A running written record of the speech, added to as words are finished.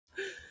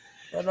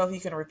I don't know if you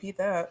can repeat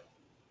that.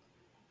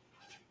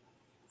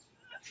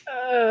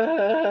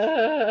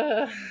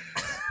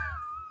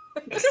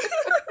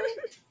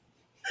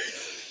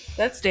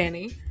 That's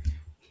Danny.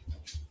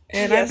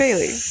 And I'm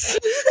Bailey.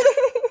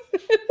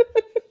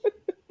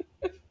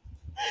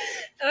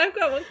 And I've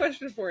got one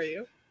question for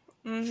you.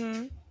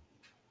 Mm-hmm.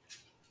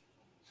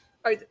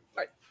 Are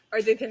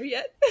they there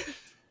yet?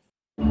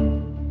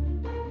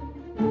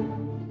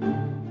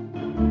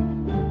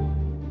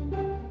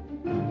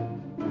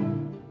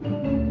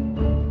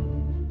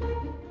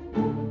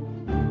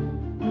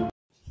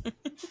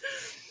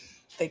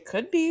 They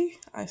could be,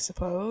 I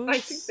suppose. I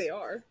think they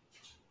are.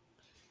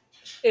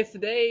 If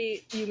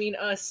they, you mean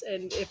us,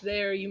 and if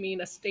they're, you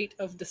mean a state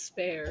of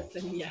despair,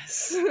 then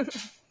yes.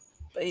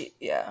 But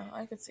yeah,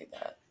 I could see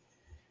that.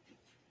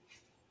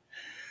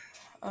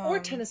 Or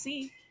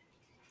Tennessee.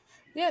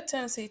 Yeah,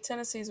 Tennessee.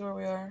 Tennessee's where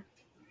we are.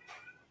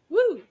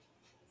 Woo!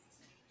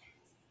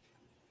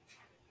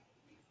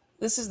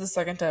 This is the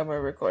second time we're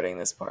recording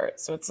this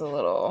part, so it's a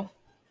little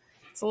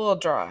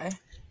dry.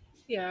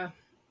 Yeah.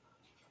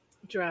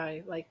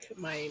 Dry, like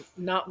my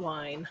not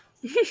wine.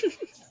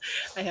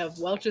 I have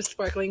Welch's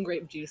sparkling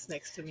grape juice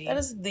next to me. That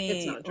is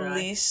the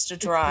least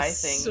dry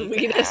thing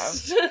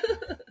sweetest. you can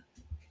have.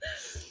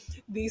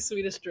 The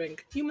sweetest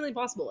drink humanly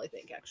possible, I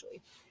think,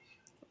 actually.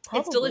 Probably.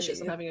 It's delicious.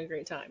 I'm having a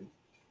great time.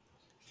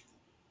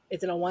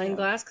 It's in a wine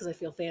glass because I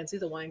feel fancy.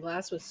 The wine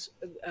glass was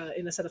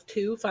in a set of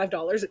two,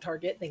 $5 at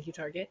Target. Thank you,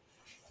 Target.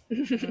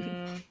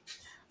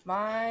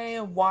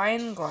 My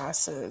wine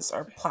glasses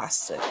are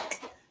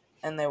plastic,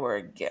 and they were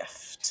a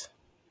gift.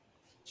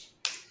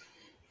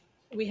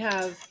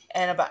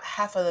 And about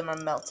half of them are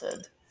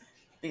melted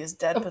because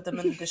Dad put them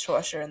in the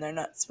dishwasher, and they're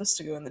not supposed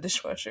to go in the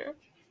dishwasher.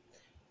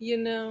 You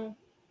know,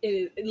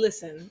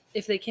 listen,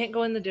 if they can't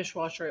go in the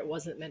dishwasher, it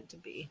wasn't meant to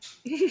be.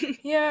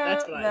 Yeah,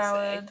 that's what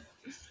I say.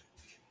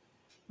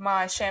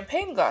 My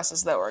champagne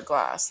glasses that were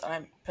glass, and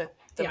I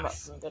picked them up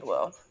from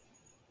Goodwill.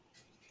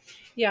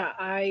 Yeah,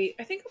 I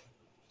think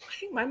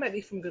mine might be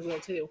from Goodwill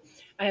too.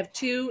 I have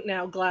two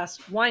now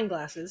wine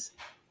glasses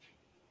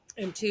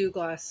and 2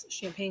 glass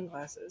champagne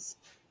glasses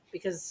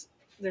because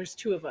there's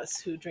 2 of us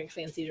who drink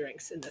fancy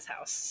drinks in this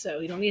house, so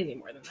you don't need any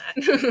more than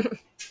that.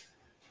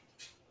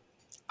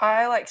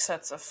 I like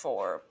sets of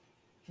 4,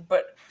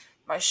 but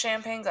my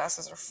champagne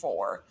glasses are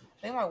 4.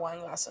 I think my wine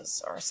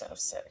glasses are a set of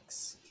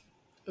 6.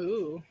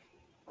 Ooh.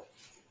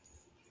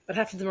 But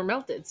half of them are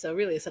melted, so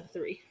really a set of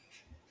 3.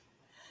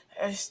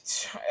 I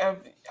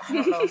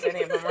don't know if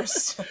any of them are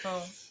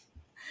still...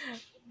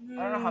 I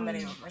don't know how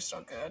many of them are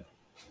still good.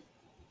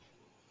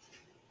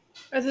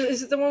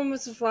 Is it the one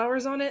with the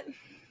flowers on it?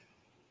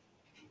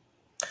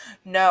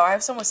 No, I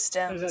have some with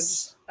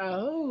stems.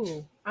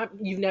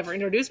 You've never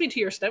introduced me to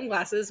your stem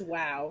glasses.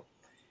 Wow.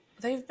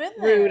 They've been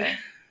there. Rude.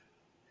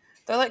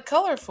 They're like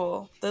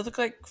colorful. They look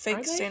like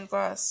fake stained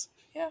glass.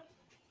 Yeah.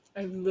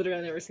 I've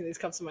literally never seen these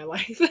cups in my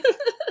life.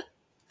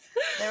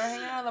 They were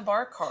hanging out on the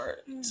bar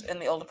cart in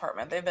the old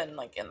apartment. They've been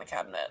like in the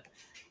cabinet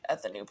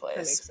at the new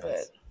place,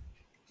 but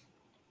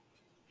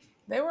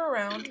they were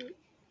around.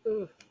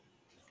 Ooh.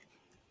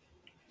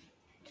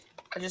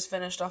 I just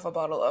finished off a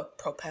bottle of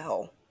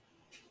Propel.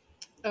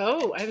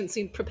 Oh, I haven't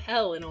seen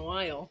Propel in a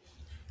while.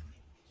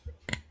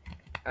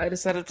 I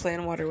decided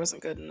plain water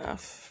wasn't good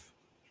enough.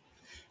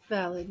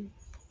 Valid.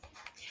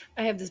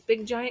 I have this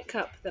big giant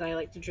cup that I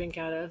like to drink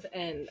out of,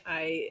 and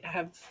I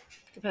have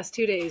the past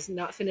 2 days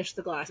not finished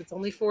the glass. It's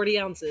only 40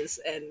 ounces,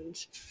 and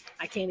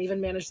I can't even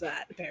manage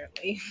that,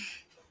 apparently.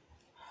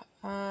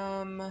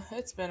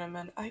 It's been a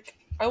minute.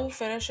 I will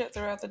finish it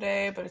throughout the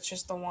day, but it's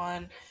just the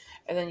one.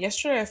 And then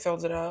yesterday I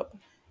filled it up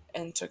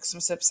and took some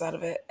sips out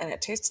of it, and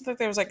it tasted like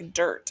there was like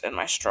dirt in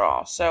my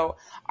straw. So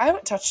I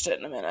haven't touched it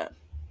in a minute.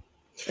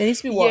 It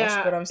needs to be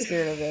washed, but I'm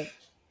scared of it.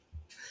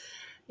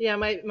 Yeah,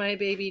 my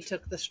baby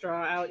took the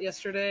straw out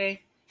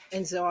yesterday,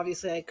 and so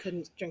obviously I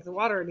couldn't drink the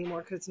water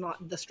anymore because it's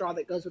not the straw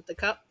that goes with the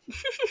cup.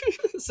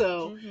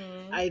 So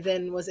I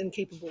then was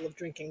incapable of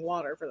drinking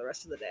water for the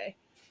rest of the day.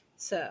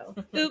 So,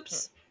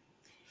 oops.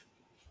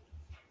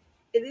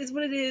 It is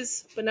what it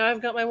is, but now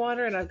I've got my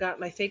water and I've got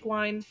my fake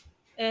wine,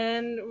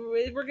 and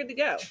we're good to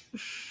go.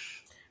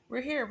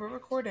 We're here. We're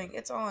recording.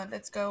 It's on.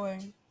 It's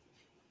going.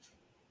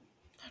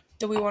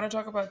 Do we want to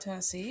talk about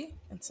Tennessee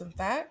and some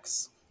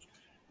facts?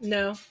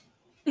 No.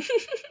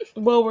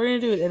 Well, we're going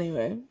to do it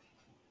anyway.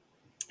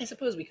 I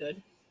suppose we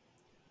could.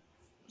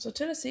 So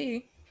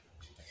Tennessee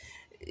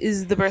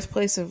is the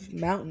birthplace of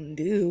Mountain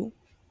Dew.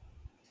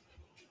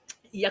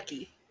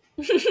 Yucky.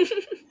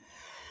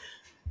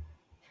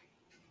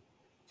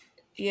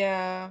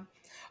 Yeah.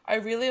 I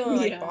really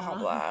only like Baja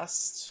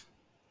Blast.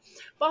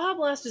 Baja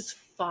Blast is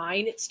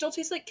fine. It still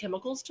tastes like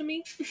chemicals to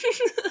me.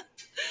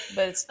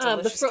 But it's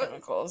delicious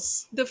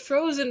chemicals. The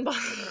frozen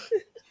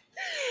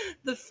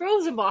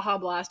Baja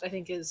Blast, I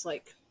think, is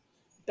like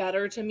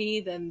better to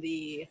me than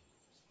the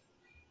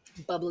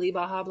bubbly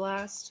Baja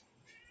Blast.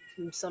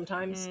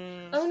 Sometimes.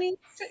 Oni,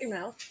 shut your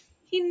mouth.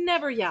 He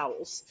never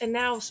yowls. And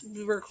now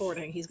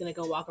recording, he's going to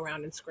go walk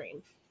around and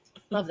scream.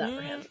 Love that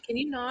for him. Can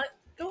you not?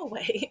 Go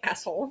away,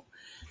 asshole.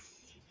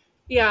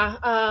 Yeah,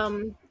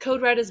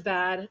 Code Red is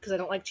bad because I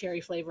don't like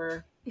cherry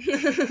flavor.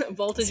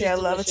 Voltage See, is I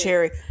love a delicious.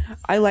 cherry.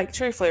 I like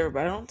cherry flavor,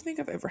 but I don't think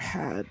I've ever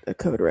had a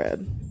Code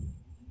Red.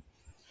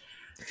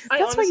 I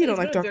That's why you honestly, don't it's been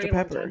like a Dr. very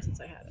long time Pepper.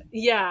 since I had it.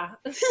 Yeah,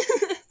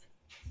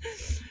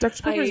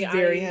 Dr. Pepper is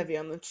very I heavy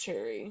on the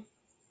cherry.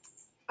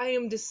 I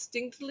am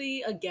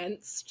distinctly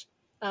against,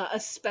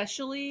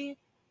 especially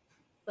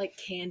like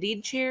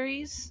candied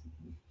cherries.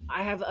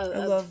 I have I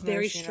a love very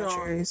maraschino strong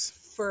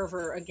cherries.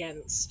 fervor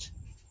against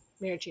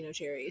maraschino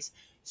cherries.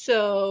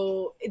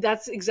 So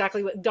that's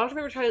exactly what Dr.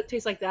 Pepper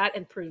tastes like, that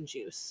and prune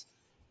juice. Mm,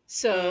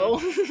 So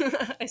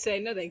I say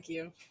no, thank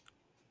you.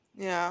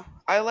 yeah,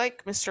 I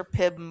like Mr.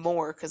 Pibb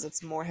more because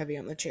it's more heavy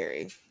on the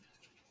cherry.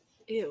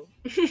 Ew.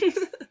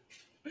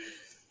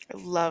 I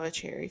love a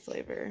cherry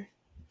flavor.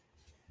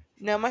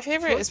 No, my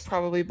favorite is Most,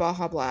 probably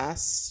Baja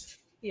Blast.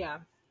 yeah,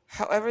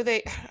 However,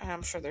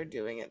 I'm sure they're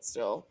doing it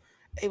still.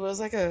 It was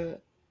like a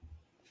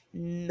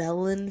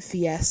melon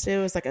fiesta.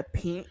 It was like a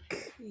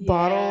pink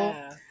bottle.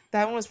 yeah.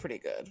 That one was pretty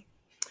good.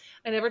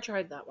 I never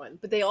tried that one,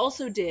 but they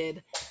also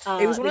did.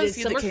 It was one They of the did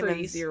few that summer came in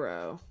freeze.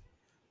 zero.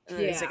 And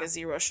then it's like Yeah, a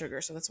zero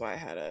sugar, so that's why I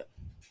had it.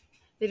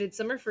 they did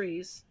summer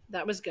freeze.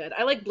 That was good.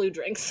 I like blue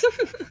drinks.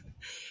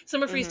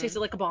 Summer freeze Hmm. tasted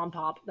like a bomb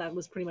pop. That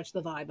was pretty much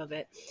the vibe of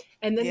it.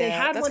 And then they Yeah,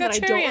 had that's one that got I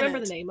cherry don't in remember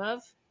the it. name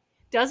of.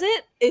 Does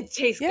it? It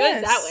tastes good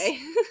that Yes. way.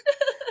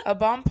 A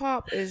bomb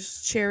pop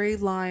is cherry,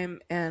 lime,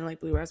 and like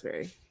blue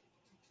raspberry.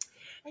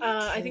 Are you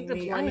I think kidding the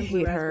me? lime I and blue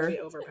hate raspberry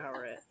her.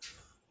 overpower it.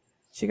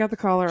 She got the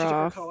collar She took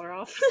her off. collar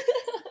off.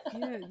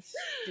 Yeah,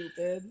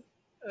 stupid.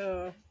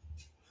 uh,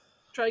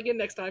 Try again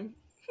next time.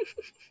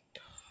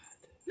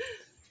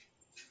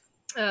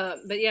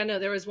 But yeah, no,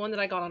 there was one that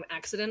I got on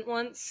accident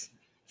once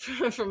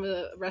from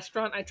a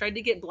restaurant. I tried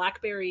to get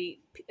blackberry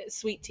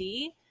sweet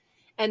tea,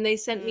 and they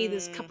sent me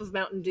this cup Mm, of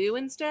Mountain Dew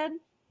instead.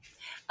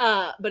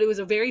 But it was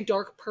a very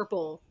dark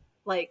purple,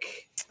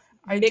 like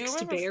I do mixed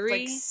remember like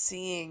berry.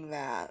 seeing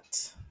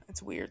that.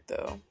 It's weird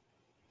though.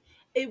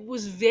 It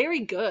was very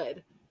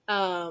good.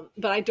 But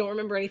I don't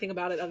remember anything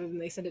about it other than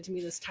they sent it to me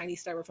in this tiny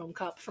styrofoam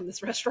cup from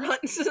this restaurant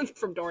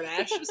from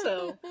DoorDash.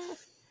 So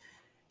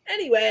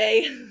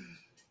anyway,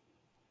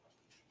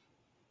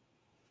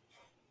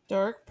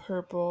 Dark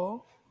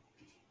purple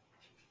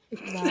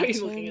are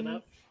you looking it mountain.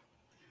 up?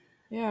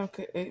 Yeah,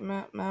 okay.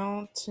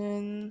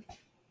 Mountain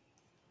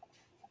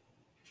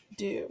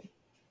Dew.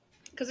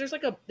 Because there's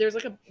like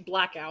a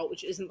blackout,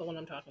 which isn't the one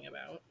I'm talking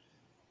about.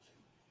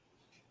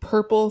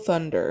 Purple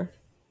Thunder.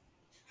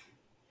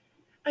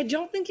 I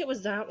don't think it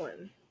was that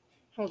one.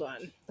 Hold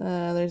on.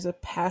 There's a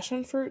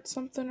passion fruit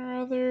something or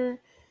other.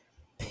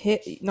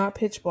 Not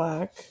pitch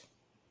black.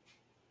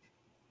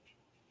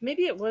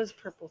 Maybe it was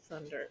Purple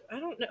Thunder. I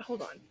don't know.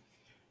 Hold on.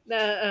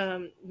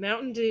 The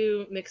Mountain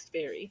Dew mixed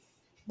berry.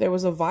 There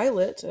was a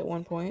violet at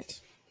one point.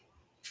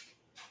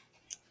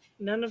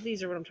 None of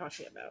these are what I'm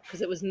talking about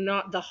because it was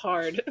not the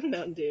hard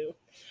Mountain Dew.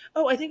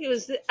 Oh, I think it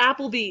was the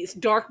Applebee's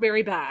Dark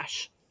Berry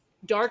Bash.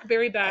 Dark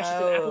Berry Bash is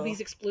an Oh,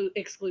 Applebee's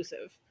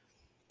exclusive.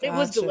 It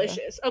was gotcha.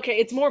 delicious. Okay,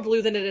 it's more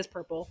blue than it is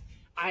purple.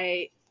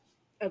 I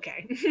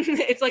okay,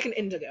 it's like an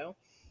indigo.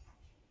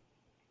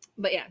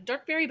 But yeah,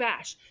 Dark Berry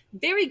Bash,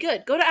 very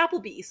good. Go to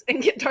Applebee's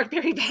and get Dark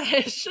Berry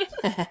Bash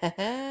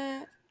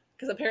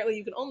because apparently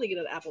you can only get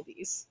it at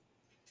Applebee's.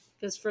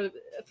 Because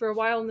for a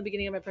while in the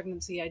beginning of my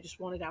pregnancy, I just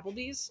wanted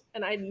Applebee's,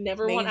 and I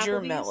never want Major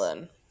Applebee's.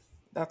 melon.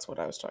 That's what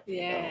I was talking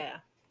about. Yeah,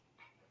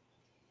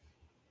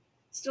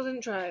 still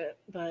didn't try it,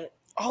 but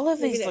All of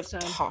maybe these look next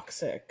time.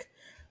 toxic.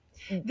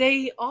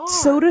 They are.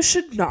 Soda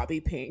should not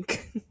be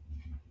pink.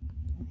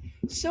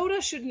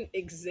 Soda shouldn't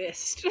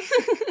exist.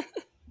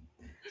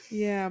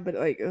 Yeah, but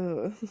like,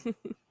 ugh.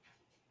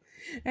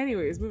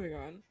 Anyways, moving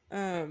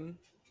on.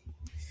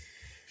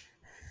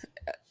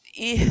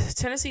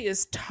 Tennessee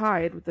is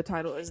tied with the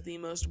title as the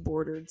most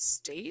bordered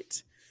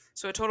state.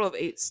 So a total of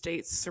 8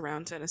 states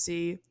surround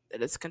Tennessee.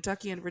 It is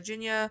Kentucky and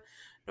Virginia,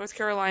 North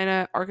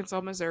Carolina,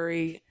 Arkansas,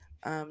 Missouri,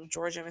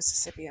 Georgia,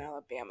 Mississippi, and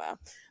Alabama.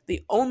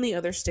 The only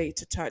other state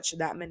to touch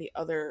that many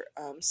other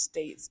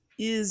states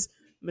is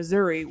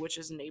Missouri, which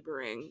is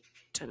neighboring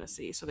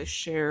Tennessee. So they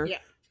share Yeah,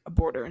 a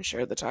border and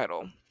share the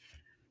title.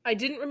 I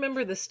didn't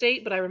remember the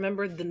state, but I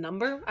remembered the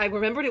number. I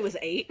remembered it was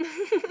 8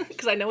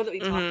 because I know that we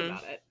talked Mm-hmm.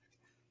 about it.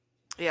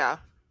 Yeah,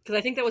 Because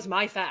I think that was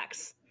my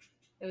facts.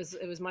 It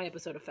was my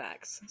episode of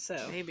facts. So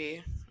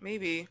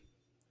maybe.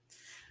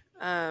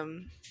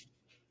 Um,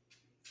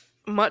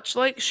 Much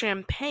like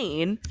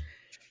champagne,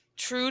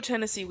 true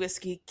Tennessee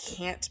whiskey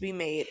can't be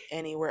made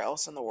anywhere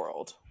else in the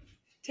world.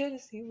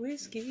 Tennessee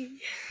whiskey.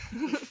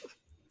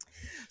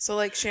 So,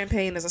 like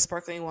champagne is a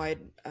sparkling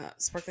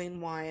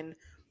wine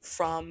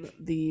from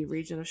the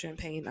region of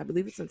Champagne. I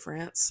believe it's in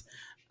France.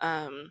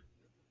 Um,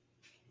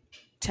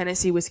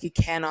 Tennessee whiskey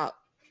cannot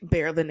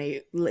bear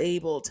the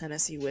label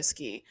Tennessee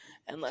whiskey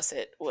unless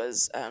it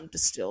was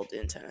distilled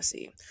in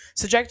Tennessee.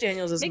 So Jack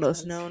Daniels is Makes most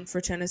sense. known for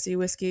Tennessee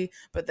whiskey,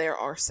 but there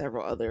are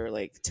several other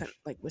like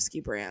whiskey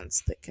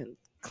brands that can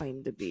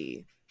claim to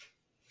be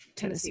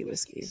Tennessee Tennessee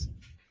whiskey. whiskeys.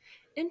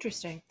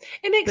 Interesting.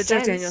 It makes But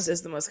Jack Daniels sense.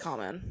 is the most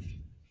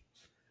common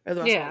or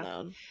the most well Yeah.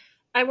 known.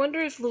 I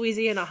wonder if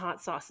Louisiana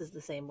hot sauce is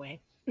the same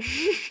way.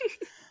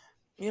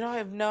 I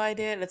have no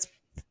idea, and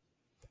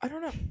I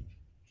don't know.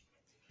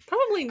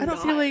 Probably I don't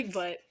feel not, like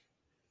but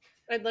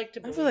I'd like to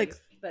I don't feel like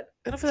believe that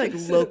I don't feel like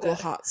local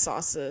that hot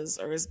sauces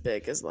are as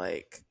big as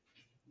like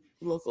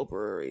local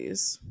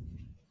breweries.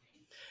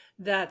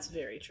 that's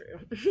very true.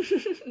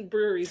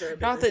 Breweries are a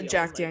Not bigger that deal than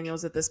Jack like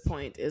Daniels at this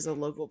point is a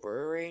local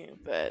brewery,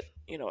 but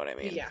you know what I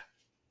mean. yeah.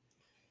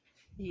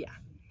 Yeah.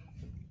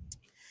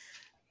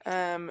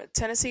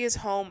 Tennessee is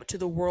home to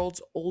the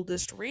world's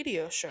oldest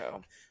radio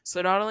show.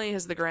 So not only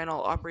has the Grand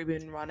Ole Opry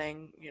been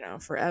running,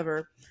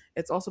 forever,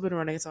 it's also been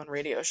running its own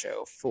radio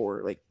show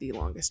for like the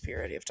longest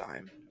period of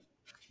time.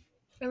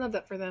 I love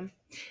that for them.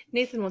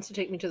 Nathan wants to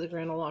take me to the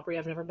Grand Ole Opry.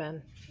 I've never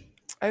been.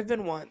 I've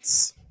been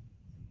once.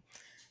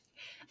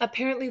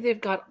 Apparently they've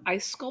got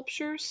ice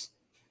sculptures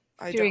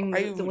I don't.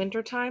 during the I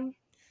winter time,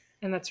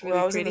 and that's Well,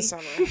 really I was in the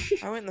pretty. summer.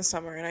 I went in the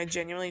summer, and I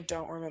genuinely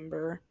don't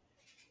remember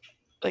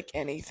like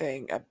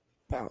anything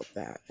about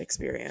that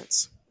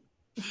experience.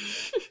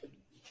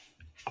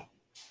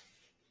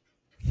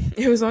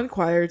 It was on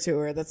choir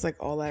tour. That's like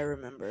all I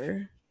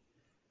remember.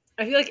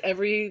 I feel like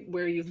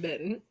everywhere you've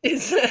been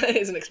is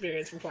an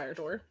experience from choir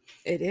tour.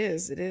 It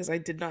is. It is. I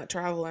did not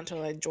travel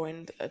until I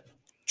joined a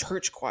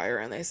church choir,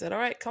 and they said, "All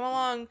right, come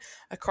along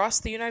across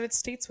the United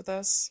States with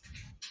us."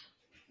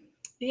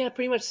 Yeah,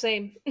 pretty much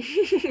same,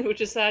 which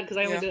is sad because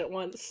I only Yeah, did it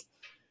once,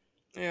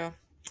 yeah.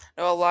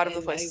 No, a lot of the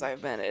and places I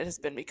I've been, it has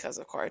been because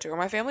of choir tour.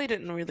 My family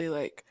didn't really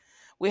like.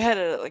 We had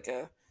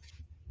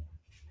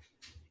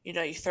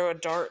you throw a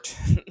dart,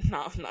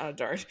 not a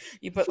dart.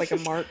 You put like a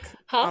mark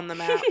huh? on the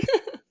map.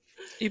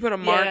 You put a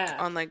mark Yeah,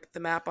 on like the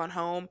map on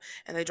home,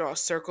 and they draw a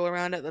circle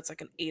around it. That's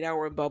like an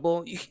 8-hour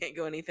bubble. You can't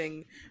go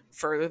anything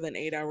further than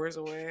 8 hours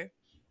away,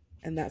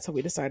 and that's how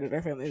we decided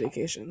our family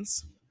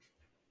vacations.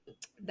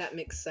 that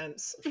makes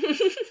sense.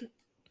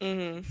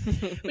 When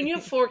you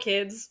have Hmm. 4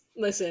 kids,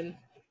 listen,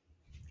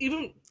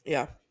 even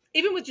Yeah.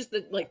 even with just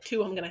the like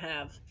two I'm gonna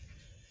have,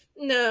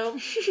 no,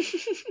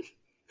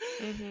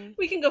 Hmm.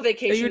 we can go Are you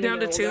vacation when down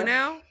they're to two older.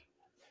 now?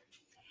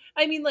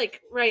 I mean,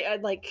 like, right?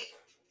 I'd like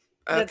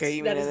Okay,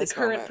 you mean that in is the this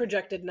current moment?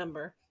 projected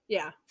number.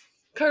 Yeah,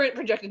 current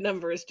projected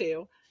number is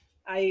 2.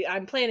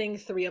 I'm planning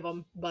 3 of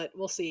them, but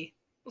we'll see.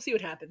 We'll see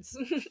what happens.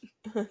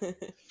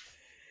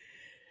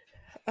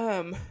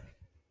 um.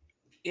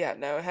 Yeah.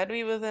 No, it had to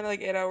be within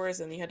like 8 hours,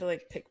 and you had to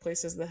like pick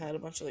places that had a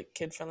bunch of like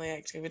kid-friendly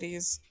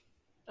activities.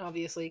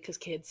 Obviously, because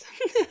kids.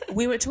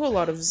 We went to a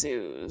lot of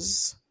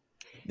zoos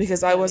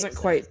because I That wasn't makes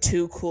sense. quite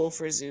too cool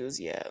for zoos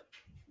yet.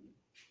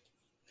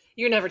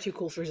 You're never too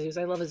cool for zoos.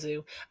 I love a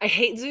zoo. I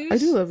hate I do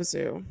zoos. love a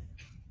zoo.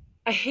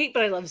 I hate,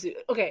 but I love zoos.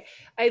 Okay,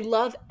 I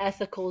love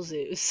ethical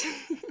zoos.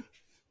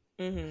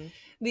 Hmm.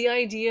 The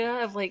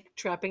idea of like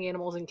trapping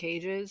animals in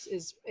cages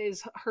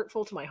is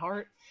hurtful to my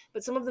heart,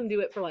 but some of them do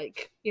it for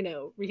like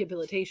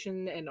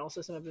rehabilitation, and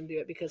also some of them do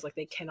it because like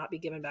they cannot be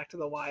given back to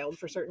the wild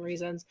for certain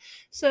reasons.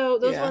 So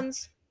those Yeah.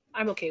 ones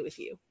I'm okay with.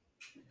 You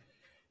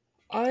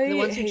the I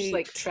ones who just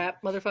like hate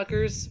trap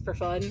motherfuckers for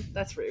fun,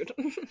 that's rude.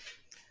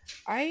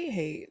 I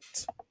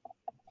hate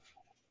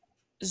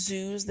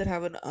zoos that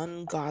have an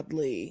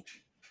ungodly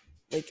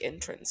like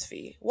entrance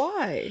fee.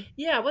 Why?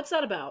 Yeah, what's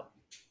that about?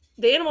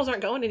 The animals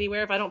aren't going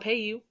anywhere if I don't pay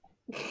you.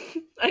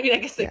 I mean, I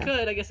guess they Yeah.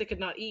 could. I guess they could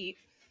not eat.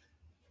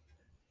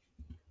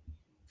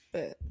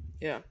 But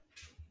yeah.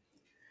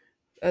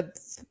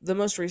 The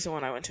most recent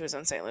one I went to was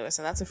in St. Louis,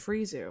 and that's a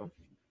free zoo.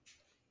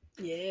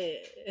 Yeah.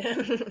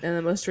 And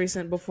the most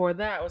recent before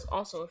that was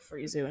also a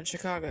free zoo in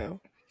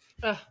Chicago.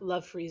 Ugh,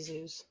 love free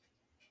zoos.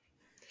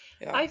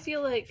 Yeah. I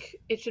feel like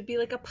it should be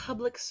like a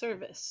public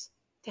service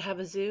to have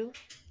a zoo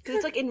because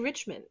it's like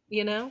enrichment,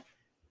 you know?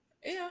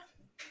 Yeah.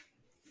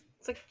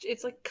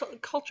 It's like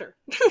culture,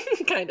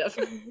 kind of,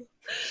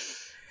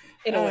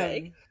 in a way.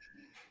 Um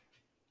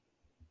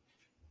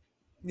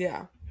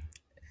yeah.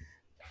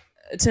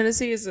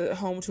 Tennessee is a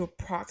home to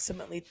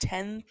approximately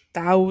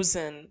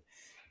 10,000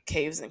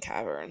 caves and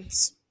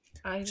caverns,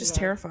 I which is love caves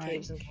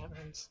terrifying. and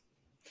caverns.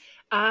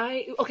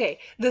 I okay.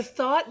 The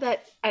thought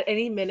that at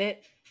any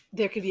minute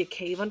there could be a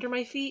cave under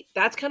my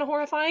feet—that's kind of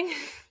horrifying.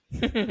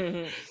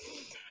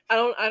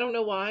 I don't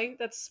know why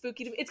that's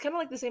spooky to me. It's kind of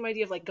like the same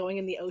idea of like going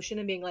in the ocean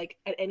and being like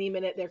at any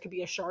minute there could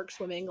be a shark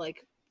swimming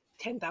like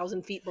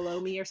 10,000 feet below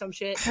me or some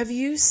shit. Have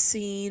you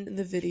seen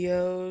the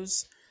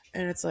videos?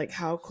 And it's like,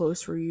 how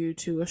close were you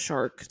to a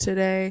shark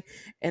today?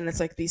 And it's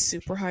like these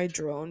super high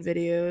drone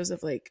videos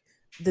of like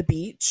the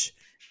beach,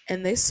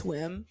 and they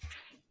swim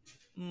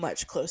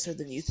much closer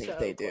than you think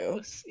they So do.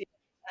 close.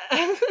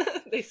 Yeah.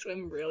 They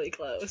swim really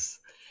close.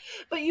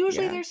 But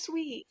usually Yeah. they're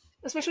sweet.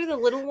 Especially the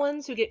little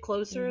ones who get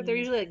closer. They're Hmm.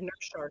 usually like nurse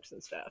sharks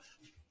and stuff.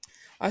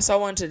 I saw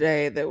one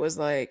today that was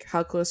like,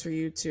 how close were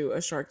you to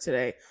a shark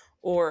today?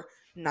 Or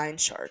 9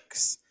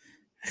 sharks.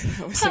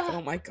 I was like,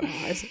 oh my God.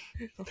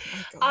 Oh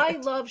my I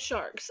God. love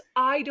sharks.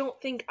 I don't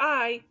think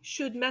I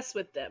should mess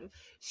with them.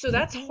 So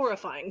that's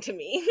horrifying to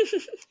me.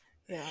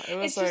 Yeah, it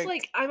was It's just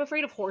like like I'm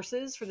afraid of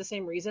horses for the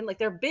same reason. Like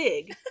they're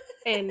big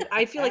and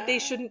I feel like they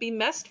shouldn't be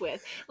messed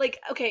with. Like,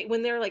 okay,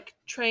 when they're like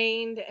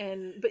trained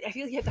but I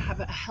feel like you have to have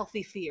a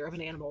healthy fear of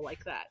an animal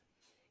like that.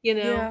 You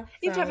know? yeah,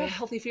 You have to have a valid.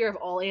 healthy fear of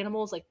all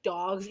animals, like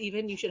dogs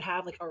even, you should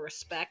have like a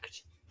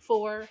respect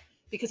for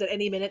because at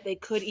any minute they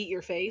could eat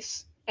your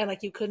face and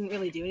like you couldn't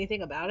really do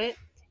anything about it,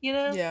 you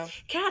know? Yeah.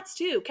 Cats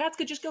too. Cats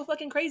could just go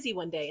fucking crazy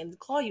one day and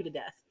claw you to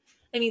death.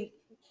 I mean,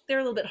 they're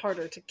a little bit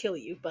harder to kill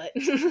you, but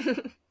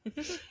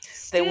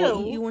They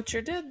will eat you still, once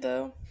you're dead,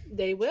 though.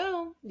 they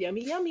will.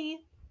 Yummy,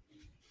 yummy.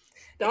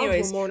 Dogs will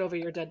Anyways, mourn over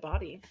your dead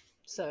body.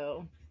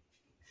 So,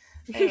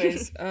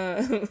 anyways,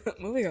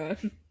 moving on.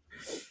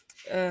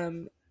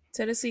 Um,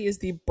 Tennessee is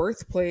the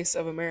birthplace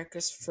of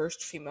America's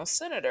first female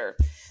senator.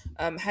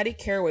 Hattie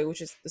Caraway,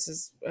 this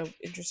is an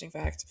interesting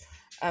fact.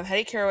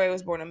 Hattie Caraway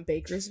was born in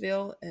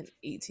Bakersville in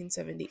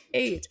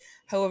 1878.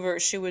 However,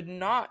 she would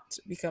not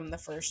become the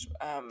first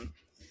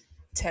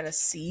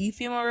Tennessee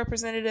female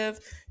representative.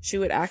 She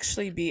would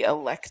actually be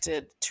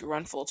elected to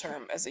run full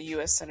term as a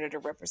U.S. senator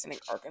representing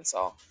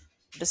Arkansas,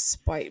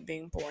 despite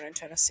being born in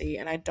Tennessee.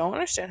 And I don't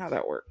understand how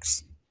that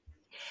works.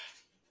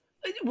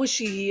 was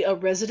she a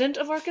resident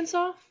of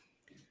Arkansas?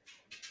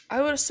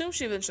 I would assume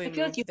she eventually I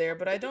feel like you. moved there,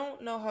 but I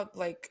don't know how,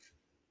 like,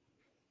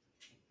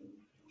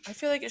 I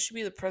feel like it should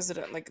be the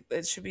president. Like,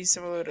 it should be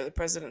similar to the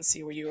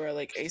presidency where you are,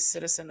 like, a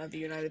citizen of the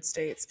United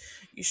States.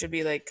 You should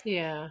be, like,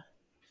 Yeah.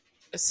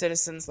 a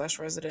citizen slash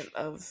resident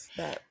of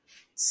that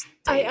I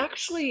state.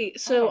 actually, I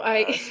so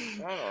don't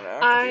know. I don't know.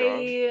 I could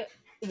be wrong.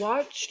 I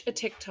watched a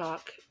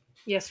TikTok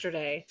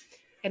yesterday,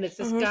 and it's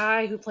this Uh-huh.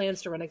 guy who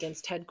plans to run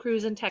against Ted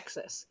Cruz in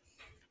Texas.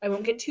 I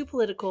won't Mhm. get too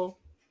political,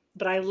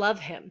 but I love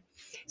him.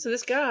 So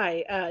this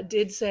guy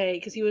did say,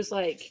 because he was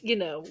like,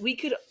 we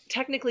could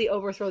technically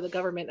overthrow the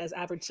government as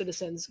average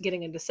citizens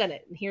getting into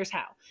Senate, and here's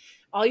how.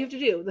 All you have to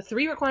do, the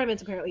 3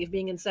 requirements apparently of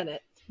being in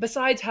Senate,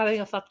 besides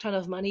having a fuck ton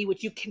of money,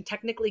 which you can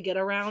technically get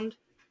around.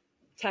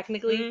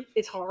 Technically, Mhm.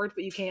 it's hard,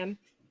 but you can.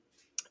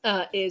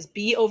 Is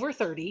be over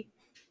 30.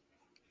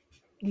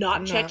 Not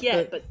I'm check not,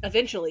 yet, but but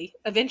eventually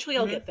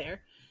I'll mhm. get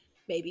there.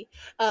 Maybe.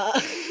 Uh,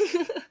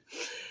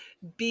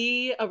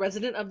 be a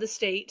resident of the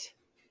state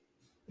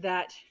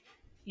that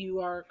you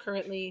are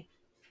currently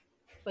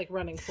like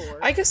running for.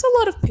 I guess a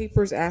lot of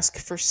papers ask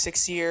for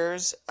 6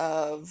 years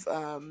of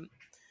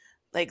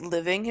like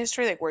living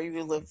history, like where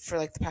you lived for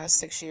like the past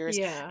 6 years.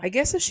 Yeah. I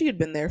guess if she had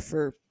been there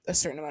for a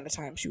certain amount of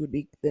time, she would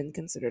be then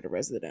considered a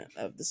resident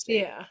of the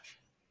state. Yeah.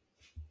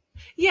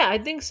 Yeah, I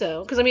think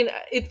so. Because I mean,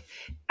 if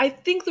I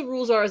think the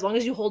rules are as long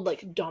as you hold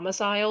like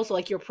domicile, so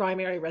like your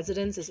primary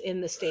residence is in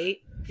the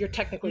state, you're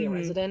technically a Hmm.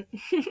 resident,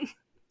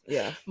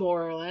 Yeah.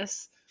 more or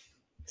less.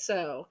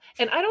 So,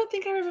 and I don't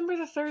think I remember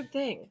the third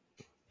thing,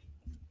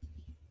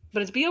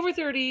 but it's be over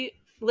 30,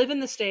 live in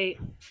the state,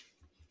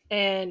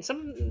 and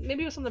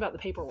maybe it was something about the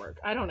paperwork.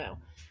 I don't know,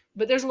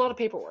 but there's a lot of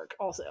paperwork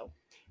also.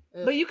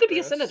 Ugh, But you could be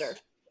a senator.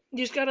 gross.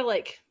 You just gotta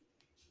like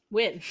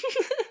win.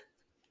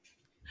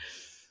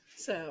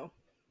 So,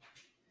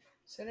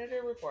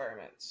 Senator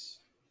requirements.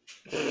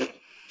 Just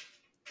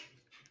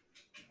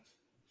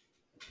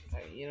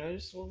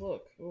we'll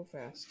look real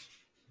fast.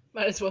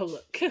 might as well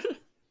look.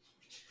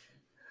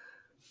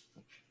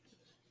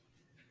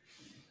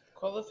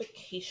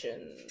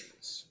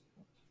 Qualifications.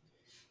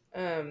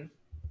 Um,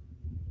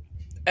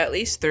 at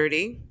least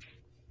 30.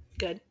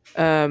 Good.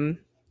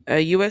 A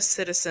U.S.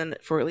 citizen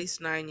for at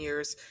least 9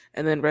 years,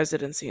 and then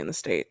residency in the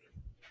state.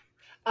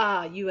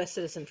 U.S.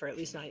 citizen for at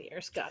least 9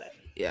 years. Got it.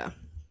 Yeah.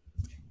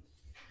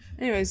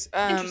 Anyways,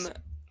 Interesting.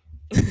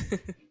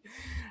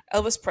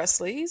 Elvis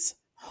Presley's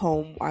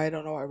home. I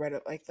don't know. I read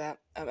it like that.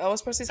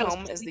 Elvis Presley's That was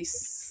home is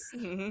the.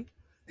 Mhm.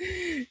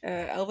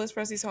 Elvis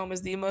Presley's home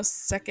is the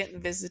most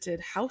second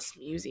visited house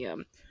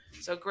museum.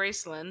 So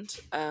Graceland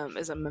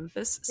is a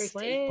Memphis Graceland.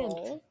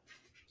 staple.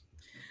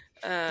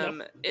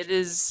 Yep. It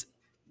is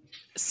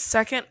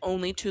second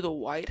only to the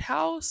White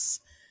House,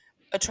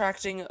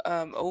 attracting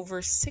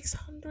over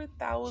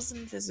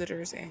 600,000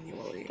 visitors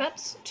annually.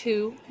 That's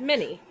too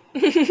many.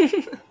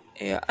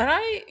 Yeah,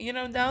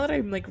 and now that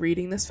I'm like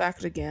reading this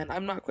fact again,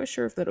 I'm not quite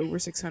sure if that over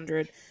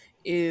 600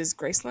 is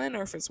Graceland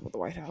or if it's with the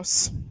White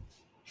House.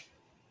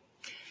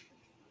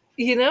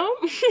 You know,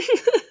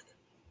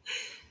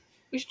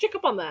 we should check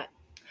up on that.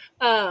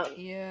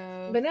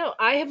 Yeah. But no,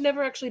 I have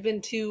never actually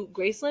been to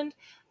Graceland.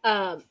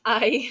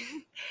 I,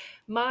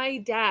 my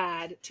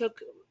dad took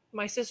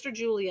my sister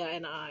Julia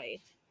and I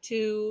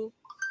to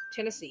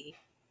Tennessee.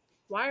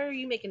 Why are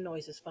you making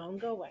noises, phone?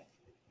 Go away.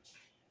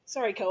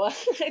 Sorry, Koa.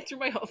 I threw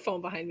my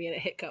phone behind me and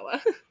it hit Koa.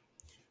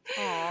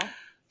 Aw.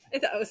 I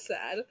thought it was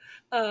sad.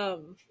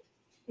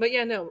 But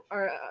yeah, no,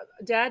 our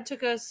dad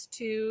took us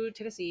to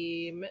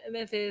Tennessee,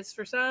 Memphis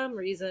for some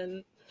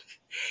reason.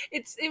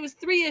 It was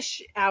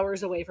 3-ish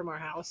hours away from our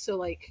house, so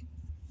like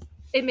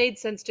it made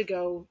sense to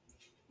go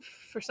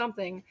for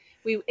something.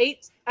 We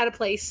ate at a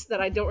place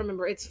that I don't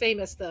remember. It's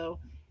famous though,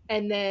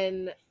 and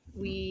then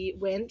we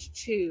went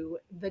to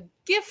the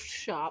gift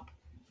shop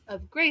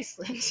of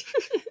Graceland.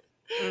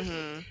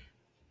 Mm-hmm.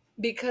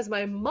 because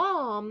my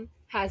mom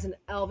has an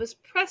Elvis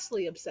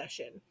Presley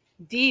obsession,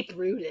 deep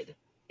rooted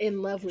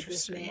in love with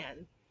this Interesting.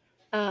 man.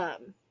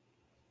 Um,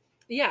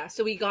 yeah,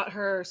 so we got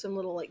her some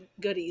little like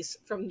goodies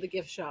from the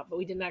gift shop, but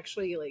we didn't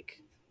actually like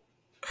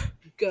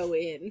go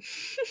in.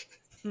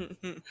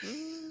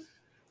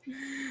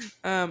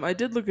 I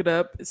did look it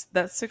up. It's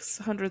that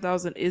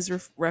 600,000 is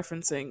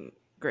referencing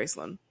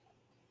Graceland.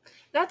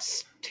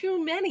 That's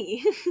too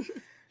many.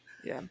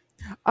 Yeah,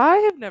 I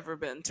have never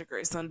been to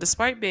Graceland,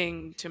 despite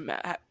being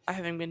to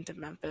having been to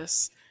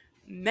Memphis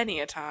many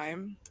a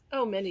time.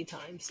 Oh, many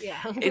times. Yeah.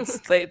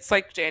 It's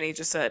like Danny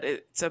just said.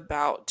 It's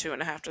about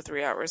 2.5 to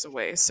 3 hours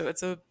away, so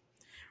it's a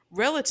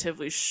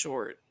relatively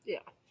short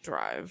Yeah.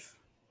 drive.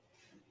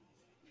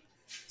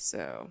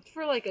 So,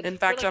 For like a in for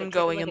fact, like a I'm trip,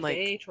 going like in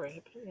a day like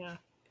trip. Yeah.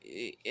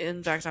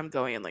 in fact I'm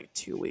going in like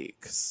 2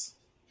 weeks.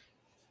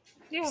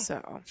 Yeah.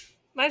 So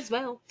Might as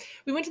well.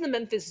 We went to the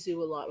Memphis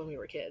Zoo a lot when we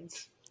were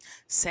kids.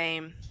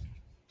 same.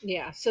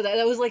 Yeah, so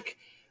that was like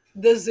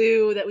the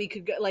zoo that we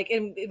could go like,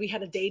 and we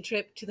had a day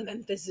trip to the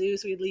Memphis Zoo,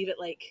 so we'd leave at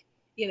like,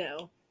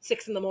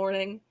 6 in the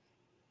morning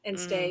and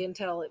Hmm. stay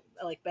until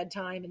like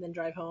bedtime and then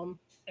drive home,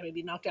 and we'd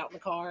be knocked out in the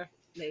car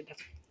and they'd have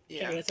to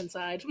carry Yeah, us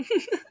inside.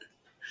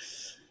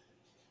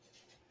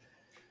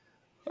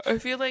 I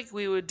feel like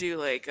we would do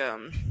like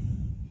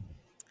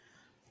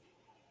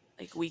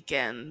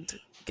weekend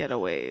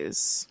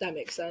getaways, That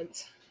makes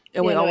sense.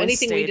 and we Yeah, no, always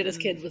anything we stayed did as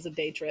kids in. was a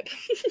day trip.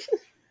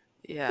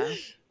 Yeah,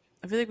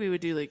 I feel like we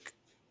would do like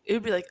it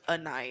would be like a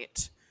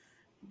night,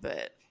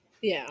 but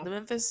Yeah. the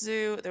Memphis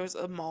Zoo, there was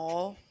a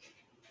mall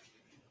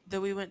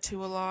that we went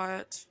to a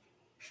lot,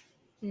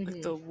 like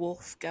Hmm. the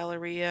Wolf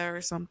Galleria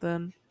or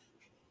something.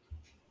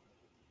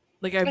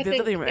 Like I I vividly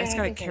think, remember it's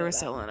yeah, I got a think I know that.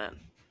 carousel in it.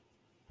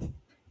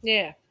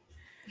 Yeah.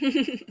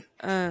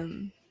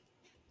 Um,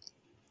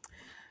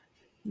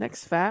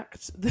 Next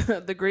fact: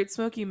 the Great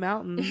Smoky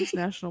Mountains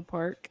National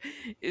Park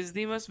is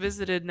the most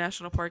visited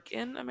national park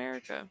in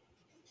America.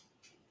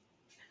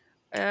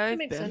 That I've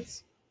makes been.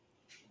 sense.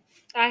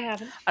 I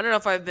haven't. I don't know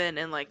if I've been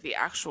in like the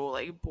actual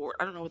like board.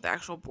 I don't know what the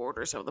actual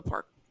borders of the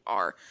park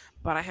are,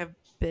 but I have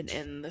been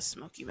in the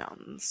Smoky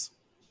Mountains.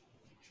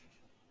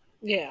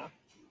 Yeah.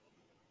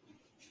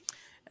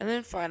 And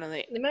then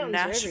finally, The mountains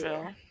are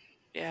everywhere. Nashville.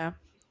 Yeah.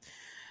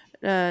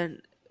 Uh,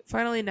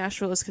 Finally,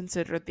 Nashville is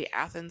considered the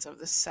Athens of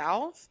the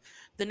South.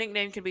 The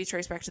nickname can be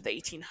traced back to the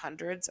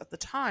 1800s. At the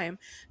time,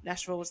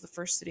 Nashville was the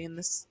first city in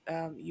this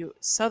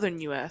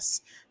southern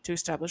U.S. to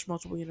establish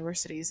multiple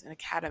universities and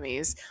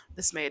academies.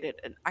 This made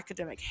it an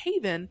academic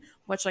haven,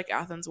 much like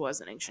Athens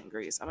was in ancient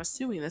Greece. I'm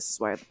assuming this is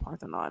why the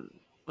Parthenon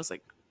was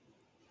like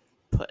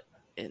put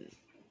in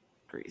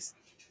Greece,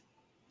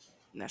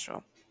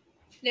 Nashville,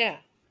 Yeah.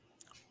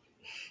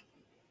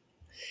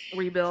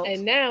 rebuilt.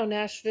 And now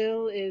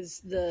Nashville is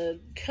the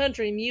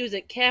country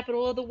music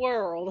capital of the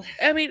world.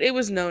 I mean, it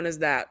was known as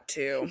that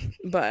too,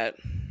 but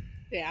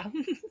Yeah.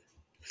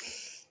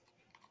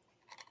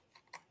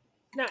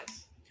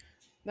 Nice.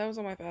 that was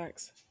all my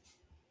facts.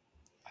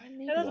 I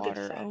need That was a good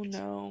water. Oh fact.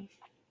 no.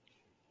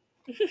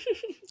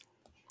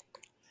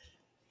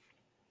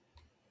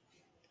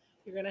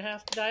 You're gonna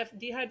have to die of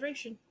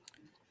dehydration.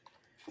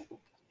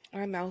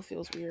 My mouth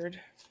feels weird.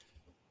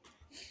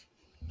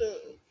 Ugh.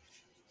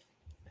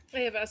 I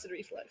have acid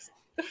reflux.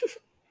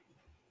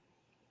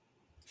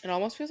 It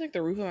almost feels like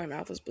the roof of my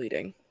mouth is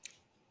bleeding.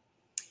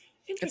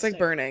 It's like Interesting.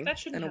 burning That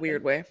shouldn't in a happen.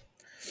 weird way.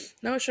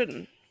 No, it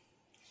shouldn't.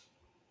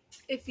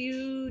 If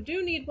you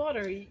do need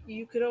water,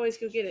 you could always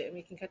go get it, and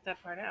we can cut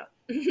that part out.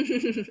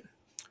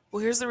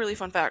 Well, here's the really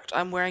fun fact.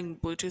 I'm wearing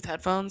Bluetooth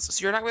headphones,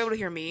 so you're not going to be able to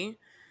hear me,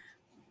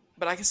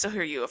 but I can still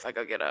hear you if I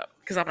go get up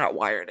because I'm not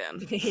wired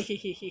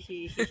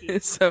in.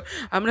 So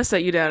I'm going to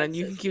set you down and That's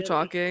you so can keep silly.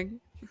 talking.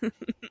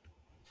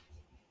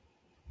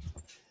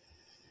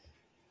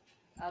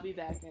 I'll be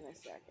back in a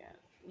second.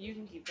 You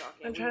can keep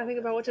talking. I'm We trying to won't think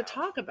cut about what this to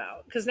out. talk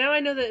about because now I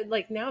know that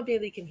like now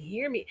Bailey can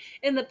hear me.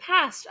 In the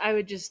past, I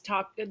would just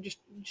talk,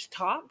 just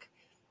talk,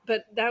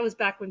 but that was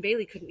back when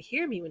Bailey couldn't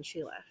hear me when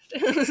she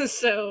left.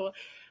 So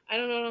I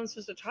don't know what I'm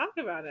supposed to talk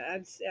about.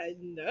 I'm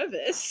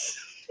nervous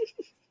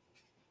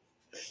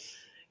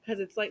because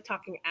it's like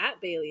talking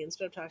at Bailey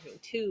instead of talking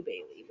to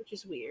Bailey, which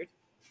is weird.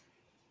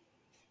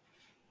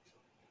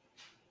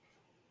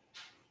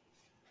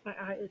 My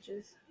eye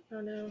itches.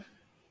 Oh no.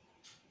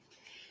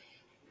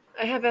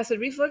 I have acid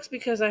reflux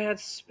because I had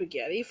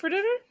spaghetti for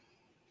dinner,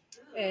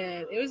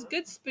 and it was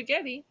good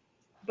spaghetti,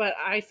 but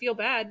I feel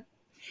bad.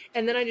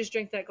 And then I just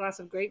drank that glass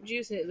of grape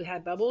juice and it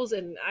had bubbles,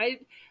 and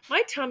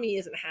my tummy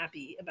isn't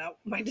happy about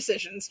my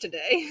decisions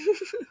today.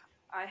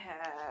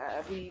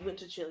 We went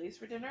to Chili's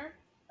for dinner,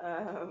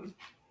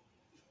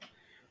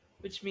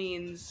 which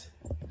means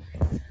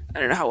I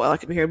don't know how well I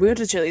can be here. We went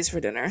to Chili's for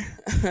dinner,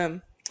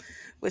 um,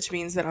 which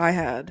means that I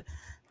had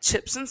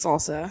chips and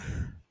salsa,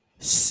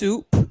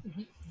 soup,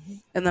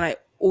 and then I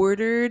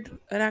ordered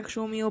an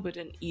actual meal but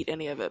didn't eat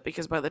any of it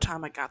because by the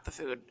time I got the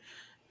food,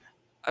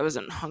 I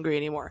wasn't hungry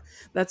anymore.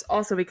 That's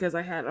also because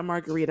I had a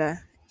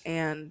margarita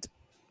and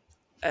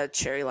a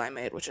cherry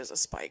limeade, which is a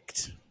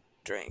spiked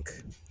drink.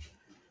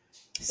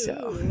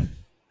 So Ooh.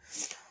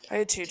 I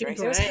had two 2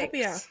 drinks. It was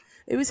happy hour. drinks.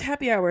 It was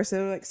happy hour,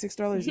 so like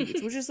 $6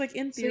 each, which is like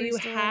in So theory you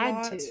still a had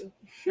lot. to.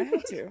 I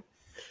had to,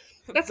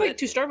 That's like but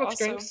 2 Starbucks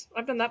also drinks.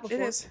 I've done that it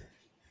before. is.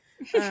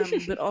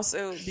 But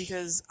also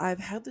because I've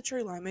had the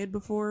cherry limeade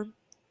before,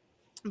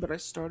 but I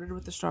started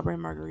with the strawberry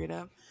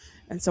margarita,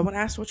 and someone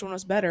asked which one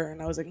was better,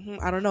 and I was like,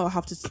 I don't know. I'll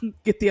have to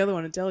get the other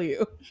one and tell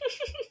you.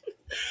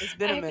 It's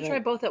been I a have to try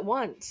minute. both at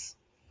once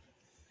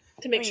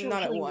to I make mean, sure we're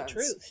not at telling the once,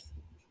 truth.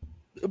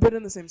 but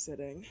in the same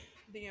sitting.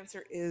 The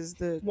answer is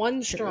the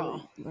One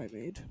straw. cherry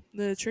limeade.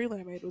 The cherry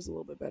limeade was a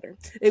little bit better.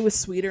 It was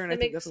sweeter, and I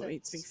That think makes that's what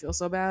makes me sense. feel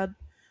so bad.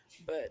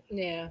 But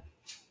Yeah.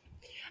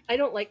 I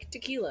don't like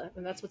tequila,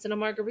 and that's what's in a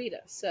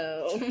margarita.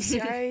 So see,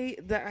 a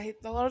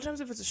lot of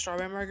times if it's a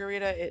strawberry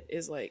margarita, it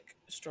is like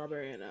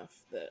strawberry enough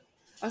that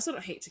I also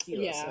don't hate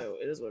tequila, yeah, so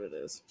it is what it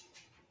is.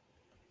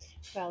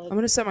 I'm valid.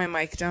 gonna set my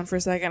mic down for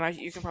a second.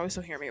 You can probably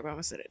still hear me, but I'm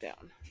gonna set it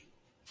down.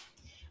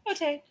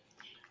 Okay.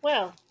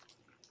 Well,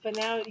 but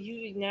now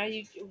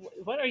you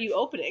what are you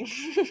opening?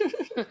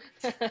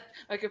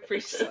 A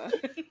Capri Sun.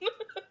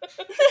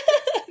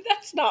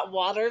 That's not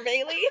water,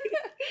 Bailey.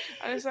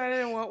 I decided I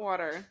didn't want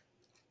water.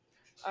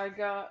 I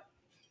got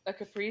a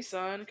Capri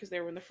Sun because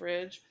they were in the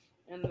fridge,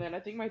 and then I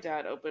think my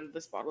dad opened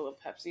this bottle of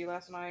Pepsi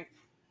last night,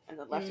 and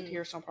then left it Mm,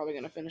 here. So I'm probably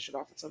gonna finish it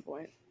off at some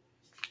point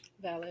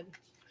valid.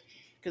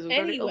 because it was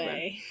already open.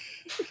 Anyway,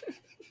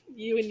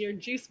 you and your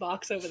juice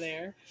box over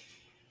there.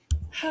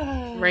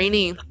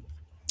 Rainy.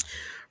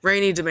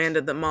 Rainy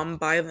demanded that Mom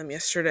buy them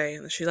yesterday,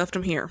 and she left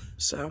them here.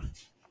 So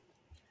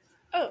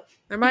Oh.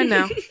 they're mine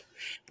now.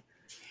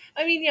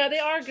 I mean, yeah, they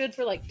are good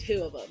for like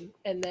 2 of them,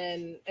 and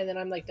then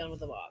I'm like done with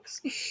the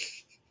box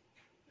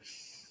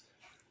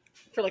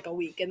for like a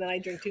week, and then I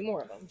drink 2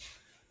 more of them.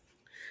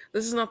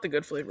 This is not the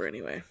good flavor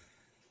anyway.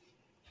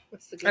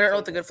 What's the good I don't know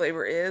what the flavor? good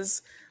flavor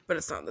is, but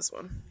it's not this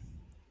one.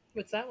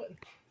 What's that one?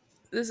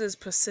 This is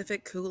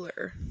Pacific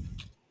Cooler.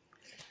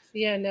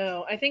 Yeah,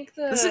 no, I think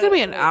the This is gonna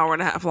be an like, hour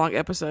and a half long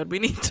episode. We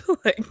need to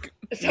like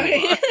sorry.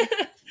 move on.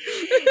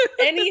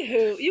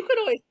 Anywho, you could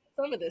always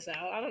cut some of this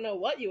out. I don't know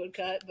what you would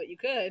cut, but you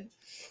could.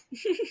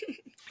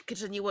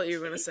 Continue what you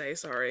were gonna say.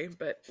 Sorry,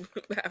 but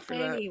after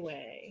that,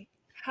 Anyway,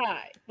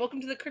 hi, welcome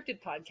to the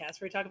Cryptid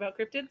Podcast, where we talk about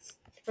cryptids.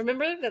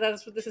 Remember that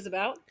that's what this is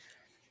about?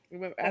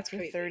 That's after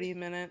crazy. 30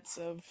 minutes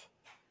of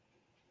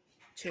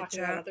chit Talking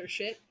about chat, other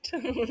shit.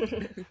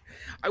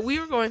 we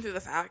were going through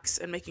the facts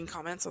and making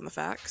comments on the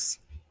facts.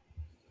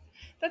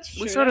 That's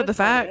true. We that started the was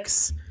part of it.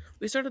 facts.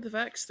 We started the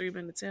facts 3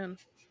 minutes in.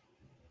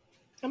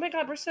 Oh my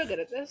god, we're so good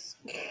at this.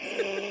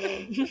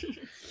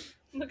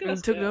 Look at And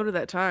us took go. note of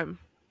that time.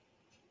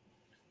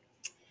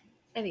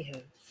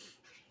 Anywho,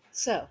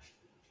 so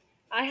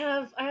I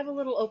have a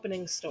little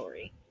opening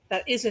story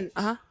that isn't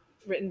Uh huh.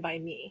 written by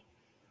me,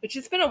 which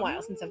it's been a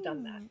while since I've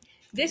done that.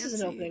 This is an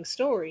Fancy. opening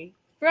story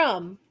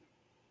from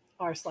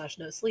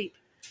r/no sleep.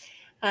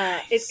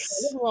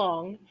 It's kind of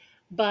long,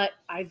 but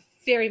I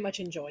very much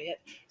enjoy it.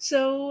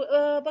 So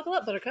buckle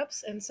up,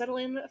 buttercups, and settle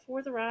in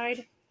for the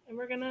ride, and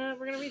we're gonna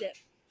read it.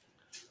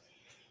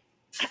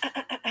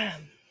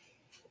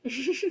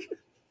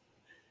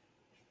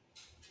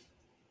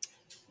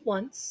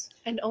 Once,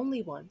 and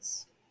only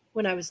once,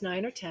 when I was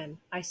 9 or 10,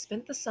 I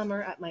spent the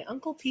summer at my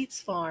Uncle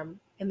Pete's farm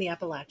in the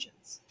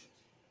Appalachians.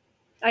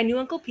 I knew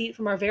Uncle Pete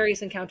from our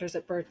various encounters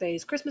at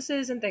birthdays,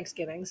 Christmases, and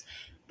Thanksgivings,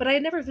 but I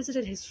had never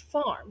visited his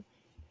farm,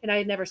 and I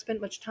had never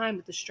spent much time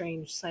with the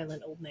strange,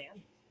 silent old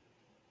man.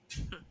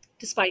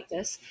 Despite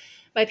this,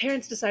 my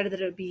parents decided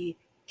that it would be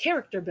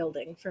character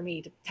building for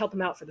me to help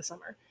him out for the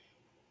summer.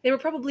 They were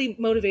probably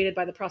motivated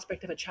by the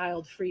prospect of a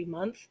child-free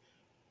month.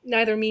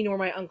 Neither me nor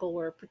my uncle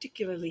were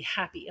particularly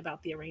happy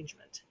about the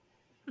arrangement.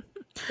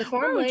 The Why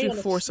farm would lay you on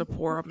a force a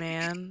poor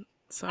man?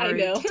 I Sorry,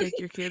 know. to take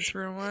your kids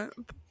for a month.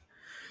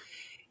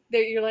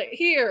 You're like,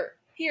 here,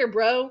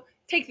 bro,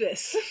 take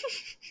this.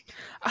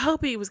 I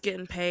hope he was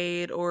getting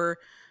paid, or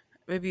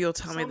maybe you'll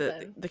tell me that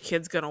Something. the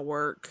kid's gonna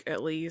work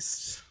at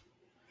least.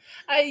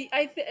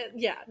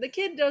 Yeah, the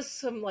kid does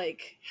some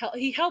like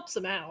he helps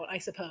him out, I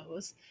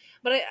suppose.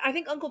 But I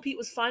think Uncle Pete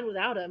was fine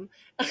without him.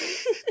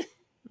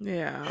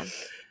 Yeah.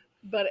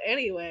 But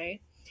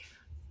anyway,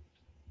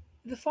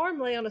 the farm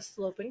lay on a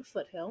sloping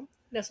foothill,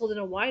 nestled in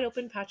a wide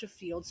open patch of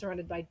field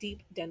surrounded by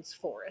deep, dense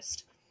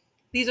forest.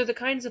 These are the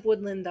kinds of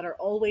woodland that are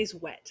always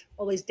wet,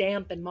 always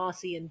damp and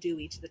mossy and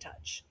dewy to the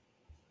touch.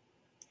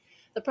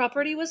 The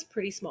property was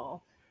pretty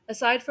small.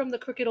 Aside from the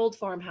crooked old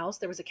farmhouse,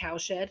 there was a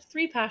cowshed,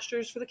 3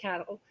 pastures for the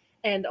cattle,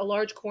 and a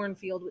large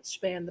cornfield which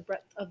spanned the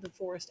breadth of the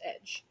forest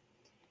edge.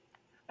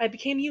 I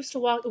became used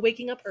to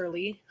waking up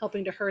early,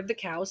 helping to herd the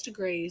cows to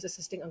graze,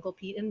 assisting Uncle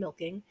Pete in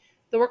milking.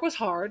 The work was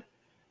hard.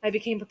 I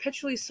became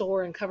perpetually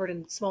sore and covered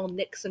in small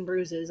nicks and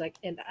bruises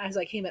as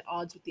I came at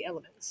odds with the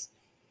elements.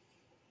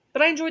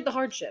 But I enjoyed the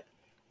hardship.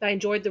 I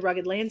enjoyed the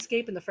rugged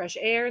landscape and the fresh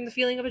air and the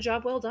feeling of a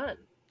job well done.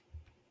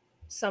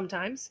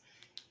 Sometimes,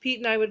 Pete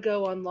and I would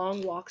go on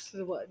long walks through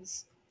the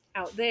woods.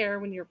 Out there,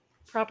 when you're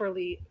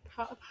properly...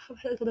 Try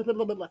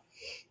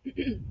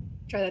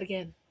that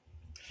again.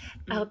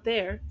 Out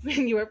there,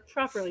 when you are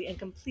properly and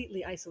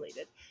completely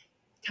isolated,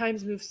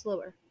 times move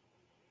slower.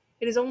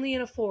 It is only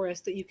in a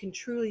forest that you can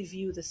truly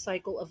view the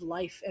cycle of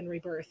life and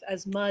rebirth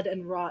as mud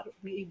and rot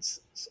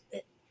reads.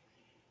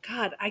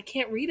 God, I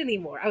can't read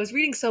anymore. I was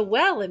reading so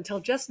well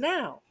until just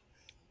now.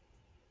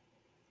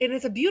 And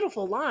it's a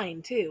beautiful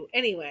line, too.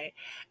 Anyway,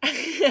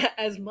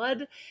 as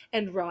mud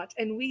and rot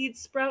and weeds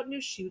sprout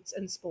new shoots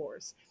and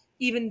spores.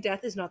 Even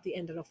death is not the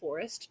end in a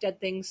forest. Dead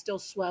things still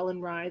swell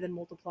and writhe and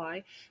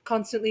multiply,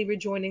 constantly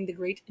rejoining the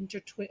great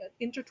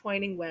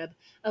intertwining web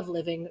of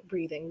living,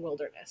 breathing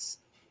wilderness.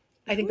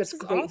 I think Who's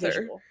that's this great author?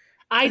 visual.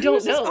 I don't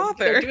Who's this know, because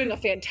they're author? doing a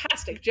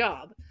fantastic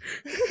job.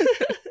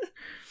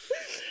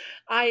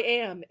 I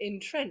am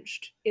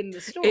entrenched in the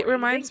It story.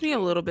 reminds Thank me a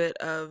you. little bit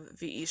of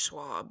V.E.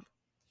 Schwab,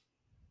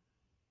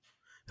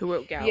 who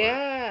wrote Gower.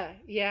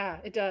 Yeah,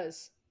 it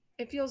does.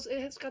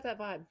 It's got that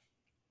vibe.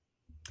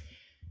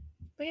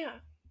 But yeah,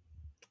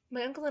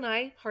 my uncle and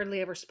I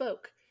hardly ever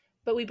spoke,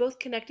 but we both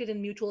connected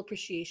in mutual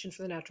appreciation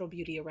for the natural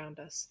beauty around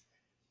us.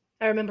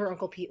 I remember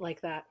Uncle Pete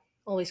like that,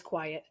 always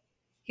quiet.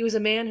 He was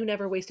a man who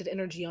never wasted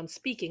energy on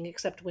speaking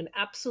except when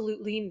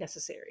absolutely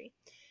necessary.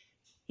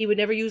 He would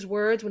never use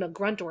words when a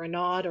grunt or a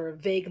nod or a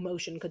vague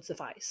motion could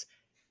suffice.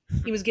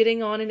 He was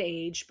getting on in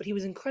age, but he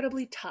was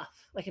incredibly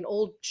tough, like an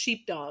old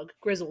sheepdog,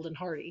 grizzled and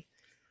hardy.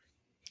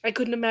 I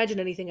couldn't imagine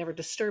anything ever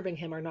disturbing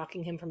him or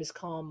knocking him from his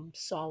calm,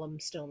 solemn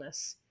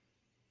stillness.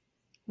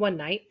 One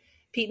night,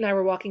 Pete and I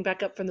were walking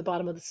back up from the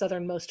bottom of the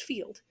southernmost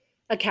field.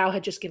 A cow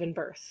had just given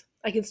birth.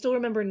 I can still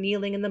remember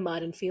kneeling in the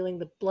mud and feeling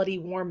the bloody,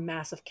 warm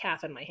mass of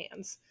calf in my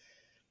hands.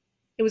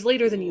 It was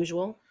later than Ooh.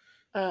 usual.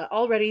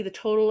 Already, the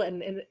total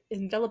and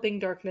enveloping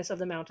darkness of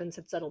the mountains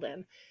had settled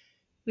in.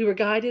 We were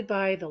guided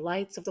by the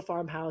lights of the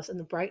farmhouse and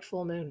the bright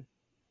full moon.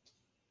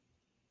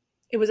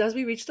 It was as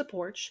we reached the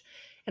porch,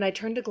 and I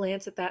turned to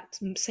glance at that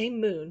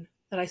same moon,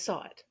 that I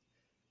saw it.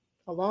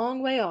 A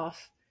long way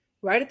off,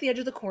 right at the edge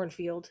of the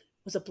cornfield,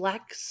 was a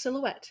black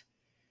silhouette.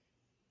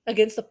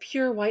 Against the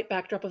pure white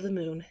backdrop of the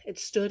moon, it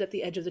stood at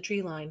the edge of the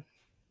tree line.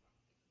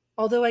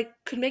 Although I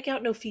could make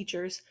out no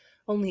features,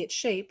 only its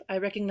shape, I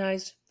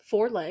recognized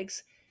 4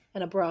 legs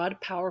and a broad,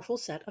 powerful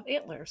set of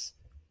antlers.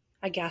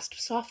 I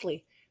gasped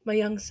softly, my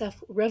young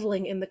self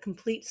reveling in the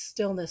complete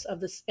stillness of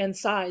this and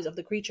size of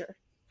the creature.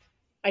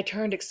 I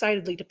turned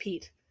excitedly to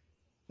Pete.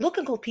 Look,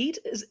 Uncle Pete,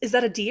 is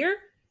that a deer?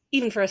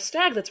 Even for a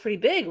stag, that's pretty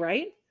big,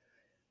 right?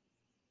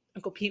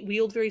 Uncle Pete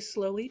wheeled very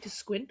slowly to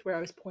squint where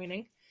I was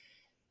pointing.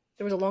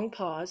 There was a long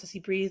pause as he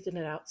breathed in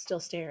and out, still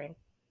staring.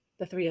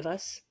 The 3 of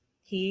us,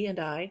 he and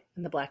I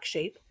and the black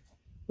shape,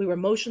 we were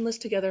motionless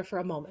together for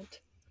a moment.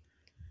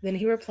 Then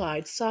he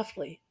replied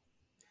softly,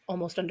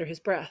 almost under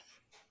his breath,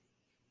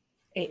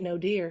 Ain't no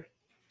deer.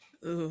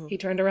 Ooh. He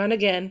turned around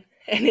again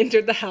and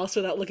entered the house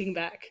without looking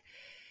back.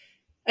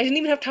 I didn't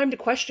even have time to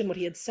question what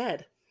he had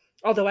said.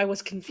 Although I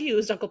was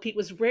confused, Uncle Pete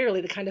was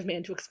rarely the kind of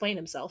man to explain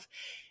himself,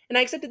 and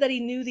I accepted that he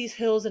knew these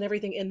hills and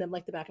everything in them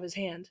like the back of his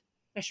hand.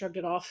 I shrugged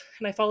it off,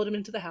 and I followed him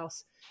into the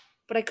house.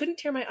 But I couldn't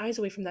tear my eyes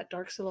away from that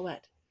dark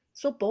silhouette,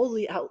 so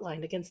boldly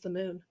outlined against the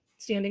moon,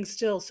 standing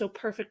still, so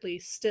perfectly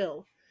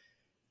still.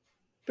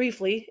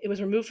 Briefly, it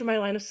was removed from my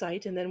line of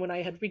sight, and then when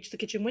I had reached the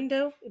kitchen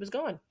window, it was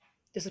gone,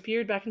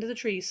 disappeared back into the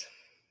trees.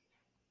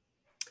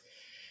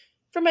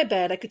 From my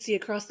bed, I could see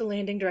across the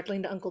landing directly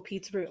into Uncle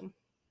Pete's room.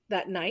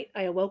 That night,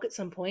 I awoke at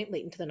some point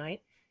late into the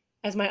night.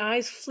 As my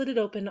eyes flitted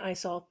open, I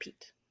saw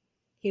Pete.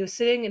 He was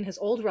sitting in his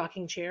old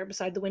rocking chair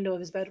beside the window of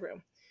his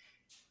bedroom.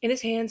 In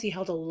his hands, he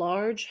held a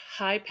large,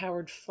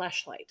 high-powered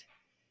flashlight.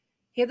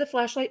 He had the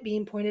flashlight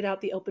beam pointed out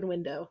the open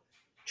window,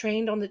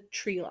 trained on the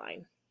tree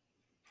line.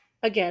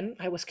 Again,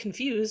 I was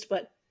confused,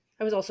 but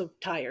I was also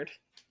tired.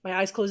 My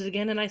eyes closed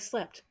again, and I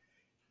slept.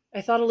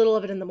 I thought a little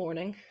of it in the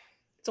morning.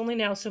 It's only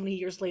now, so many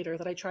years later,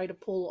 that I try to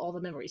pull all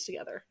the memories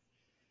together.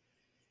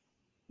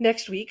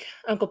 Next week,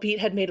 Uncle Pete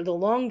had made it a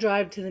long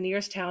drive to the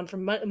nearest town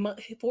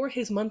for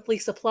his monthly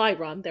supply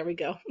run. There we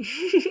go.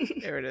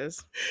 There it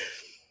is.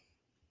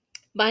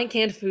 Buying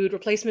canned food,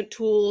 replacement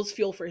tools,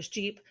 fuel for his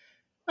Jeep.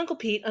 Uncle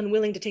Pete,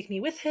 unwilling to take me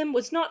with him,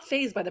 was not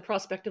fazed by the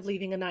prospect of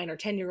leaving a 9 or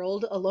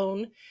 10-year-old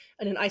alone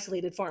in an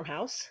isolated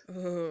farmhouse.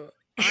 Ooh,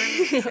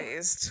 I'm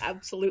phased.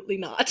 Absolutely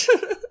not.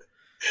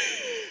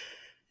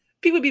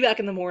 Pete would be back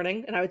in the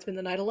morning, and I would spend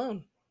the night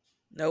alone.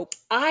 Nope.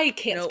 I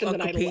can't No, spend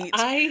the Uncle night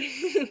alone.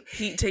 Pete.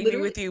 Pete, take me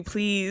with you,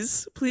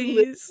 please. Please.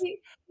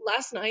 Literally,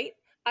 last night,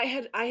 I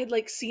had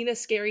like seen a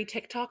scary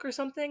TikTok or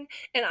something,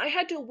 and I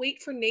had to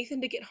wait for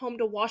Nathan to get home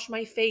to wash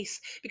my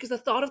face because the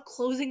thought of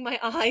closing my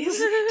eyes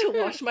to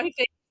wash my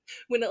face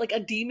when like a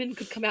demon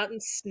could come out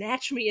and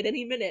snatch me at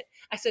any minute.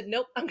 I said,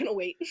 nope, I'm gonna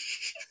wait.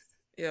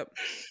 Yep.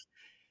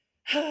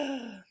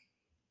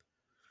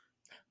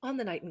 On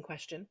the night in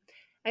question,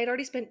 I had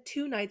already spent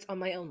 2 nights on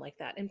my own like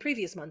that in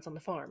previous months on the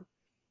farm.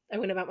 I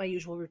went about my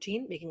usual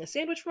routine, making a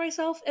sandwich for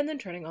myself and then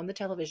turning on the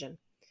television.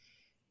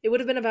 It would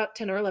have been about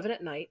 10 or 11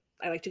 at night.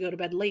 I like to go to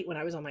bed late when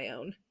I was on my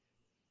own.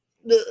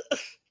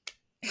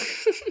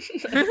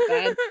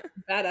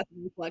 Bad acid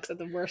reflex at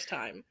the worst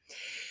time.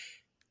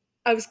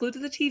 I was glued to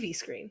the TV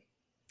screen.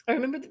 I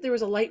remembered that there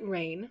was a light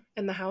rain,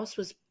 and the house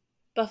was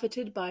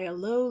buffeted by a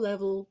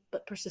low-level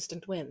but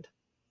persistent wind.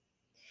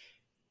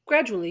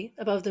 Gradually,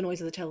 above the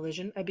noise of the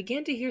television, I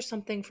began to hear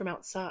something from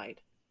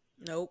outside.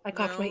 Nope. I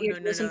cocked my No. ear No.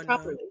 to No. listen No. No.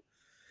 properly,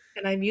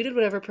 and I muted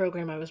whatever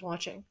program I was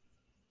watching.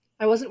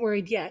 I wasn't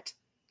worried yet.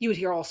 You would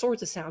hear all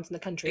sorts of sounds in the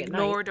country at night.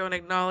 Ignore. Don't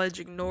acknowledge.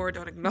 Ignore.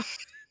 Don't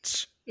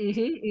acknowledge.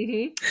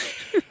 I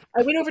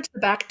went over to the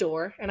back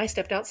door and I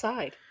stepped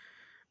outside.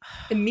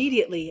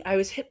 Immediately, I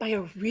was hit by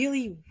a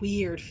really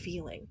weird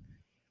feeling.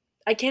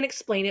 I can't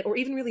explain it or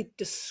even really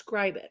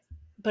describe it,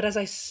 but as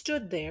I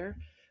stood there,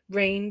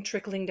 rain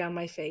trickling down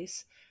my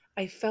face,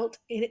 I felt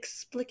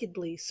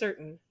inexplicably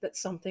certain that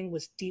something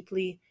was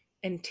deeply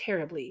and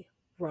terribly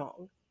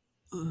wrong.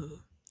 Ugh.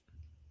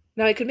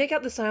 Now I could make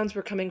out the sounds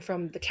were coming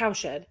from the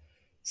cowshed,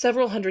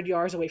 several hundred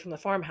yards away from the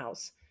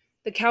farmhouse.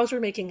 The cows were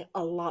making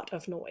a lot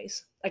of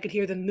noise. I could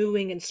hear them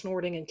mooing and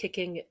snorting and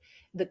kicking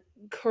the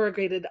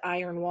corrugated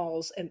iron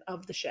walls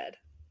of the shed.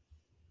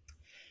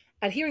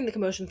 At hearing the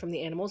commotion from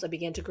the animals, I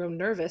began to grow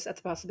nervous at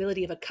the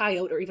possibility of a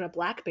coyote or even a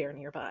black bear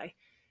nearby.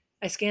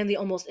 I scanned the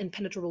almost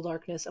impenetrable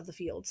darkness of the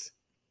fields.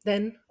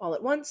 Then, all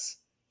at once,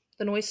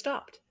 the noise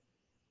stopped.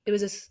 It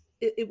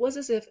was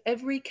as if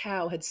every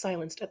cow had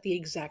silenced at the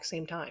exact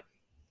same time.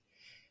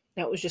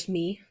 Now it was just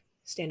me,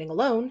 standing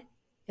alone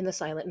in the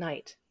silent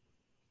night.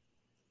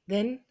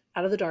 Then,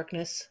 out of the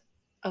darkness,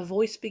 a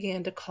voice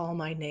began to call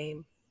my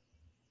name.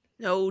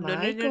 No. No.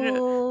 No. No. No.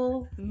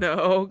 Michael.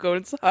 No. Go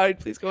inside.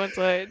 Please go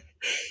inside.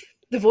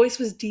 The voice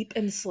was deep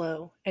and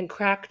slow, and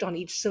cracked on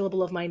each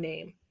syllable of my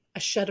name, a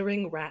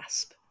shuddering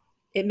rasp.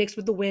 It mixed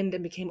with the wind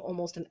and became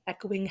almost an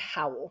echoing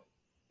howl.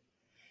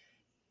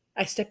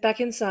 I stepped back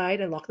inside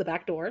and locked the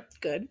back door.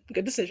 Good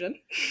decision.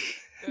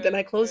 Then Good.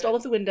 I closed all Good.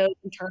 of the windows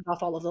and turned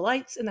off all of the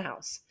lights in the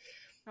house.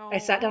 I No. I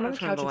sat down on want the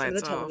to turn couch the in front of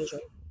lights the off. television.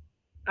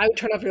 I would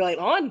turn off your light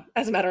on,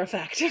 as a matter of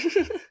fact.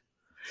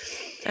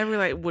 Every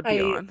light would be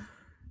I, on.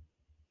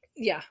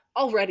 yeah,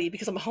 already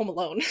because I'm home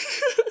alone.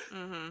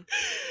 Mm-hmm.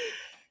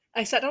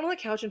 I sat down on the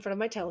couch in front of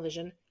my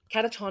television,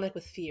 catatonic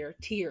with fear,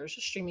 tears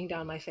streaming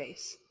down my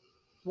face.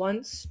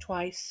 Once,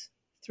 twice,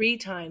 3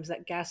 times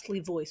that ghastly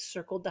voice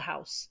circled the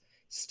house,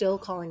 still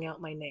calling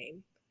out my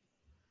name.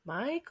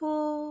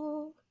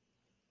 Michael.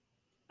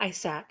 I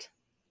sat,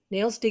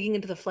 nails digging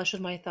into the flesh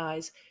of my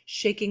thighs,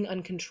 shaking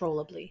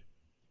uncontrollably.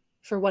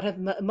 For what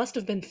must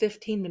have been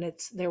 15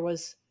 minutes, there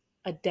was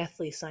a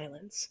deathly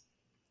silence.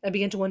 I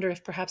began to wonder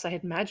if perhaps I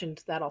had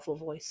imagined that awful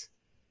voice.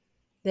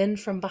 Then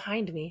from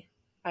behind me,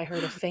 I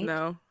heard a faint,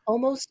 No.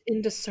 almost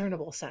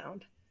indiscernible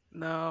sound. It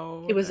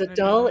No. was No. a No. No.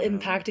 dull No. No.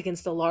 impact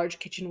against the large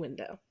kitchen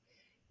window,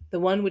 the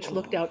one which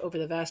looked Oh, out over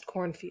the vast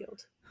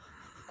cornfield.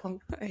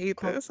 Clunk, I hate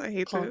clunk, this. I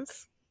hate clunk.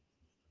 this.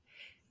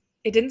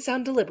 It didn't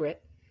sound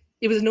deliberate.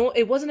 It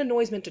wasn't a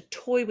noise meant to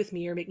toy with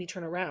me or make me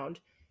turn around.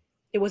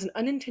 It was an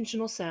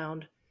unintentional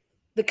sound,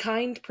 the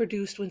kind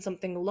produced when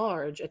something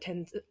large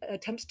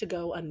attempts to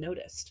go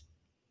unnoticed.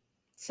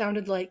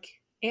 Sounded like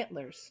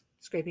antlers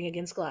scraping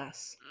against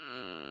glass.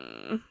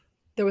 Mm.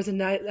 There was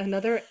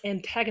another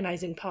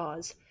antagonizing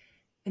pause,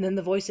 and then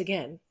the voice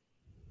again.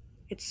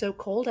 It's so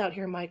cold out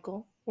here,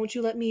 Michael. Won't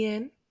you let me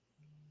in?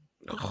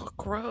 Oh,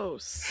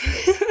 gross.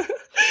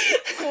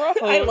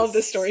 I love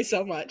this story Gross.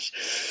 so much.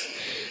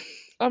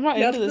 I'm not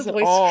Now into that the this at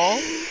voice, all.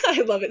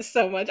 I love it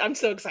so much. I'm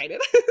so excited.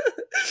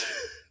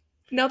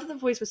 Now that the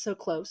voice was so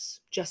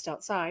close, just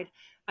outside,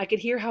 I could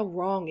hear how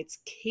wrong its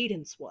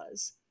cadence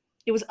was.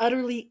 It was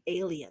utterly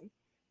alien.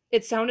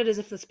 It sounded as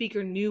if the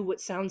speaker knew what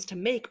sounds to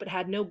make, but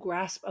had no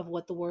grasp of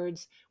what the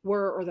words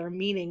were or their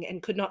meaning,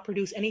 and could not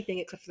produce anything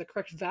except for the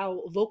correct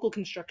vocal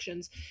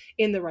constructions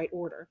in the right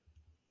order.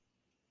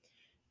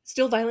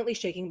 Still violently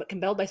shaking, but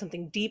compelled by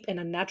something deep and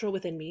unnatural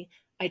within me,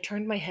 I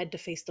turned my head to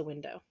face the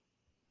window.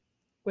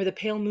 Where the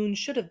pale moon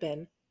should have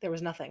been, there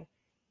was nothing.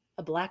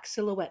 A black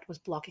silhouette was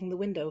blocking the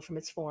window from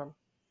its form.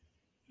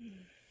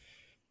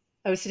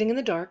 I was sitting in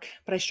the dark,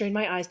 but I strained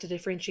my eyes to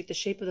differentiate the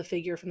shape of the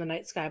figure from the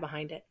night sky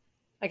behind it.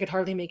 I could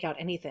hardly make out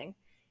anything.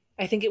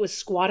 I think it was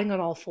squatting on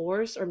all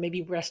fours, or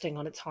maybe resting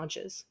on its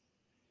haunches.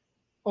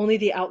 Only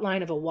the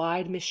outline of a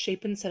wide,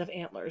 misshapen set of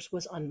antlers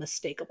was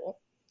unmistakable.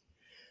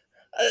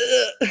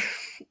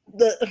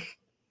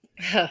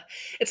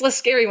 It's less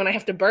scary when I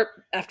have to burp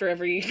after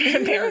every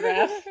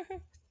paragraph.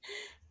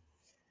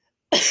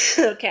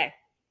 Okay,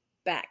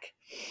 back.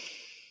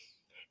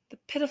 The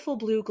pitiful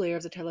blue glare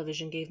of the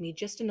television gave me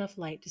just enough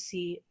light to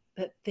see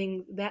that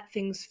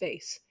thing's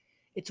face.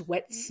 Its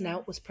wet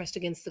snout was pressed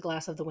against the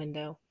glass of the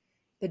window.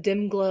 The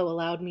dim glow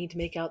allowed me to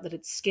make out that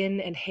its skin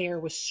and hair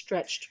was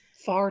stretched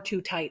far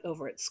too tight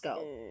over its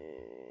skull.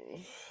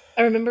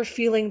 I remember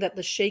feeling that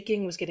the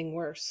shaking was getting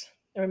worse.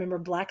 I remember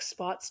black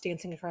spots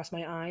dancing across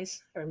my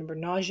eyes. I remember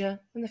nausea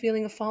and the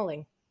feeling of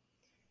falling.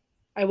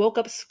 I woke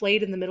up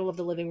splayed in the middle of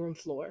the living room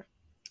floor.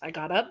 I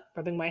got up,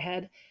 rubbing my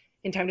head,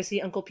 in time to see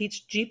Uncle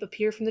Pete's Jeep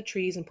appear from the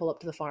trees and pull up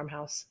to the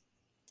farmhouse.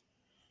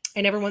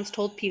 I never once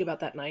told Pete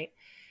about that night,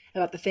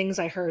 about the things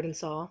I heard and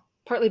saw,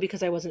 partly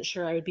because I wasn't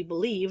sure I would be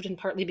believed, and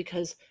partly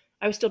because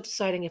I was still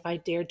deciding if I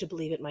dared to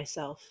believe it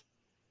myself.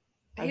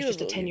 I was He would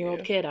just a believe 10-year-old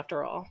you. kid,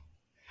 after all.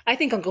 I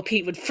think Uncle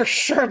Pete would for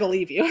sure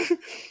believe you.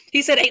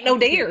 He said, ain't no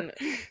Uncle dare.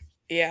 Pete.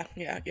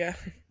 Yeah.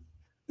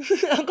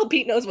 Uncle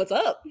Pete knows what's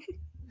up.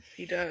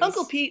 He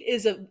Uncle does. Pete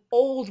is an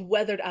old,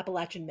 weathered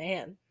Appalachian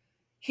man.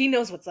 He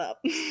knows what's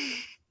up.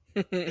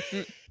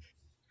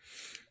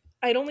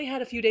 I'd only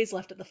had a few days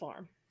left at the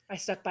farm. I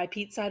stuck by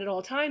Pete's side at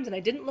all times, and I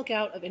didn't look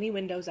out of any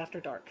windows after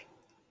dark.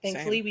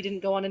 Thankfully, Same. we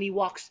didn't go on any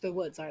walks through the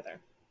woods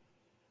either.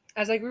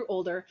 As I grew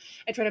older,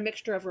 I tried a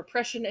mixture of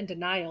repression and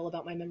denial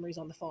about my memories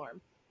on the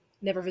farm.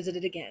 Never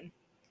visited again.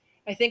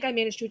 I think I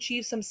managed to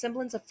achieve some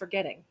semblance of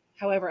forgetting,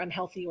 however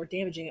unhealthy or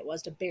damaging it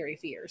was to bury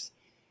fears.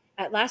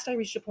 At last I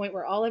reached a point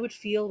where all I would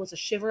feel was a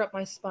shiver up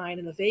my spine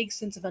and a vague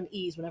sense of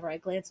unease whenever I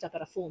glanced up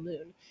at a full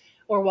moon,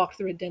 or walked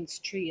through a dense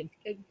tree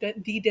and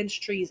the dense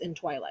trees in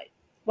twilight.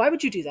 Why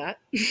would you do that?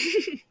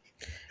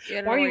 Yeah,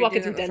 I don't Why are know why you you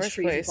walking did that through in the dense first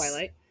trees in place.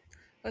 twilight?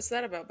 What's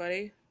that about,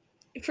 buddy?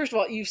 First of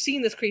all, you've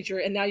seen this creature,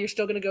 and now you're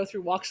still going to go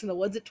through walks in the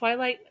woods at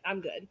twilight?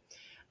 I'm good.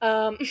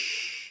 Um,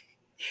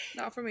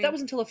 Not for that me.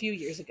 was until a few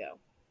years ago,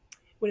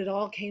 when it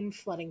all came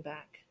flooding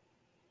back.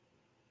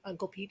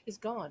 Uncle Pete is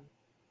gone.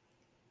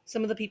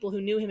 Some of the people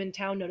who knew him in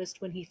town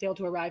noticed when he failed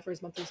to arrive for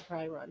his monthly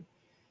supply run.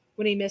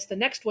 When he missed the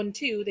next one,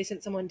 too, they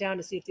sent someone down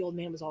to see if the old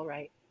man was all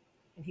right.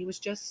 And he was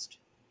just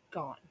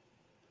gone.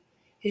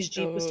 His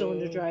Jeep was still in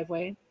the Oh.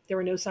 driveway. There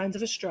were no signs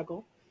of a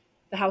struggle.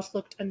 The house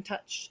looked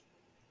untouched.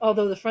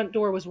 Although the front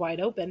door was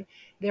wide open,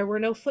 there were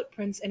no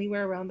footprints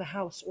anywhere around the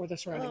house or the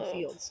surrounding Oh.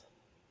 fields.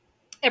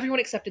 Everyone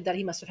accepted that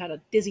he must have had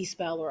a dizzy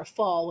spell or a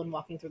fall when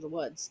walking through the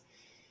woods.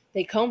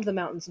 They combed the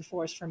mountains and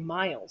forests for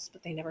miles,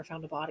 but they never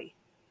found a body.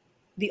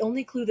 The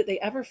only clue that they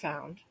ever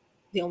found,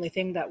 the only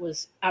thing that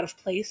was out of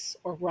place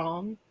or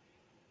wrong,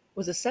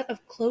 was a set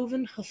of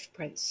cloven hoof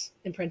prints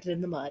imprinted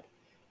in the mud,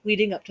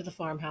 leading up to the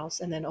farmhouse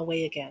and then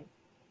away again.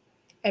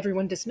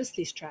 Everyone dismissed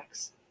these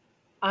tracks.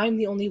 I'm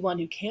the only one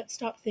who can't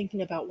stop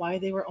thinking about why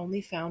they were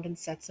only found in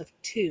sets of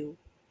 2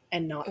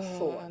 and not Oh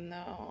 4.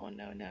 no,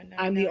 no, no, no,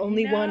 I'm the no,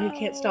 only one who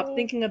can't stop no.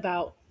 thinking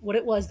about what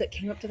it was that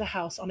came up to the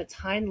house on its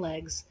hind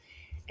legs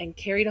and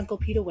carried Uncle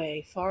Pete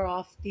away, far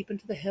off, deep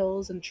into the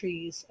hills and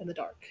trees and the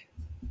dark.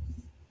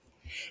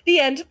 The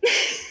end.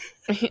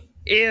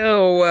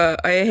 Ew,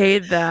 I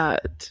hate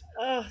that.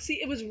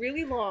 See, it was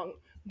really long,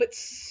 but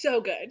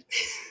so good.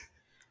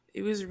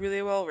 It was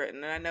really well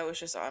written, and I know it's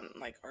just on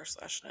like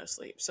r/no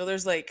sleep. So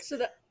there's like So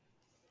that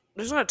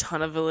there's not a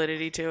ton of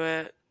validity to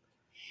it,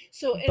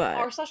 so in but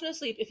r/no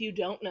sleep, if you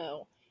don't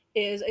know,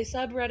 is a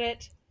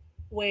subreddit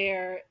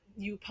where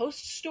you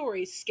post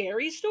stories,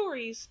 scary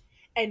stories,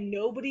 and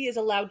nobody is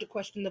allowed to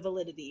question the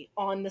validity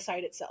on the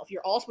site itself.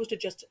 You're all supposed to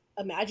just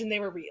imagine they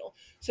were real.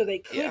 So they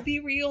yeah, could be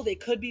real, they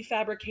could be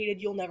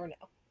fabricated, you'll never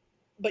know.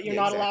 But you're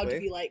yeah, not allowed to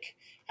exactly. be like,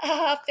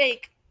 ah,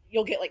 fake.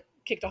 You'll get like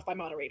kicked off by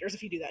moderators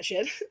if you do that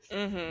shit.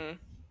 Mm-hmm.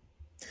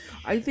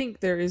 I think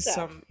there is So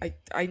some.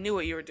 I knew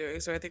what you were doing,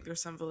 so I think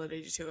there's some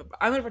validity to it. But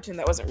I'm gonna pretend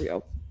that wasn't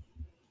real.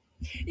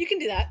 you can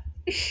do that.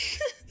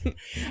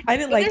 I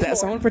didn't But like there's that,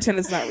 so I'm more. gonna pretend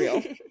it's not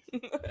real.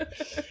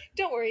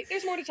 Don't worry,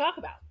 there's more to talk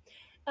about.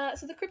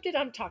 So the cryptid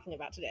I'm talking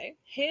about today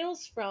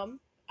hails from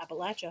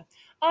Appalachia.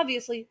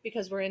 Obviously,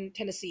 because we're in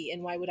Tennessee,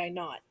 and why would I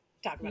not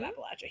talk about Hmm?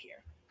 Appalachia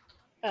here?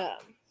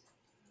 Um,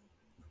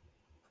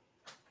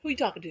 who are you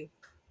talking to?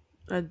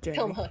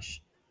 Tell him Jamie.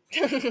 hush.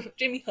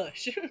 Jamie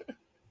Hush.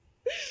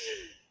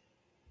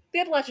 The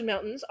Appalachian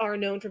Mountains are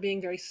known for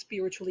being very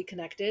spiritually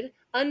connected,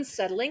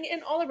 unsettling,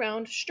 and all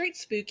around straight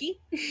spooky.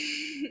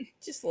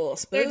 Just little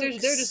They're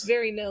just spooks.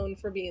 very known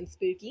for being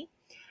spooky.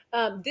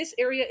 This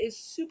area is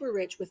super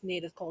rich with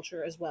native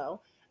culture as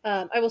well.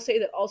 I will say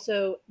that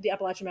also the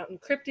Appalachian Mountain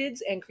cryptids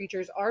and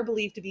creatures are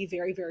believed to be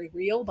very, very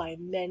real by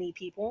many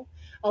people.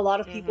 A lot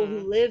of people who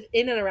Mm-hmm. live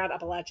in and around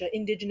Appalachia,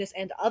 indigenous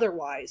and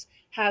otherwise,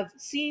 have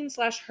seen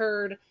slash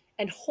heard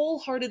and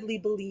wholeheartedly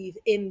believe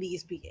in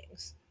these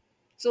beings.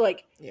 So,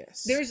 like,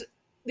 Yes. there's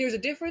there's a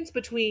difference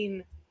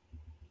between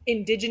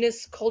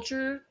indigenous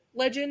culture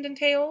legend and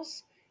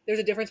tales. There's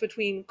a difference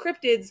between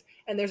cryptids,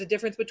 and there's a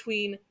difference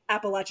between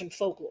Appalachian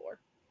folklore.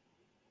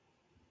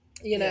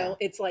 You Yeah. know,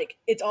 it's like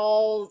it's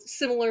all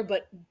similar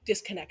but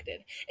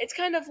disconnected. It's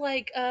kind of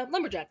like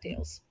lumberjack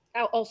tales.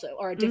 Also,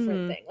 are a different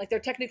Mm-hmm. thing. Like they're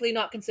technically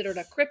not considered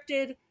a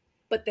cryptid,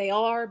 but they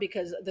are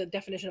because the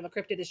definition of a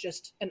cryptid is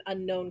just an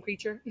unknown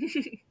creature.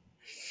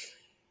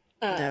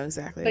 No, um,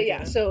 exactly. I but get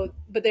yeah, it.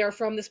 but they are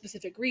from the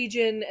specific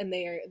region, and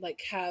they are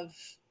like have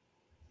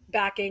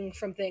backing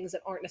from things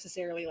that aren't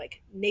necessarily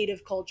like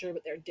native culture,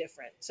 but they're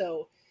different.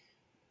 So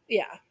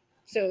yeah,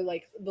 so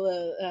like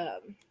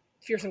the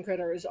fearsome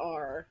critters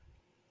are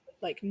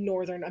like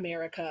Northern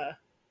America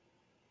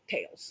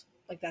tales.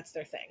 Like that's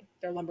their thing.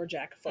 They're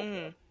lumberjack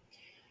folklore. Mm.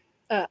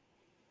 Uh,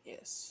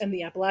 Yes. and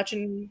the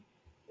Appalachian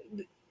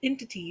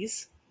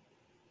entities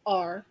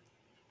are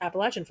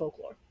Appalachian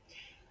folklore.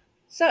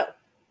 So,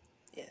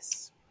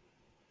 Yes.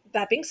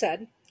 that being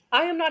said,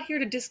 I am not here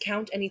to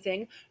discount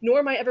anything, nor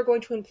am I ever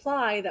going to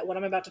imply that what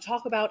I'm about to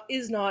talk about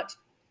is not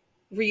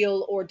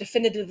real or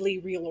definitively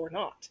real or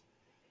not.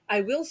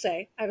 I will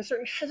say I have a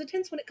certain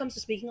hesitance when it comes to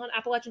speaking on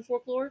Appalachian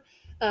folklore.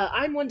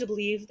 I'm one to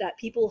believe that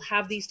people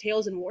have these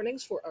tales and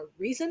warnings for a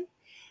reason,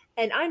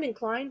 And I'm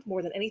inclined,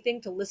 more than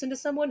anything, to listen to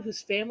someone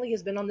whose family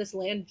has been on this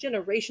land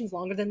generations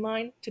longer than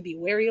mine to be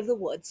wary of the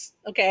woods.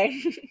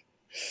 Okay?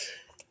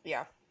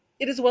 Yeah.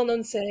 It is a well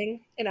known saying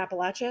in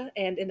Appalachia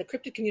and in the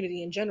cryptid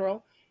community in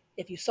general,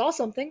 if you saw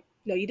something,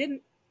 no, you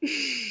didn't.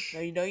 No,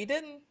 you know you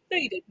didn't. No,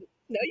 you didn't.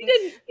 No, you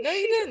didn't. No,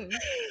 you didn't.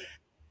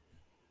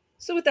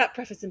 So, with that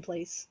preface in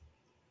place,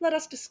 let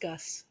us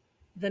discuss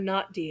the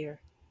not deer.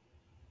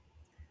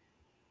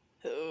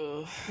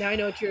 Ugh. Now, I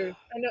know what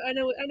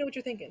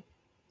you're thinking.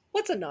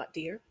 What's a not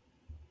deer?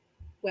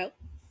 Well,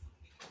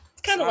 it's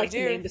It's kind of not a like the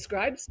name deer.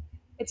 describes.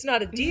 It's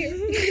not a deer.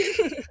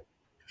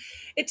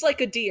 It's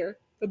like a deer,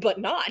 but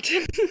not.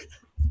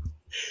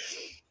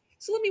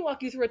 So let me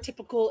walk you through a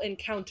typical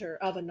encounter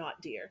of a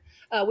not deer,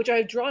 which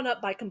I've drawn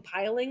up by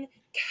compiling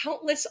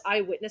countless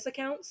eyewitness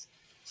accounts.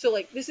 So,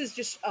 like, this is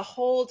just a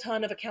whole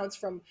ton of accounts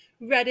from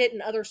Reddit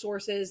and other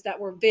sources that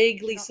were You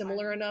vaguely don't mind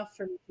similar me? enough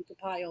for me to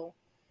compile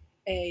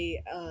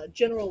a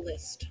general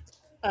list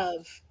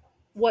of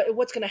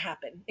what's going to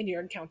happen in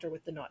your encounter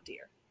with the not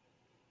deer.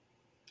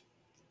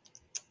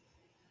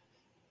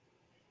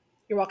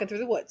 You're walking through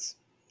the woods,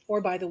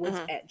 or by the wood's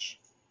Uh-huh. edge.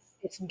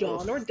 It's Ugh.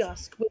 dawn or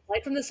dusk, when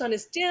light from the sun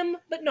is dim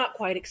but not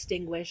quite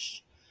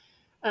extinguished.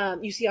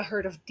 You see a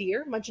herd of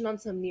deer munching on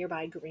some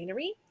nearby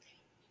greenery,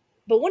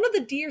 but one of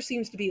the deer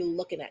seems to be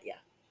looking at you.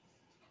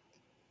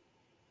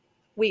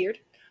 Weird.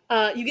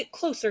 You get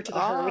closer to the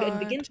herd and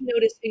begin Odd. to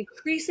notice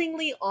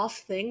increasingly off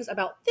things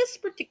about this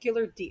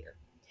particular deer.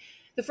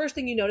 The first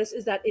thing you notice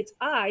is that its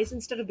eyes,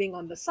 instead of being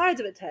on the sides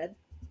of its head,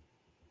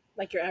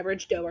 like your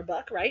average doe or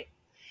buck, right?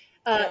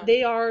 Yeah.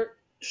 They are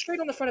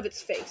straight on the front of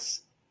its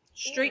face,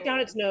 straight down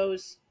Ew. its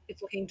nose.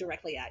 It's looking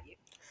directly at you.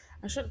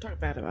 I shouldn't talk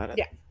bad about it.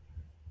 Yeah,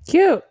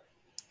 Cute.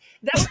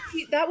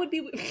 that would be.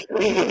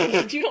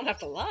 You don't have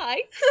to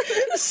lie.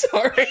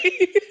 Sorry.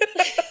 Cute.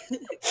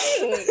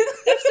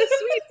 That's so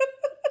sweet.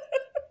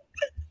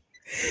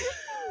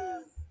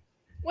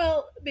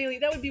 Well, Bailey,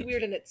 that would be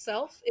weird in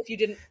itself if you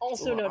didn't It's a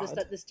also little notice odd.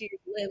 that this deer's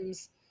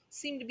limbs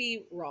seem to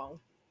be wrong.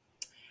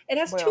 It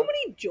has too Well,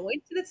 many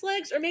joints in its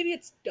legs, or maybe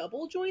it's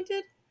double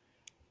jointed.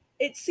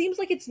 It seems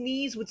like its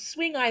knees would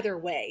swing either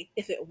way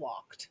if it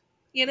walked.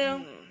 You know?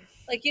 mm,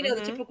 Like, the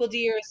mm-hmm. typical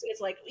deer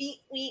is like, weet,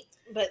 weet,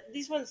 but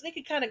these ones, they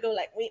could kind of go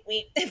like, weet,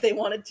 weet, if they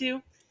wanted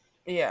to.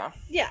 Yeah.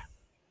 Yeah.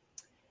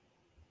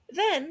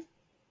 Then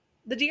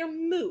the deer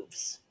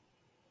moves.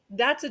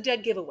 That's a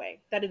dead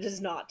giveaway that it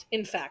is not,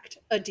 in fact,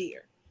 a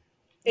deer.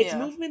 Its Yeah.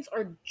 movements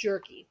are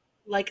jerky,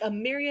 like a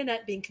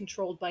marionette being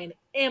controlled by an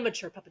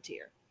amateur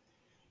puppeteer.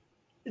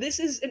 This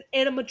is an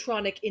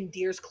animatronic in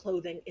deer's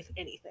clothing, if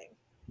anything.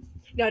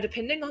 Now,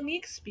 depending on the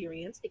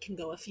experience, it can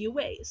go a few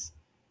ways.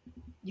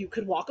 You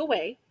could walk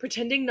away,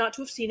 pretending not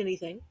to have seen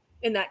anything.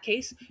 In that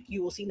case,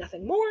 you will see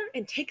nothing more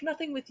and take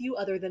nothing with you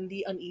other than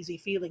the uneasy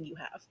feeling you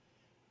have.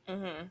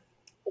 Mm-hmm.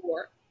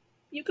 Or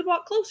you could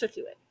walk closer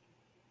to it.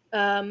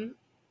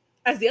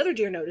 As the other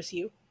deer notice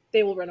you,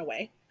 they will run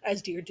away,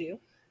 as deer do.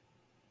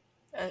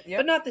 But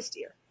Yep. not this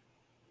deer.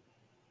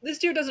 This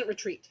deer doesn't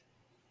retreat.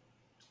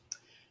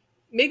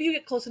 Maybe you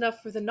get close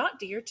enough for the not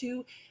deer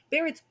to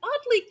bare its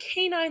oddly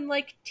canine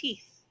like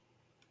teeth.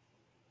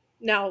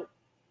 Now,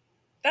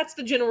 that's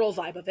the general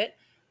vibe of it,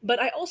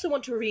 but I also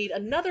want to read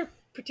another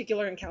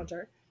particular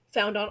encounter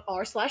found on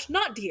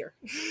r/not deer.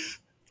 It's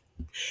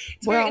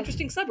a very Well,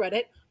 interesting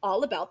subreddit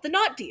all about the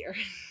not deer.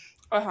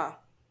 uh-huh.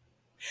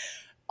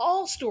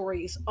 All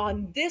stories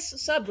on this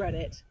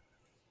subreddit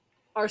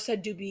are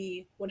said to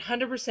be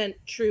 100%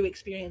 true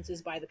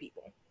experiences by the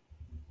people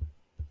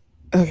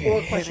Okay,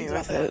 or hit me questions about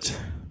with the not deer.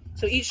 it.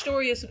 So each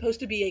story is supposed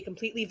to be a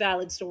completely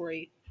valid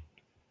story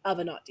of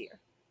a not deer.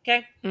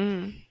 Okay?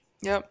 Mm.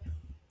 Yep.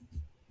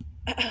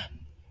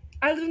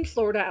 I live in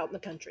Florida out in the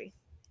country.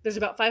 There's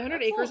about 500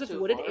 That's a acres little of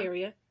too wooded far.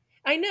 area.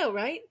 I know,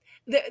 right?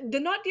 The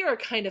not deer are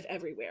kind of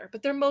everywhere,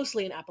 but they're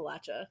mostly an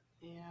Appalachia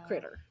Yeah.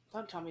 critter.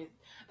 Don't tell me.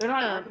 They're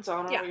not in Arkansas. I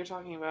don't know Yeah, what you're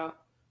talking about.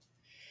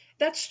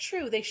 that's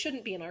true. They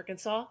shouldn't be in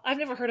Arkansas. I've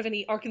never heard of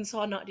any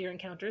Arkansas not deer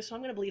encounters, so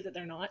I'm going to believe that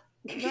they're not.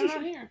 They're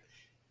not here.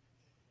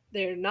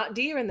 They're not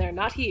deer and they're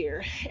not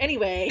here.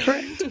 Anyway,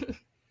 Correct.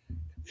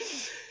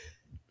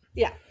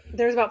 yeah,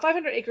 there's about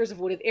 500 acres of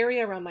wooded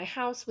area around my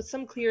house with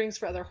some clearings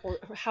for other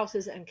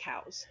houses and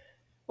cows.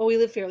 While we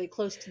live fairly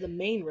close to the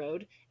main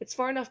road, it's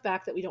far enough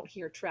back that we don't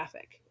hear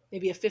traffic,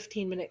 maybe a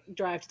 15-minute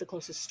drive to the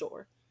closest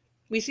store.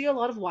 We see a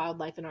lot of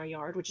wildlife in our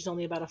yard, which is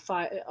only about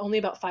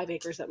 5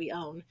 acres that we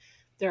own.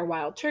 There are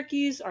wild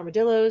turkeys,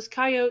 armadillos,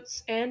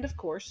 coyotes, and of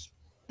course,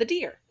 the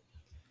deer.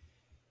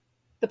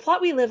 The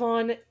plot we live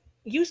on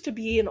used to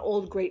be an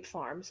old grape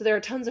farm, so there are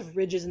tons of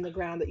ridges in the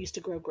ground that used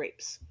to grow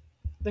grapes.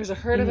 There's a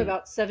herd of Mm-hmm.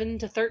 about 7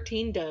 to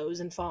 13 does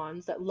and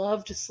fawns that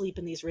love to sleep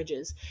in these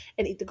ridges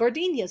and eat the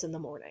gardenias in the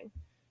morning.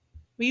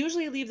 We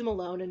usually leave them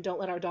alone and don't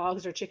let our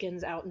dogs or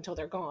chickens out until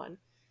they're gone.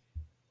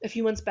 A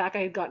few months back, I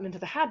had gotten into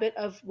the habit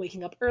of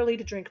waking up early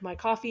to drink my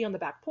coffee on the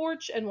back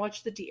porch and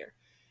watch the deer.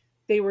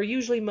 They were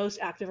usually most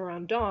active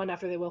around dawn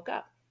after they woke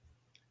up.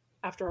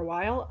 After a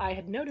while, I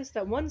had noticed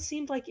that one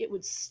seemed like it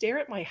would stare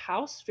at my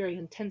house very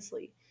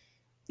intensely,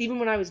 even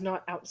when I was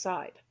not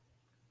outside.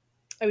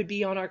 I would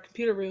be on our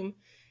computer room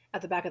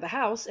at the back of the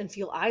house and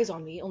feel eyes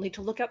on me, only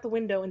to look out the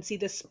window and see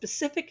this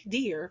specific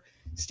deer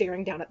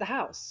staring down at the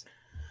house.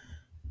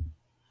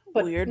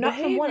 But Weird not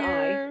from one eye,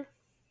 behavior.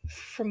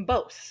 from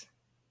both.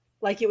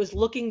 Like it was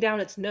looking down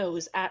its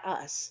nose at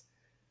us.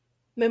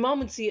 My mom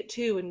would see it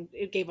too, and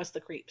it gave us the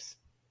creeps.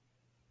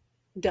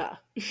 Duh.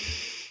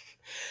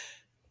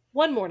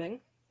 One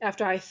morning,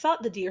 after I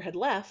thought the deer had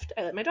left,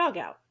 I let my dog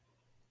out.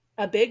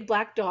 A big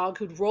black dog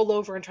who'd roll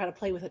over and try to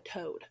play with a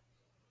toad.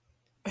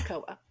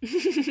 Koa.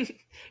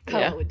 Koa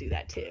Yeah. would do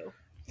that too.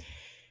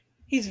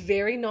 He's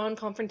very non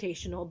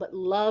confrontational, but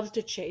loves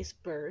to chase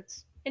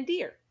birds and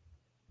deer.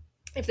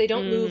 If they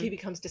don't move, he Mm.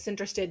 becomes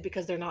disinterested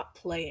because they're not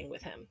playing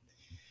with him.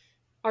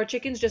 Our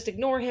chickens just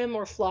ignore him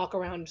or flock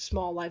around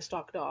small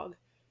livestock dog.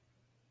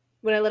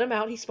 When I let him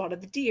out, he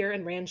spotted the deer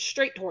and ran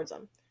straight towards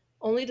them,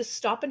 only to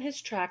stop in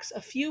his tracks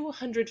a few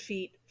hundred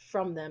feet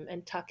from them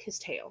and tuck his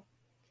tail.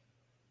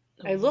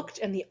 I looked,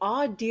 and the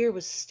odd deer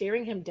was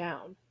staring him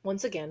down,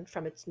 once again,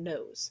 from its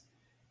nose.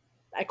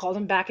 I called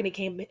him back, and he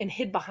came and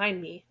hid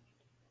behind me.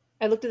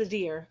 I looked at the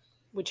deer,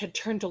 which had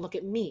turned to look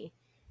at me,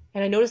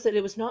 and I noticed that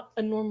it was not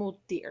a normal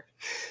deer.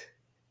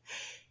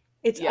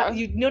 Yeah.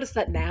 You notice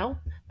that now?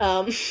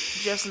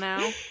 Just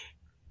now.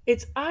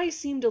 Its eyes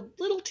seemed a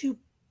little too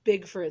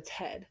big for its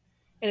head,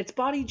 and its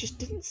body just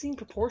didn't seem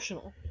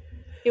proportional.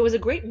 It was a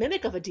great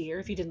mimic of a deer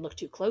if you didn't look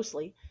too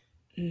closely,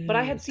 but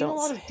I had seen a Don't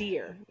lot say. of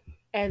deer,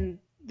 and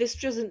this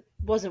just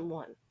wasn't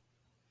one.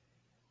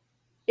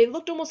 It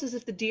looked almost as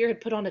if the deer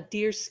had put on a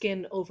deer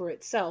skin over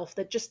itself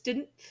that just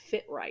didn't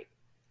fit right.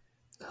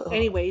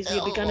 Anyways, we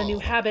had begun a new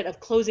habit of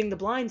closing the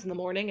blinds in the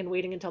morning and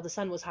waiting until the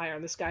sun was higher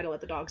in the sky to let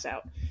the dogs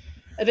out.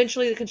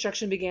 Eventually, the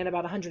construction began.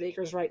 About 100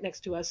 acres right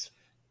next to us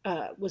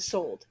was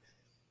sold.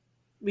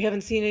 We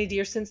haven't seen any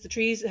deer since the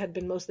trees had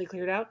been mostly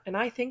cleared out, and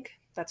I think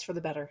that's for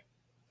the better.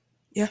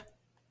 Yeah,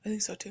 I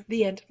think so too.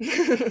 The end.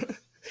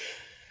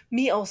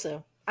 Me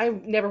also. I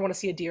never want to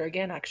see a deer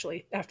again,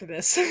 actually, after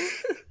this.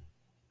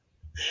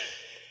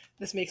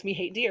 This makes me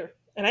hate deer.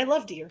 And I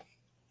love deer.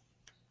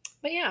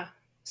 But yeah,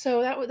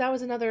 so that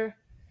was another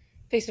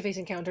face-to-face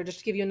encounter, just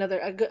to give you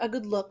a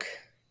good look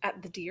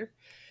at the deer.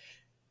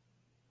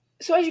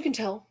 So as you can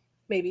tell,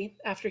 maybe,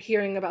 after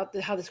hearing about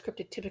how this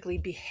cryptid typically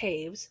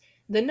behaves,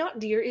 the knot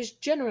deer is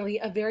generally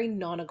a very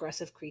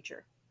non-aggressive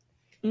creature.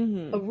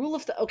 A rule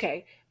of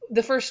okay,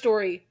 the first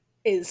story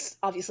is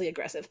obviously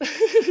aggressive,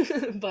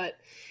 but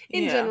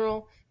in Yeah.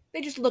 general,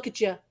 they just look at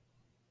you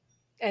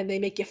and they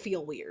make you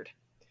feel weird.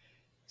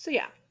 So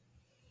yeah,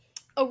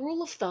 a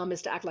rule of thumb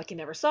is to act like you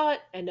never saw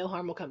it and no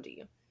harm will come to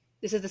you.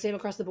 This is the same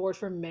across the board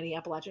for many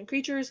Appalachian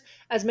creatures,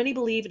 as many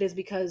believe it is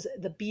because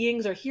the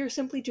beings are here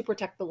simply to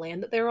protect the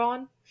land that they're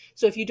on.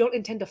 So if you don't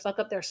intend to fuck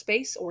up their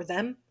space or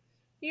them,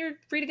 you're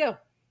free to go.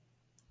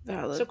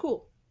 Valid. So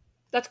cool.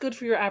 That's good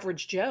for your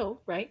average Joe,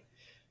 right?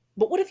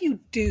 But what if you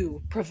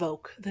do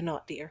provoke the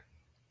knot deer?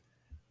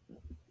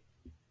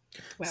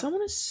 Well,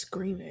 Someone is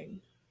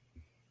screaming.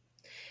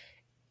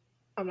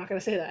 I'm not going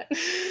to say that.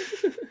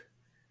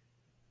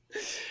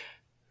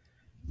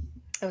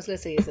 I was going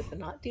to say, is it the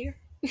knot deer?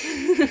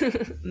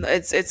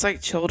 It's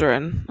like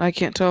children. I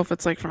can't tell if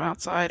it's like from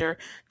outside or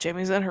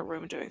Jamie's in her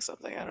room doing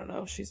something. I don't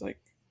know. She's like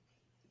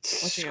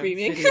watching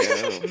Screaming. a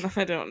video.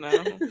 I don't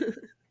know.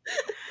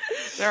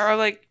 There are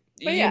like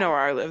But you yeah. know where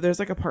I live. There's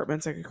like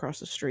apartments like across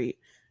the street,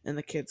 and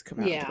the kids come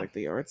out Yeah. into like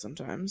the yard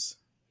sometimes.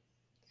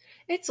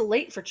 It's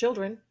late for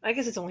children. I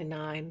guess it's only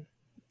 9.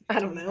 I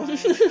don't know. 9.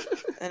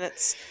 And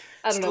it's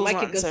I don't know. school's My not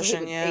kid in goes to session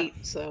sleep at yet.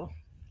 8, so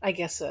I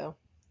guess so.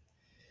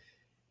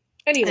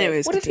 Anyway,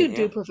 Anyways, what if you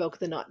continue. do provoke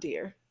the knot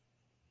deer?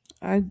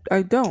 I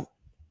don't.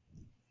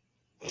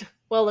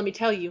 Well, let me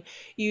tell you,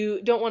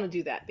 you don't want to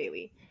do that,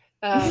 Bailey.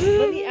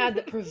 Let me add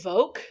that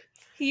provoke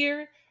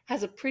here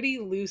has a pretty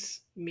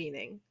loose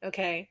meaning,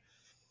 okay?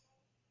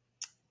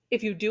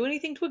 If you do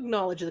anything to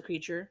acknowledge the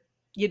creature,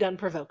 you done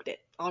provoked it,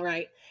 all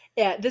right?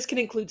 Yeah, this can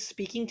include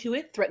speaking to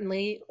it,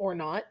 threateningly or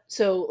not.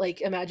 So,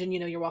 like, imagine,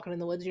 you're walking in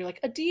the woods and you're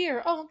like, a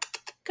deer, oh,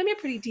 come here,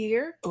 pretty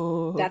deer.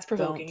 Oh, That's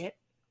provoking don't. it,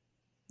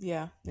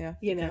 Yeah.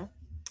 you okay. know?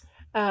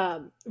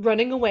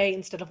 Running away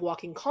instead of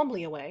walking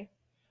calmly away,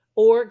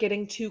 or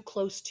getting too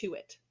close to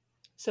it.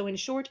 So, in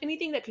short,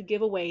 anything that could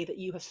give away that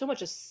you have so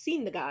much as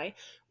seen the guy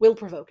will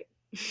provoke it.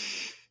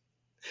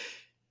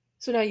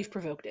 So now you've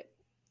provoked it.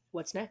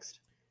 What's next?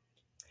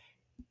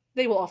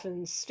 They will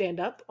often stand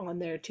up on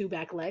their 2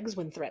 back legs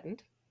when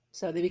threatened.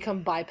 So they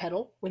become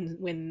bipedal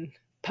when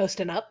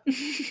posting up.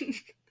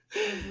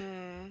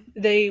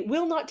 They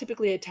will not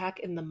typically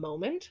attack in the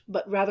moment,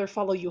 but rather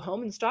follow you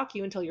home and stalk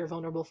you until you're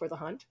vulnerable for the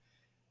hunt,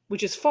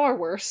 which is far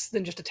worse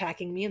than just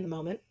attacking me in the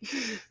moment.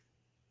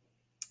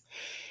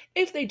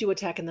 If they do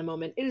attack in the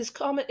moment, it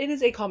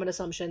is a common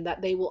assumption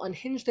that they will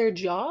unhinge their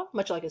jaw,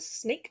 much like a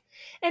snake,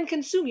 and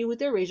consume you with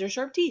their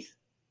razor-sharp teeth.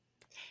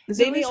 Is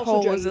They it at may least also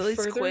whole? drag Is it you at least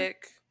further.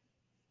 quick?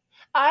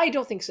 I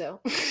don't think so.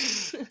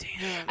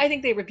 Damn. I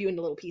think they rip you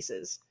into little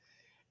pieces.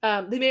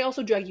 They may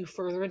also drag you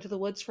further into the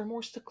woods for a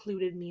more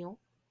secluded meal.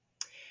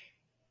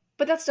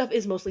 But that stuff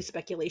is mostly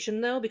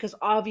speculation, though, because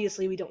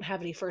obviously we don't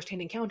have any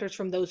firsthand encounters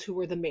from those who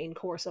were the main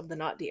course of the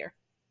not deer,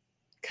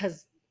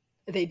 because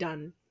they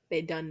done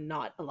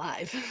not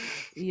alive.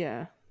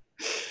 Yeah.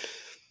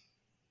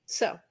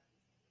 So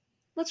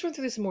let's run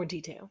through this in more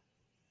detail.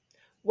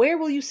 Where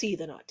will you see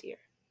the not deer?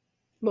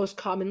 Most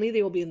commonly,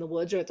 they will be in the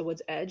woods or at the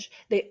wood's edge.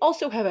 They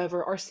also,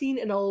 however, are seen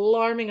an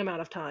alarming amount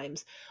of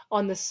times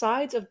on the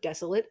sides of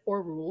desolate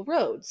or rural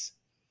roads.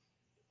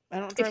 I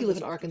don't If drive you live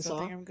this in often, so I Arkansas,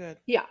 think I'm good.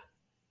 yeah.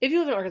 If you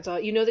live in Arkansas,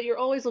 you know that you're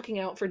always looking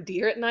out for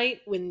deer at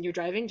night when you're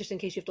driving, just in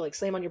case you have to like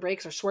slam on your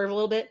brakes or swerve a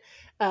little bit,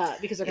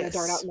 because they're going to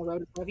dart out Yes. in the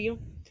road in front of you,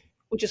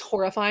 which is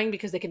horrifying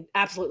because they can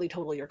absolutely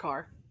total your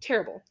car.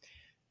 Terrible.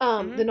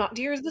 Hmm. The not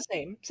deer is the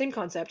same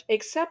concept,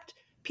 except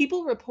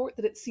people report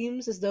that it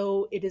seems as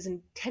though it is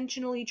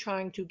intentionally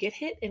trying to get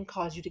hit and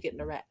cause you to get in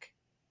a wreck.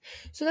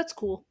 So that's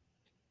cool.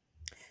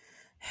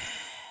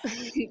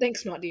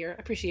 Thanks, not deer.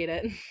 I appreciate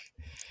it.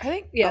 I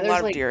think a Yeah, lot there's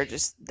of like, deer are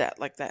just that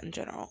like that in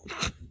general.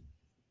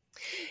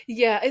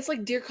 yeah, it's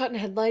like deer caught in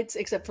headlights,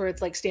 except for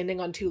it's like standing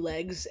on two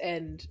legs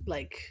and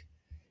like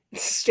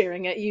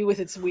staring at you with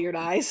its weird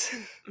eyes.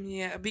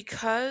 Yeah,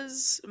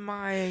 because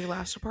my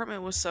last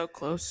apartment was so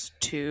close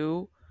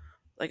to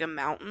like a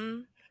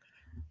mountain,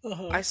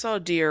 Uh-huh. I saw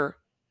deer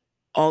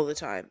all the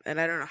time, and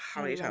I don't know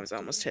how I many love times I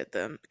almost deer. hit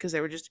them because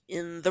they were just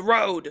in the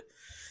road.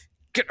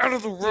 Get out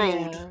of the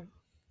road. Yeah.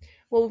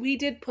 Well, we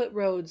did put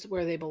roads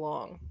where they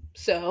belong,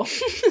 so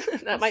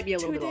that might It's be a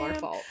little too bit of our damn.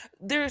 fault.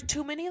 There's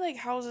too many like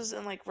houses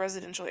and like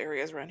residential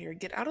areas around here.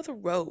 Get out of the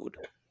road.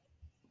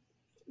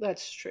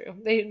 That's true.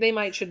 They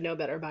might should know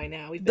better by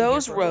now. We've been here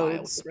Those for a while with the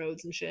roads.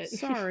 roads and shit.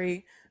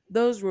 Sorry,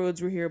 those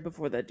roads were here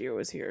before that deer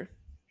was here.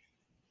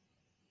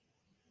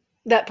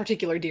 That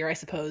particular deer, I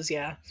suppose,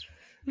 yeah.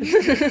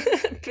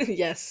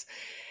 Yes.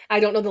 I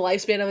don't know the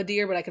lifespan of a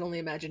deer, but I can only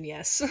imagine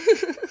yes.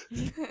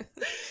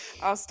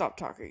 I'll stop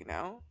talking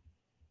now.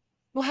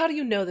 Well, how do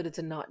you know that it's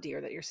a not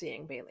deer that you're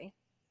seeing, Bailey?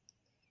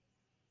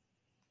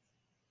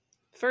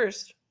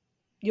 First,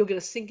 you'll get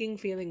a sinking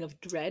feeling of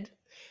dread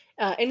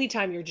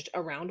anytime you're just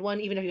around one,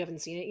 even if you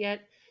haven't seen it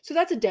yet. So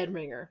that's a dead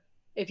ringer.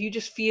 If you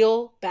just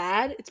feel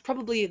bad, it's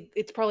probably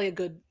a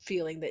good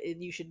feeling that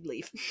you should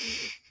leave.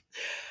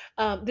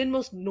 Then,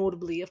 most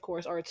notably, of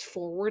course, are its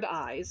forward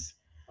eyes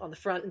on the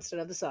front instead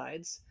of the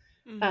sides,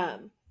 Hmm.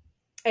 um,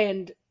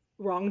 and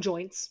wrong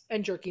joints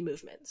and jerky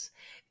movements.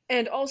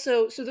 And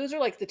also, so those are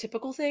like the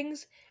typical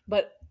things,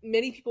 but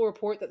many people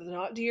report that the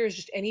not deer is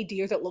just any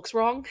deer that looks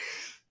wrong.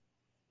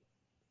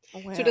 So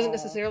it doesn't Well,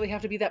 necessarily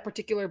have to be that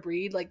particular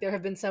breed. Like there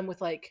have been some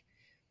with like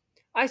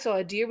I saw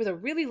a deer with a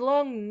really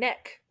long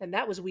neck, and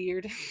that was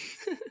weird.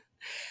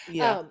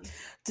 yeah. um,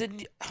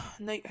 Did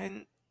no?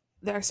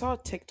 I saw a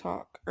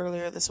TikTok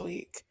earlier this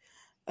week.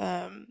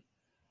 Um,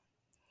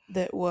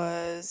 that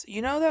was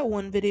that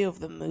one video of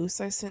the moose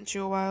I sent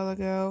you a while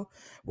ago,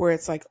 where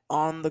it's like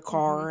on the mhm.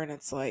 car and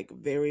it's like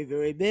very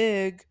very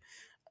big.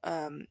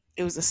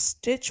 It was a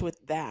stitch with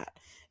that,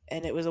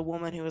 and it was a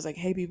woman who was like,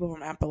 "Hey, people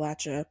from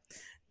Appalachia,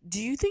 do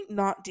you think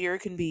not deer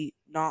can be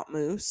not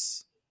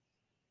moose?"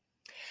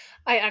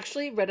 I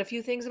actually read a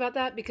few things about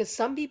that because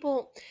some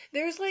people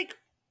there's like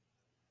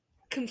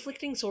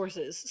conflicting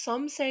sources.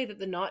 Some say that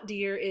the not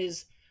deer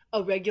is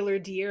a regular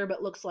deer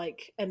but looks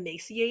like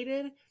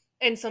emaciated,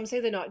 and some say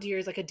the not deer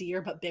is like a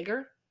deer but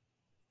bigger.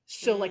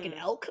 So like an Mm,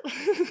 elk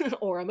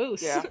or a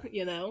moose, yeah.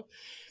 you know.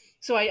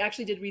 So I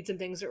actually did read some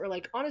things that were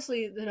like,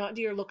 honestly, the not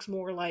deer looks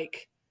more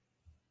like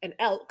an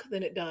elk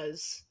than it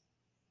does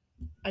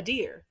a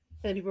deer.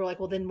 And people were like,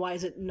 well, then why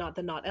is it not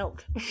the not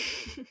elk?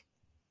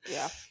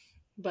 Yeah.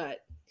 But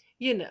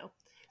you know,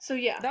 so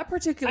yeah, That I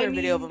particular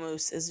video of a mean,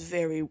 moose is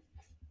very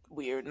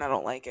weird, and I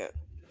don't like it.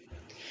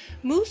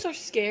 moose are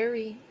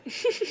scary.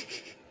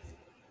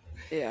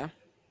 Yeah.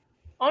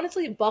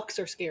 Honestly, bucks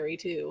are scary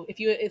too. If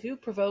you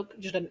provoke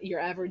just your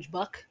average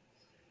buck,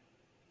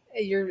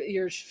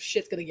 your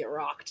shit's gonna get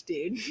rocked,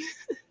 dude.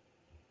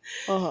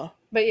 Uh huh.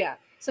 But yeah,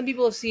 some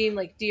people have seen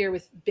like deer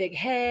with big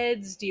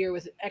heads, deer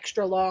with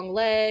extra long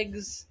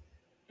legs,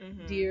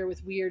 Mm-hmm. deer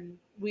with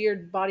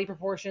weird body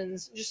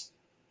proportions, just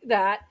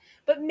that.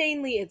 But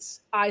mainly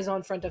it's eyes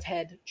on front of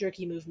head,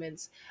 jerky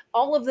movements.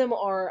 All of them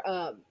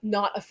are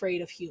not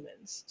afraid of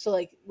humans. So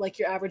like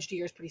your average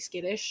deer is pretty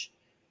skittish.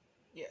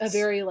 A Yes.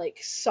 very like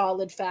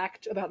solid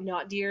fact about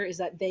not deer is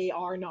that they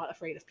are not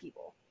afraid of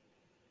people.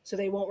 So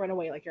they won't run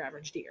away like your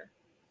average deer.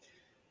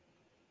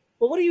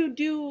 Well, what do you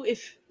do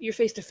if you're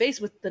face to face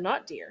with the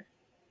not deer?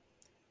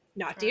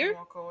 Not Turn and deer?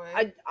 walk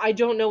away. I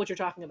don't know what you're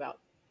talking about.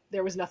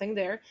 There was nothing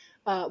there.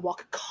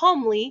 Walk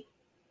calmly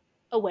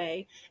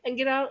away and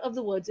get out of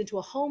the woods into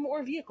a home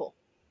or vehicle.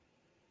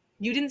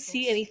 You didn't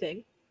see Yes.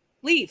 anything.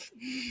 Leave.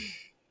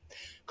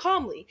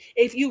 Calmly.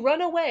 If you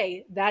run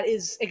away, that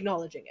is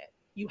acknowledging it.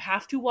 You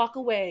have to walk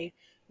away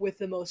with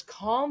the most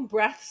calm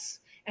breaths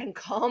and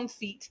calm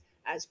feet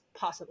as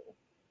possible.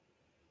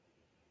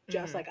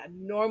 Just Mm-hmm. like a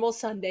normal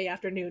Sunday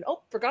afternoon.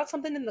 Oh, forgot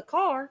something in the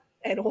car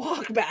and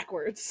walk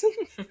backwards.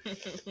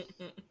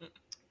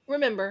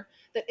 Remember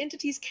that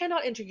entities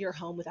cannot enter your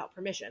home without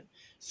permission.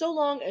 So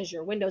long as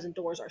your windows and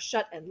doors are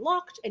shut and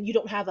locked and you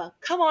don't have a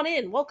 "come on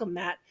in, welcome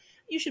mat,"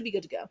 you should be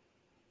good to go.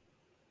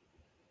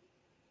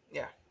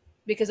 Yeah.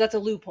 Because that's a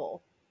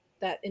loophole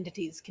that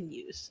entities can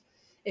use.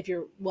 If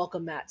your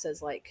welcome mat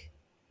says like,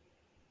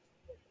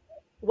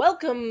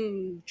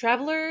 "Welcome,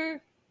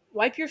 traveler,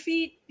 wipe your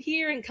feet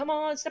here and come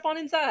on, step on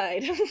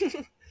inside."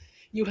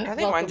 You I have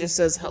think mine just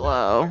welcomed says the not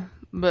hello, here.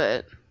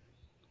 but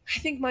I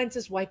think mine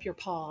says wipe your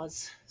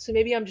paws. So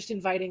maybe I'm just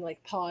inviting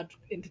like pod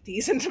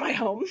entities into my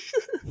home.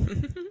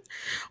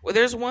 well,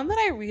 there's one that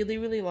I really,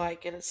 really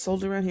like, and it's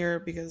sold around here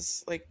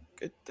because, like,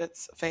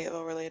 that's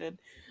Fayetteville related.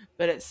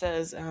 But it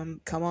says,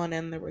 "Come on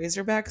in, the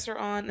Razorbacks are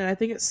on," and I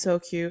think it's so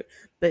cute.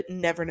 But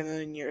never in a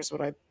million years would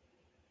I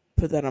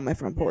put that on my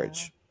front No.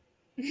 porch.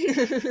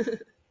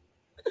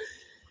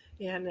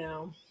 Yeah,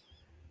 no.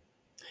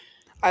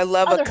 I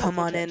love a Other "come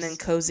helpful on in and tips.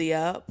 cozy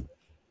up."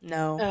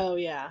 No, Oh,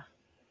 yeah.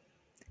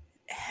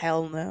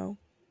 hell no.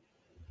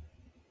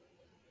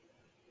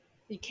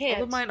 You All of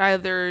can't. mine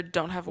either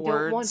don't have You don't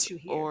want words to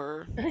here.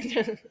 or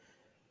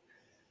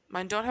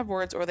mine don't have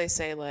words, or they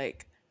say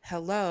like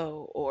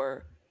hello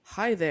or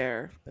hi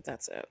there, but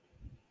that's it.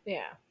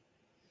 Yeah.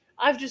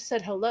 I've just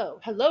said hello.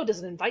 Hello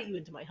doesn't invite you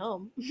into my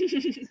home.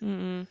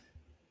 Mm-mm.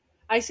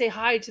 I say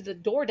hi to the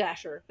door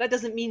dasher. That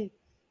doesn't mean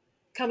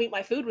come eat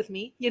my food with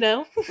me, you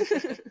know?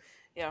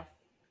 Yeah.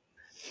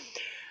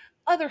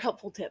 Other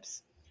helpful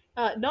tips.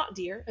 Not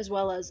deer, as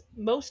well as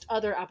most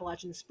other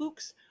Appalachian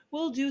spooks,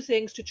 will do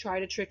things to try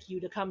to trick you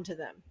to come to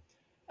them.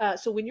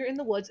 So when you're in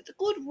the woods, it's a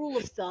good rule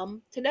of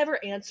thumb to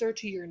never answer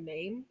to your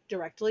name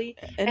directly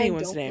and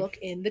Anyone's don't name. look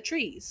in the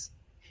trees.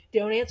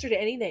 Don't answer to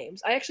any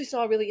names. I actually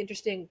saw a really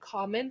interesting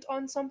comment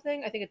on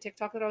something, I think a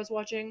TikTok that I was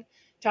watching,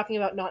 talking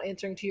about not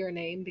answering to your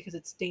name because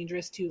it's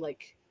dangerous to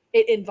like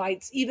it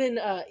invites even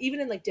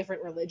in like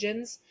different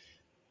religions,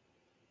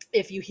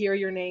 if you hear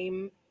your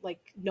name like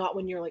not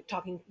when you're like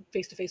talking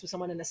face to face with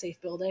someone in a safe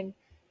building,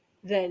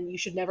 then you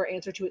should never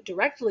answer to it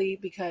directly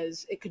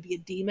because it could be a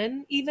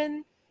demon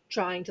even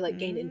trying to like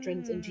gain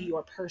entrance into Mm.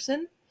 your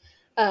person.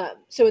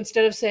 So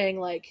instead of saying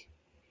like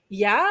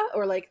yeah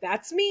or like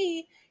that's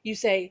me, you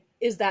say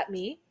is that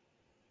me?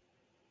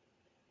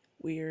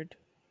 Weird.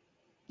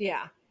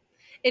 Yeah,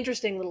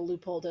 interesting little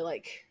loophole to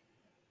like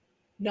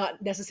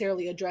not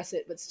necessarily address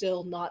it but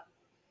still not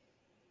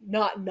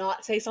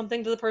say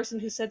something to the person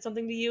who said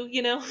something to you,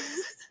 you know.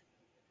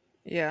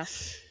 Yeah.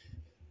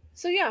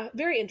 So yeah,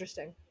 very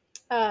interesting.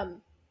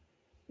 um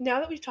Now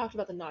that we've talked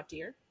about the not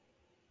deer,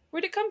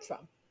 where'd it come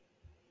from?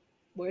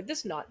 Where'd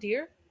this not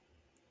deer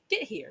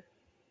get here?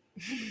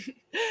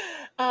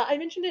 I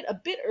mentioned it a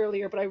bit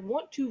earlier, but I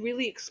want to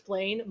really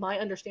explain my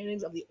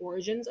understandings of the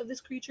origins of this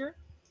creature.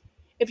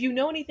 If you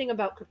know anything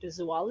about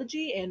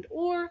cryptozoology and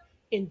or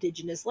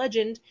indigenous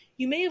legend,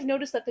 you may have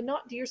noticed that the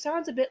not deer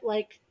sounds a bit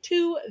like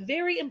two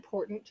very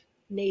important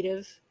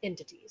native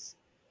entities,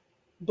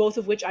 both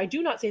of which I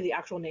do not say the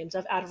actual names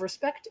of out of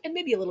respect and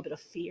maybe a little bit of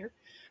fear.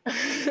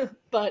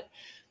 But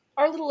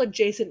our little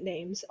adjacent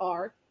names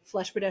are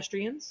Flesh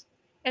Pedestrians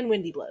and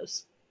Windy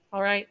Blows.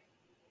 All right?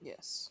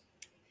 Yes.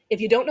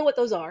 If you don't know what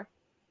those are,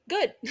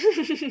 good.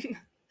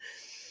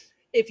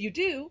 If you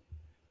do,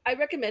 I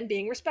recommend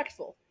being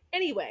respectful.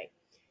 Anyway,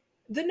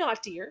 the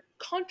not deer,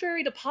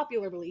 contrary to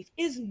popular belief,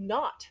 is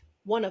not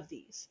one of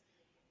these.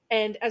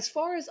 And as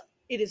far as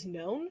it is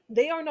known,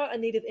 they are not a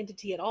native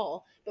entity at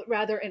all, but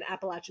rather an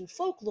Appalachian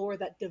folklore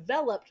that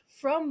developed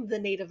from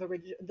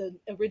the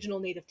original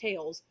native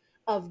tales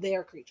of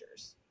their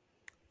creatures.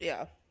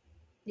 Yeah.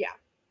 Yeah.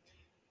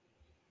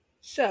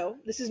 So,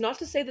 this is not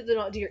to say that the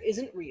not deer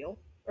isn't real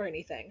or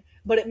anything,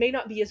 but it may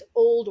not be as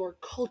old or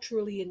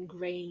culturally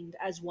ingrained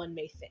as one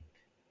may think.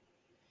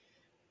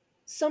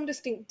 Some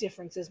distinct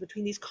differences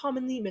between these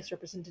commonly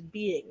misrepresented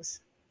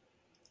beings.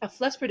 A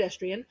flesh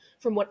pedestrian,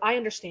 from what I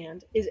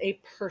understand, is a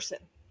person,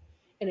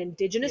 an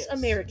indigenous Yes.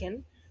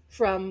 American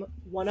from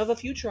one of a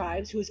few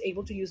tribes who is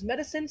able to use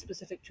medicine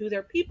specific to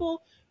their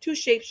people to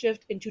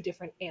shapeshift into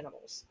different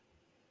animals.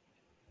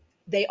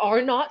 They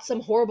are not some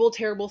horrible,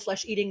 terrible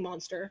flesh eating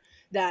monster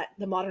that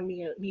the modern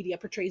media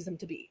portrays them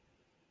to be.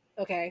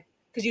 Okay?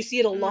 Because you see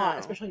it a lot, No.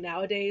 especially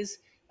nowadays.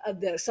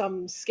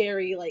 Some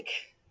scary, like,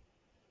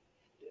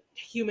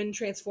 human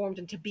transformed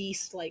into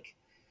beast. Like,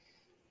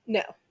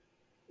 no,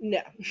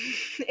 no,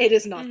 it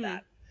is not Mm-hmm.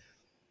 that.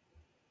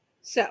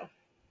 So,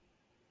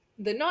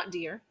 the not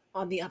deer,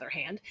 on the other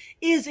hand,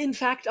 is in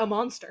fact a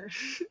monster.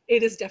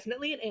 It is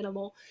definitely an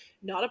animal,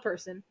 not a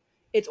person.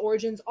 Its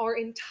origins are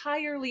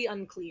entirely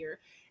unclear,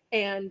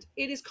 and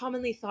it is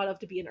commonly thought of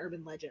to be an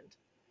urban legend.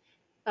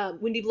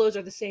 Windy blows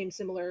are the same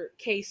similar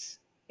case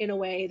in a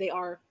way. They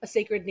are a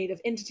sacred native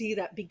entity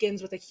that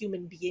begins with a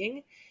human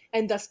being,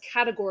 and thus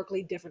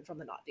categorically different from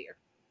the not deer,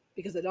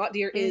 because the not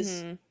deer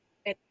is Mm-hmm.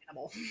 an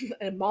animal,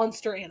 a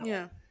monster animal.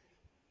 Yeah.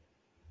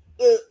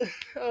 Ugh.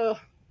 Ugh.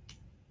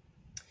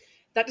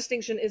 That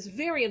distinction is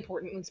very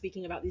important when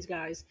speaking about these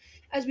guys,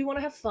 as we want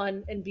to have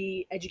fun and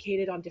be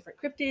educated on different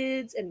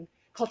cryptids and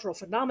cultural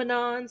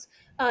phenomenons,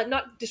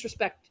 not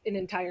disrespect an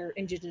entire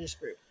indigenous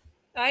group.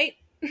 Right?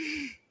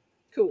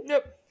 Cool.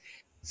 Yep.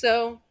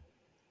 So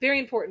very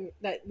important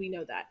that we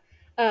know that.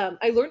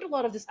 I learned a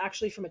lot of this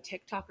actually from a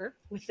TikToker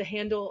with the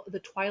handle The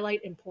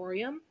Twilight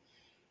Emporium,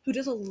 who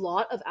does a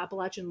lot of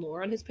Appalachian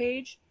lore on his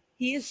page.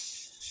 He is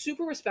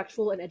super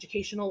respectful and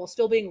educational while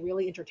still being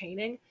really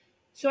entertaining.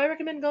 So I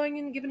recommend going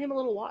and giving him a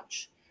little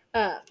watch.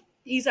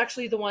 He's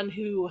actually the one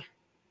who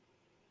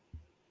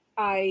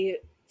I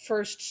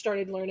first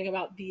started learning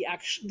about the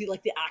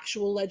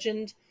actual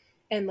legend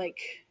and like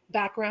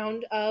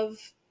background of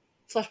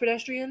flesh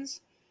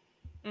pedestrians.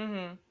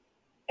 Mm-hmm.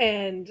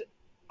 And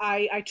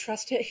I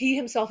trust it. He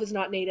himself is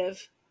not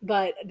native,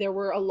 but there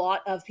were a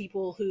lot of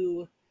people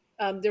who.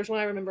 There's one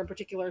I remember in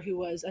particular who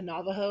was a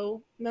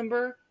Navajo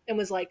member and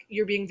was like,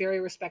 "You're being very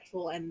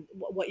respectful, and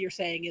what you're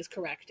saying is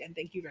correct, and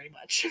thank you very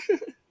much."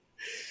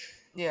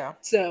 Yeah.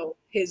 So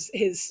his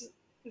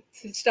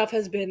stuff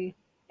has been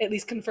at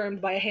least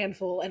confirmed by a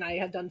handful, and I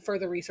have done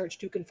further research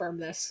to confirm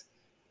this.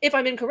 If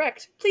I'm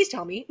incorrect, please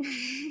tell me.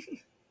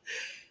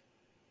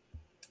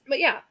 But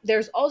yeah,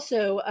 there's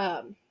also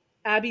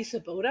Abby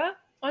Sabota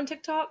on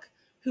TikTok,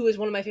 who is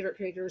one of my favorite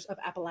creators of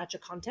Appalachia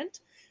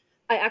content.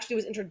 I actually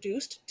was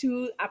introduced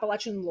to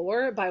Appalachian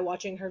lore by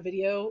watching her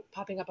video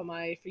popping up on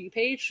my For You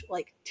page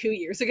like 2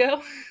 years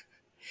ago.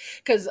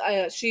 Because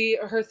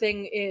her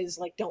thing is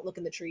like, don't look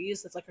in the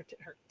trees. That's like her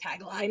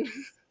tagline.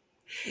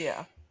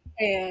 Yeah.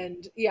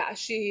 And yeah,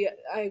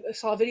 I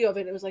saw a video of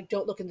it and it was like,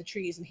 don't look in the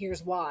trees and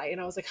here's why.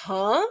 And I was like,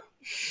 huh?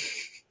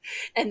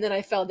 And then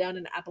I fell down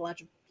an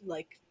Appalachian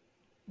like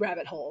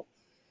rabbit hole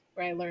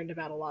where I learned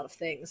about a lot of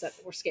things that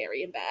were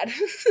scary and bad.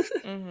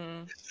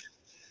 Mm-hmm.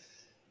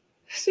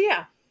 So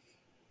yeah,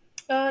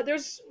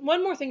 there's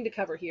one more thing to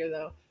cover here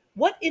though.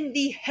 What in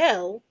the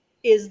hell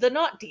is the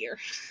not deer?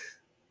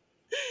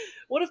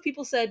 What have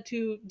people said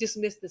to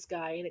dismiss this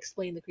guy and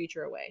explain the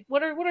creature away?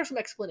 What are some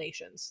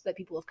explanations that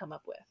people have come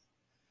up with?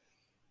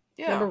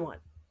 Number Yeah. one,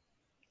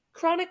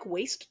 chronic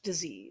waste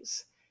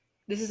disease.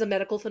 This is a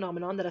medical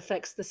phenomenon that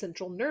affects the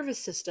central nervous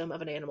system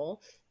of an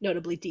animal,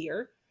 notably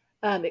deer.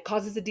 It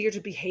causes the deer to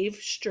behave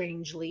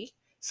strangely,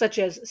 such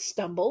as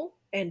stumble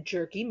and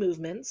jerky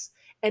movements,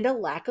 and a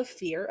lack of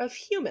fear of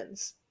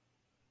humans.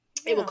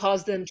 It will Yeah.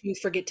 cause them to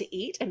forget to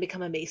eat and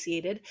become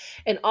emaciated,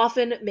 and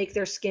often make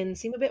their skin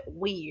seem a bit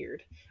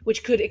weird,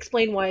 which could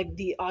explain why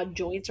the odd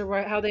joints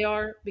are how they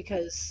are,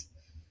 because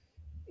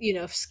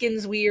if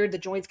skin's weird, the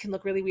joints can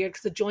look really weird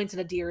because the joints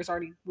in a deer is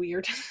already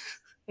weird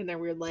in their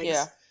weird Yeah.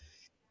 legs.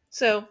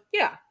 So,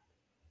 yeah,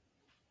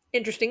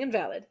 interesting and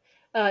valid.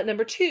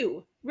 Number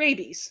two,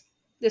 rabies.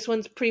 This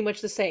one's pretty much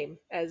the same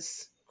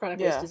as chronic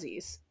waste Yeah.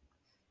 disease,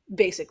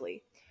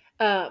 basically.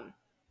 Um,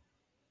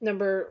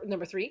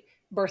 number three,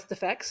 birth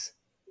defects.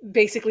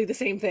 Basically the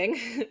same thing.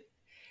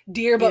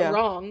 Deer but Yeah.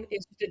 wrong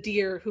is just a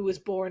deer who was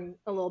born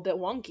a little bit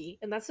wonky,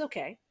 and that's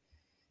okay.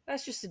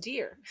 That's just a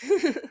deer.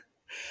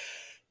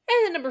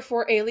 And then number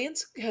four,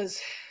 aliens,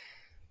 because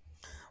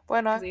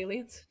Why not?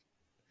 aliens.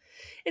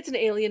 It's an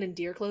alien in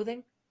deer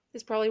clothing,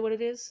 is probably what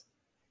it is.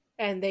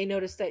 And they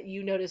notice that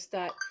you notice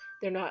that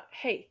they're not,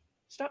 hey,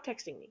 stop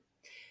texting me.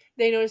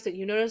 They notice that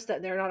you notice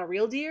that they're not a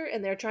real deer,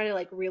 and they're trying to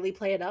like really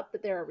play it up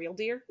that they're a real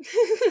deer.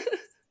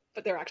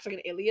 But they're actually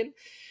an alien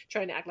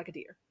trying to act like a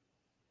deer.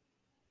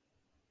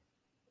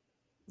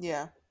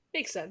 Yeah.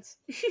 Makes sense.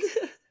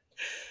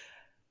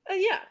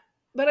 Yeah.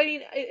 But I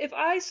mean, if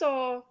I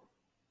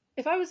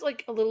was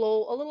like a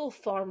little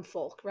farm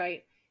folk,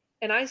 right?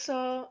 And I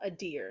saw a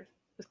deer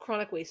with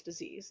chronic waste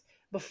disease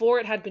before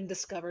it had been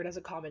discovered as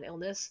a common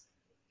illness,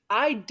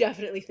 I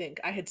definitely think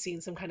I had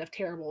seen some kind of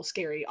terrible,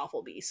 scary,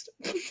 awful beast.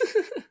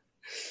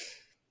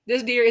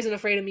 This deer isn't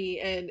afraid of me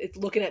and it's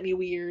looking at me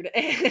weird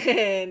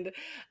and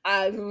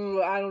I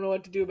don't know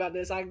what to do about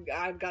this. I've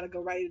got to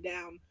go write it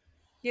down.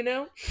 You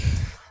know?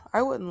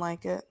 I wouldn't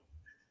like it.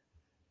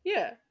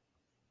 Yeah.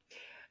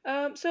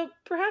 So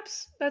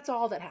perhaps that's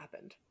all that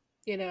happened.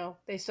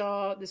 They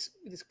saw this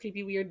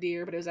creepy weird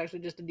deer, but it was actually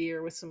just a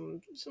deer with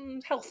some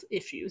health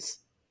issues.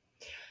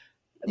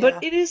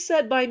 But Yeah. it is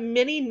said by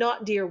many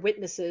not deer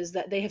witnesses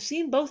that they have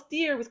seen both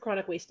deer with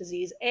chronic waste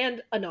disease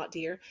and a not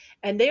deer,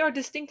 and they are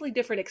distinctly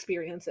different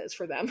experiences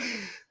for them.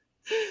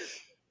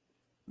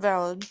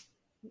 Valid.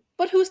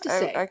 But who's to I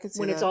say could see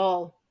when it's that.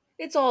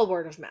 all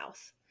word of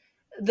mouth.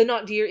 The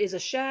not deer is a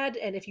shad,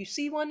 and if you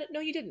see one, no,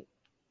 you didn't.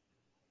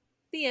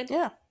 The end.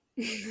 Yeah.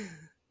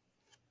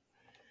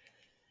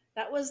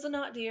 That was the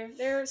not deer.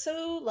 They're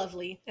so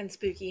lovely and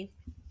spooky.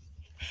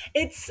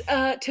 It's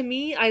to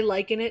me, I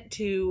liken it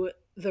to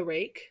the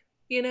rake.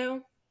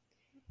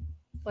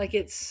 Like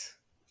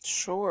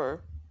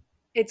Sure.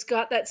 it's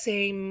got that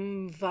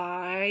same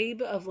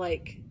vibe of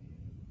like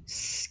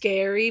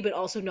scary, but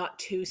also not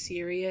too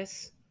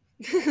serious.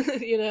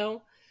 you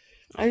know,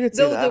 I could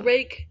see though the that.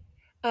 rake.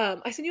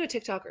 I sent you a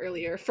TikTok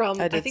earlier I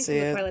I did think see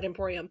from the it. Twilight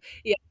Emporium.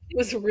 Yeah, it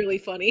was really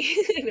funny,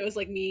 and it was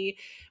like me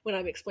when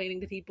I'm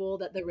explaining to people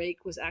that the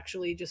rake was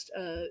actually just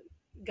a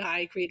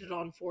guy created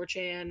on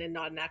 4chan and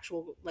not an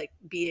actual like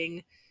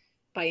being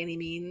by any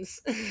means.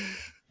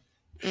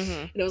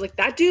 Mm-hmm. And I was like,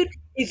 that dude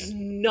is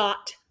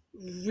not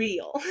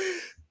real.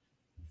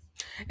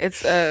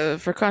 It's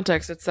for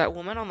context, it's that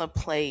woman on the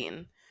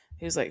plane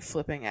who's like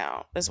flipping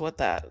out. Is what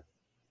that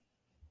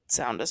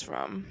sound is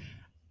from.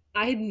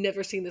 I had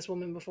never seen this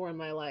woman before in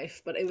my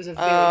life, but it was a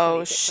very Oh,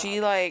 funny she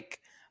TikTok. like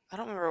I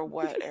don't remember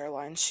what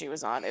airline she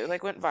was on. It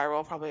like went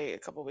viral probably a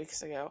couple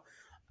weeks ago.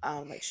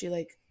 Like she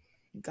like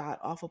got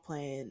off a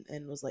plane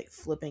and was like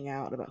flipping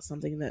out about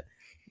something that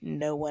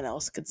no one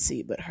else could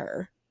see but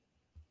her.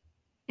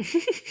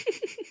 Yeah.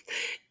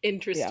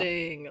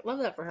 Interesting. Love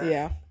that for her.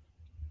 Yeah.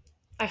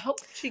 I hope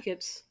she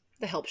gets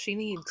the help she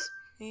needs.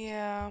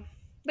 Yeah.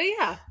 But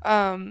yeah,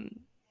 Um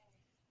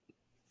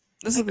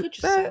I could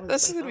just silence this my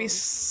is going to be a phone.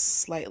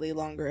 slightly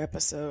longer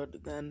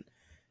episode than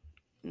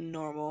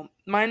normal.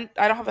 Mine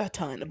I don't have a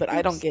ton, but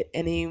I don't Oops. get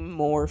any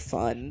more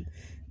fun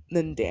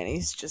than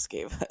Danny's just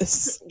gave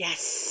us.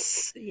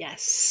 Yes.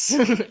 Yes.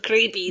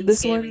 Creepy and This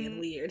scary and one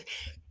weird.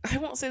 I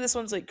won't say this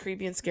one's like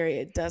creepy and scary.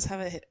 It does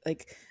have a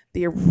like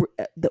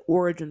the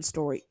origin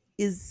story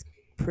is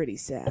pretty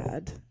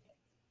sad.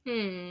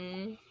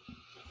 Hmm.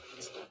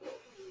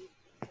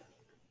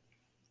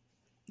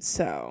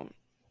 So,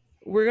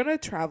 we're going to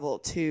travel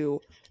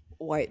to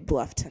White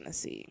Bluff,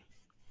 Tennessee.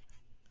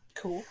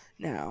 Cool.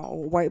 Now,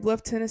 White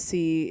Bluff,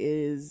 Tennessee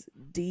is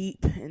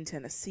deep in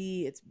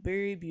Tennessee. It's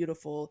very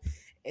beautiful.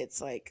 It's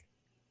like,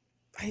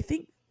 I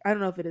don't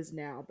know if it is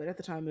now, but at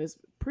the time it was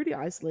pretty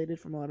isolated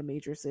from a lot of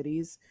major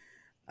cities.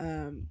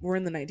 We're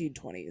in the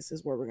 1920s,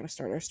 is where we're going to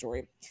start our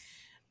story.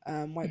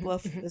 White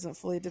Bluff isn't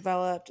fully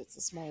developed. It's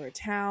a smaller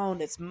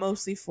town. It's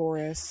mostly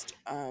forest.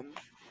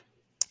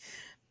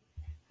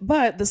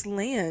 But this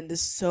land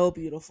is so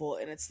beautiful,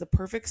 and it's the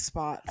perfect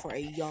spot for a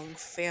young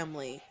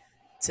family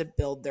to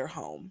build their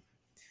home.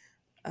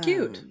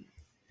 Cute. Um,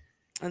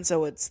 and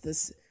so it's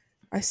this,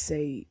 I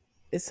say,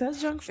 it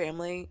says young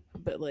family,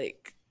 but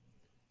like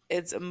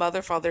it's a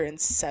mother, father, and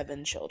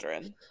 7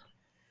 children.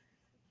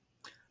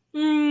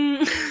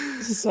 Mm.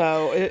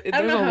 So I don't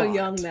there's know a how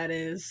young lot. that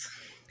is.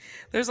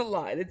 There's a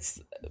lot.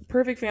 It's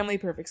perfect family,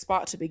 perfect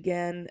spot to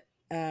begin.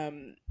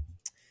 Um,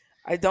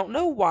 I don't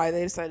know why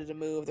they decided to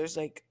move. There's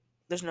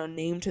no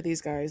name to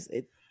these guys.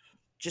 It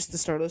just the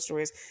start of the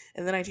stories.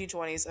 In the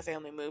 1920s, a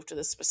family moved to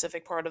this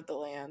specific part of the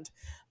land,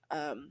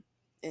 um,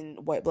 in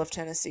White Bluff,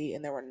 Tennessee,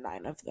 and there were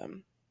 9 of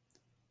them.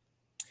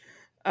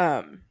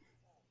 Um,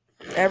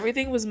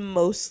 Everything was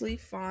mostly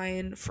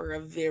fine for a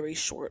very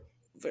short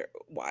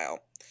while.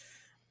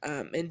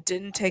 It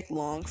didn't take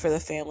long for the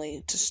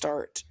family to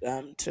start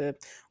to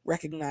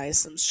recognize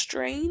some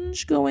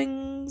strange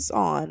goings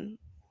on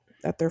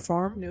at their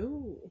farm.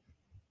 No.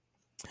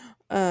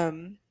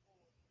 Um,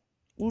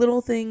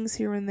 Little things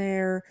here and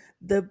there.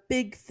 The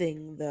big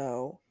thing,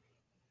 though,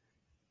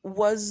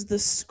 was the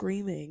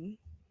screaming.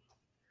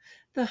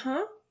 The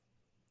huh?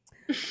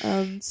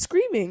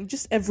 Screaming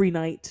just every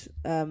night.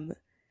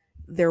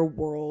 Their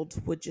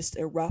world would just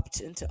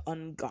erupt into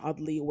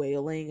ungodly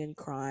wailing and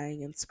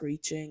crying and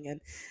screeching,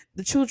 and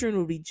the children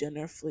would be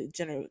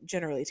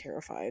generally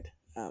terrified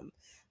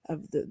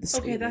of the Okay, that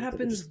screaming that would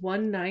happens just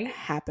one night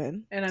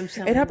happen. and I'm It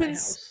selling my happens,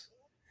 house.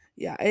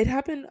 yeah, it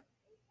happened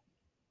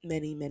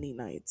many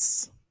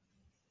nights,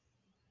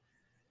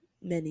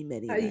 many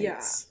Yeah.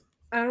 nights.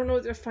 I don't know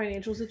what their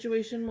financial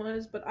situation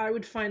was, but I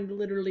would find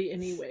literally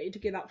any way to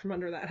get out from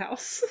under that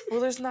house. Well,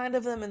 there's 9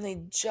 of them, and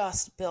they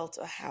just built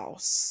a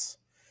house,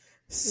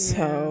 Yeah.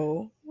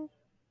 so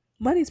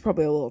money's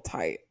probably a little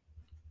tight.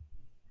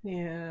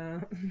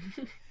 Yeah.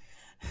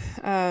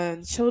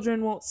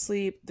 Children won't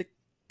sleep. The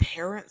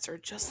parents are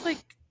just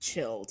like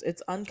chilled.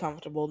 It's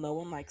uncomfortable. No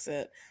one likes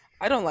it.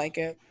 I don't like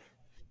it.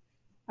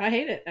 I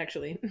hate it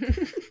actually.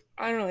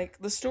 I don't like.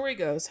 The story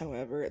goes,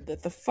 however,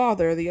 that the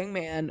father, the young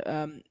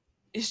man,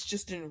 is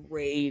just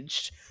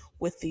enraged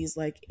with these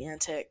like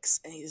antics,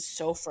 and he's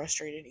so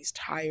frustrated. He's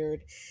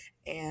tired,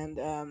 and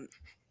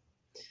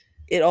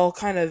it all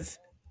kind of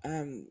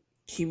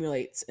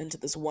accumulates into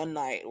this one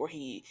night where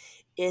he,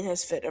 in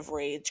his fit of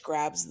rage,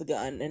 grabs the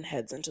gun and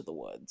heads into the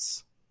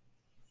woods.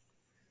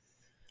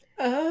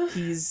 uh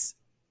He's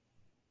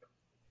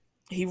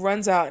he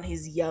runs out and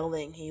he's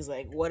yelling. He's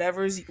like,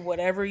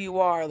 whatever you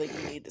are, like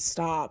you need to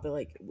stop.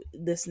 Like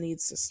this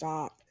needs to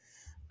stop.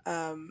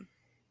 Um,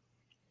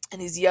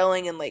 and he's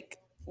yelling and like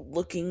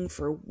looking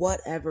for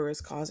whatever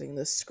is causing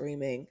this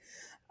screaming.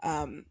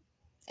 Um,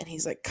 and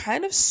he's like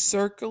kind of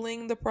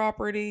circling the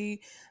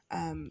property.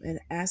 And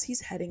as he's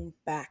heading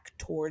back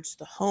towards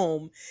the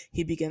home,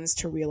 he begins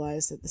to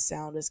realize that the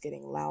sound is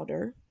getting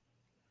louder.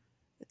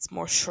 It's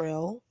more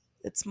shrill.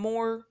 It's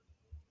more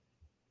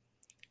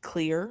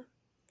clear.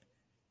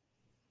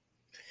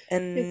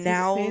 And it's his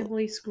now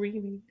family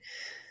screaming.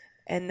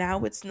 And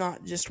now it's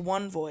not just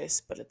one voice,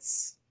 but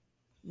it's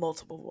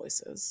multiple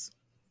voices.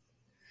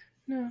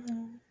 No.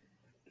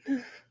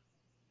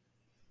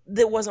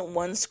 There wasn't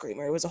one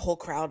screamer, it was a whole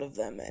crowd of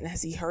them. And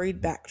as he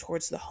hurried back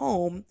towards the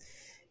home,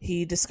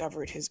 he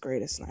discovered his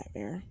greatest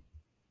nightmare.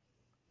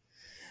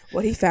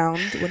 What he found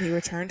when he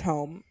returned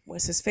home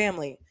was his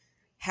family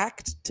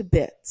hacked to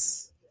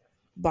bits.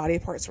 Body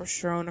parts were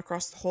strewn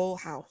across the whole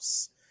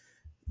house.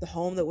 The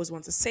home that was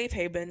once a safe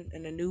haven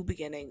and a new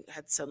beginning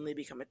had suddenly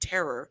become a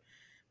terror.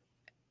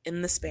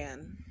 in the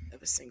span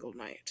of a single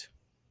night.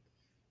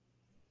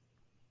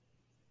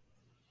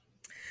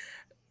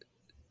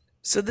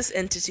 So this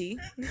entity,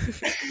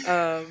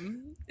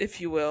 if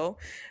you will,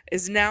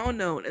 is now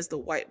known as the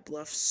White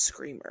Bluff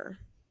Screamer.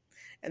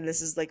 And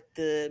this is like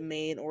the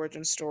main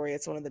origin story.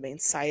 It's one of the main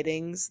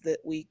sightings that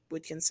we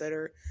would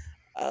consider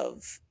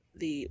of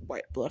the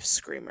White Bluff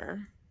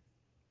Screamer.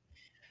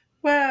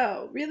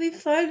 Wow, really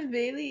fun,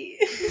 Bailey.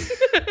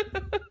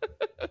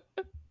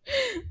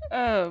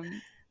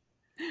 um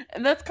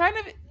and that's kind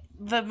of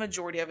the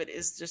majority of it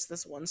is just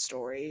this one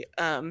story.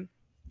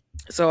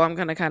 So I'm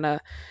gonna kind of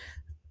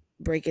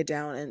break it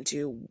down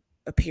into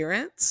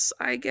appearance,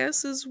 I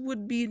guess, is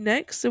would be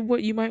next of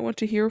what you might want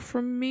to hear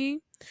from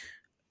me.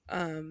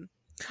 um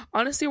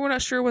Honestly, we're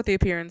not sure what the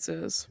appearance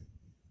is.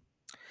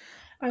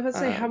 I would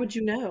say, how um would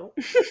you know?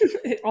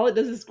 All it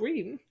does is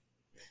scream.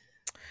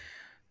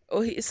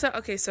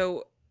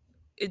 so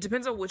it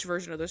depends on which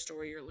version of the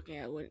story you're looking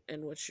at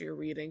and what you're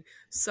reading.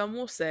 Some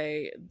will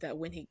say that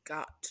when he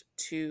got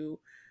to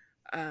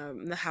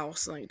the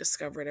house and like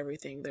discovered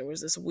everything, there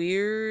was this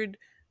weird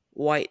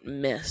white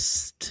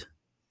mist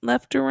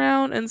left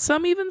around, and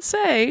some even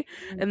say,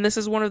 and this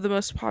is one of the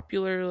most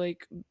popular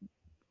like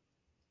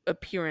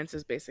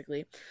appearances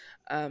basically,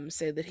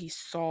 say that he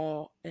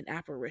saw an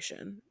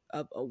apparition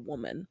of a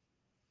woman,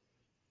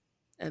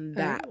 and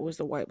that Oh. was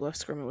the White Bluff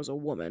Screamer, was a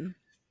woman.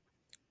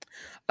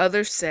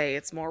 Others say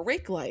it's more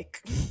rake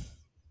like.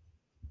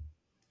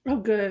 Oh,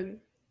 good.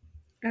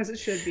 As it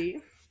should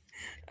be.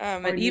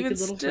 And Our naked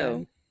little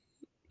friend.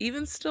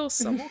 even still,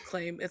 some will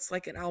claim it's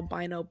like an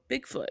albino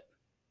Bigfoot.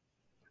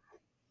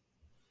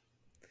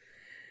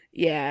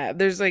 Yeah,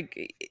 there's like,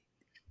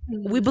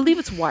 we Hmm. believe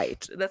it's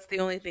white. That's the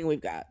only thing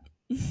we've got.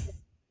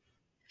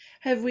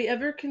 Have we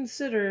ever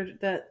considered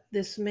that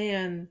this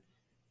man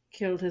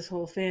killed his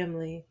whole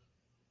family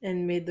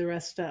and made the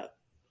rest up?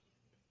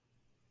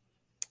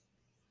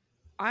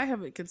 I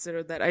haven't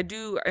considered that.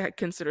 I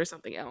consider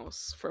something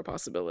else for a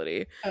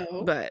possibility.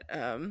 Oh. But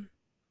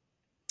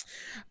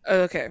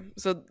okay,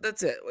 so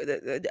that's it.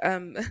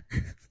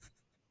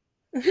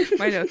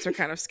 My notes are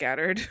kind of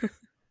scattered.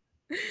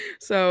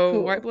 So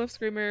White Cool. Bluff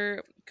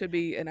Screamer could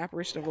be an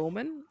apparition of a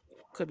woman,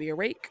 could be a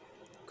rake,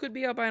 could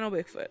be albino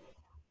Bigfoot.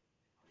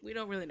 We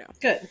don't really know.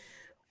 Good.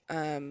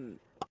 Um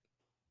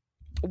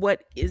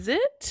what is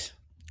it?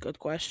 Good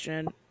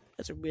question.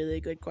 That's a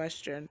really good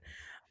question.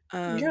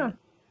 Yeah. Um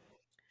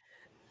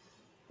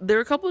there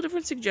are a couple of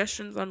different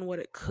suggestions on what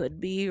it could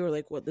be, or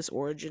like what this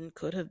origin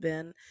could have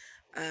been.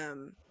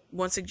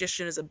 One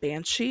suggestion is a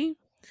banshee.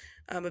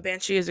 A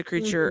banshee is a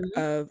creature Hmm.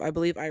 of, I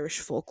believe, Irish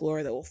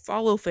folklore that will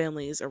follow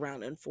families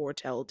around and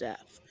foretell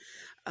death.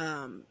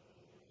 Um,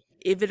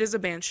 if it is a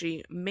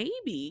banshee,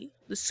 maybe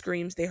the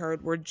screams they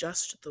heard were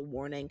just the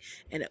warning,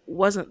 and it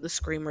wasn't the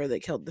screamer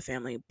that killed the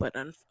family, but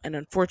an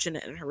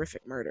unfortunate and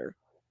horrific murder.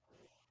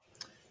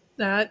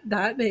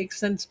 That makes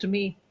sense to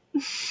me.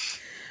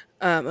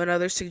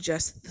 Another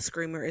suggests that the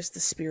screamer is the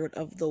spirit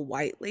of the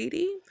White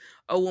Lady,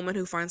 a woman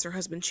who finds her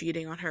husband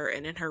cheating on her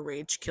and in her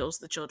rage kills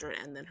the children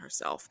and then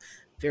herself.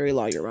 Very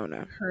La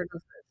Llorona. Heard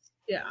of this.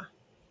 Yeah.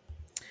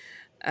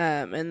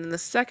 And then the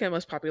second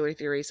most popular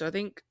theory, so I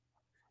think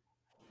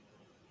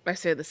I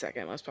say the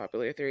second most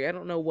popular theory. I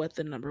don't know what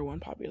the number one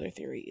popular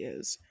theory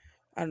is.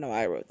 I don't know.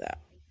 I wrote that.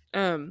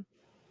 Um,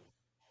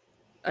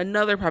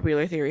 Another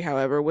popular theory,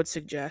 however, would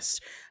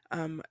suggest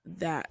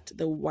that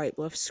the White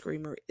Bluff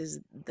Screamer is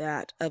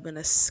that of an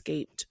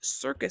escaped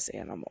circus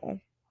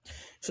animal.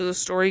 So the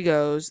story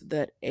goes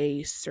that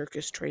a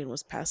circus train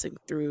was passing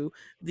through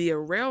via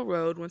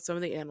railroad when some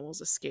of the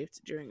animals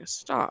escaped during a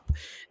stop.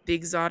 The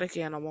exotic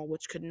animal,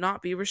 which could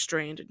not be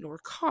restrained nor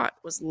caught,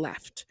 was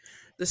left.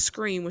 The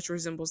scream, which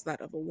resembles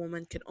that of a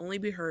woman, can only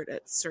be heard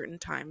at certain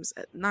times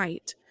at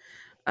night.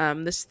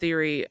 This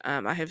theory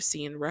I have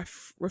seen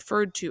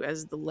referred to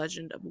as the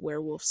legend of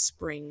Werewolf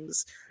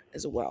Springs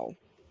as well.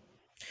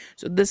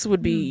 So this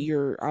would be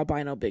your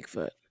albino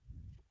Bigfoot.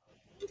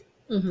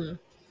 Mm-hmm.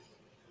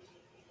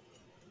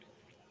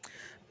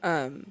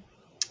 Um,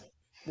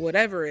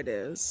 Whatever it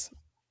is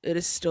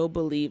still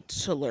believed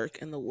to lurk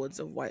in the woods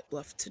of White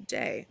Bluff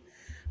today.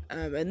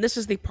 And this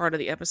is the part of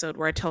the episode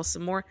where I tell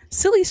some more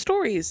silly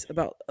stories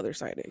about other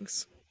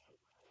sightings.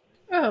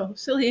 Oh,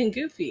 silly and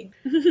goofy.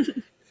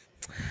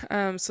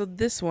 So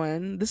this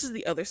is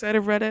the other side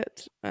of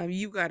Reddit.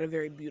 You got a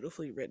very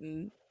beautifully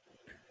written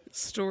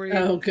story.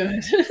 Oh,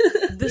 good.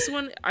 This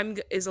one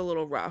is a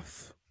little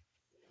rough.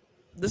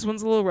 This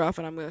one's a little rough,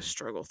 and I'm gonna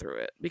struggle through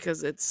it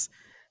because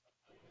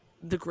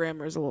the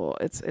grammar is a little,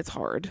 it's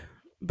hard,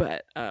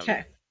 but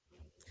Okay.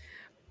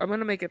 I'm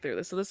gonna make it through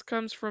this. So this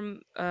comes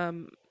from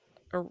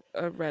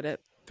a Reddit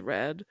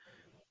thread,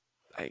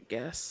 I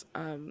guess.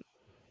 I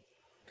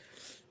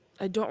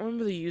don't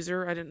remember the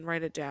user. I didn't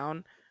write it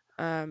down,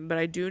 but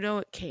I do know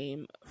it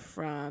came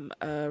from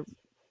a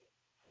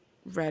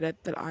Reddit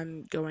that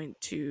I'm going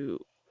to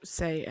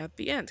say at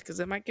the end because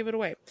it might give it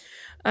away.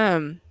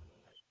 Um,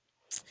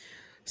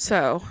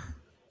 so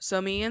So,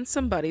 me and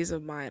some buddies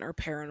of mine are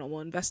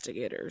paranormal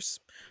investigators.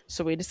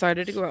 So, we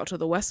decided to go out to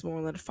the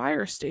Westmoreland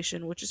Fire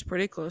Station, which is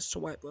pretty close to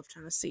White Bluff,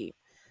 Tennessee.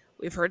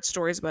 We've heard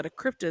stories about a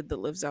cryptid that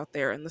lives out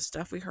there, and the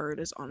stuff we heard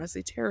is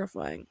honestly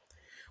terrifying.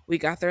 We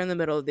got there in the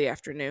middle of the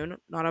afternoon.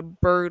 Not a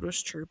bird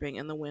was chirping,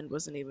 and the wind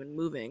wasn't even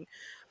moving.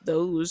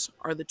 Those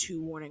are the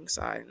two warning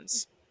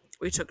signs.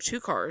 We took two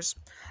cars.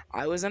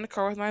 I was in a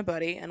car with my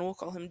buddy, and we'll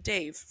call him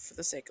Dave for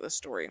the sake of the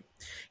story.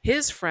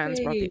 His friends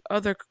brought Hey, the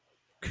other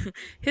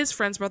his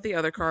friends brought the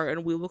other car,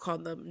 and we will call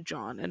them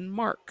John and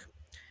Mark.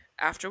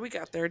 After we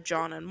got there,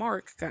 John and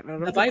Mark got out the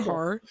of the Bible.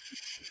 car.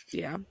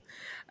 Yeah.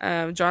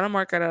 John and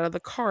Mark got out of the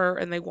car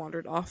and they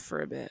wandered off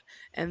for a bit.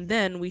 And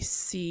then we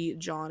see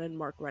John and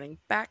Mark running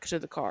back to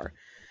the car.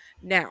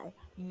 Now,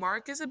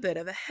 Mark is a bit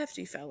of a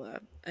hefty fella,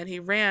 and he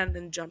ran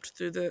and jumped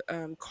through the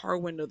car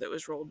window that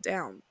was rolled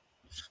down.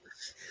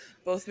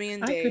 Both me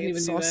and I couldn't Dave even do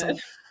saw that.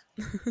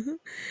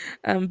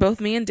 some.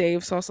 Both me and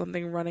Dave saw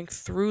something running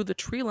through the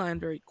tree line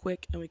very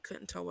quick, and we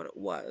couldn't tell what it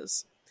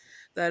was.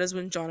 That is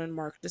when John and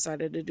Mark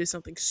decided to do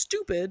something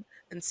stupid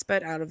and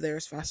sped out of there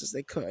as fast as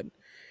they could.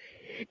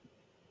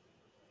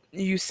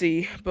 You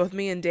see, both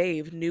me and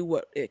Dave knew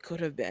what it could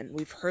have been.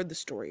 We've heard the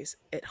stories.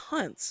 It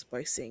hunts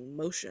by seeing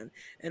motion,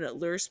 and it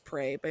lures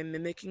prey by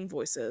mimicking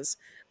voices,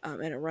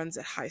 and it runs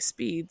at high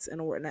speeds,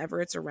 and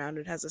whenever it's around,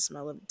 it has a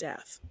smell of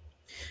death.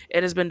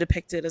 It has been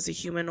depicted as a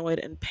humanoid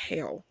and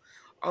pale.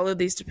 All of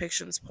these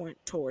depictions point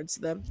towards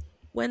the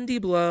Wendy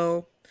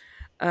Blow.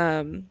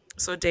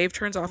 So Dave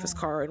turns off his Oh,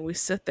 car, and we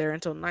sit there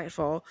until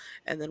nightfall,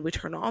 and then we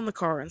turn on the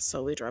car and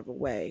slowly drive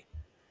away.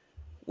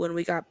 When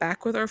we got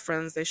back with our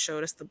friends, they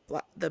showed us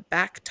the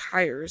back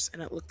tires,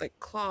 and it looked like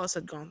claws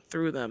had gone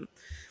through them.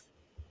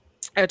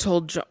 I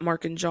told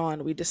Mark and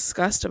John we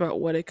discussed about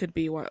what it could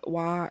be.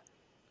 Why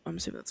I'm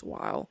assuming that's a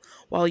while.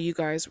 While you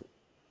guys,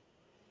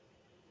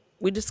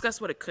 we discussed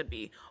what it could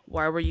be.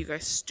 Why were you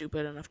guys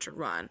stupid enough to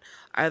run?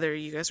 Either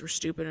you guys were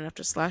stupid enough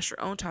to slash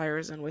your own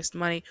tires and waste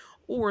money,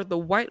 or the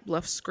White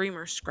Bluff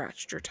Screamer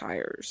scratched your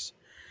tires.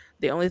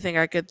 The only thing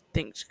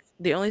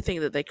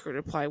that they could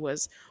reply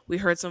was, we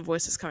heard some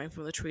voices coming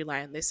from the tree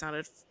line. They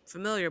sounded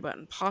familiar but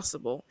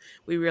impossible.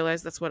 We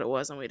realized that's what it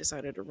was and we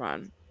decided to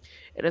run.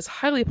 It is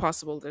highly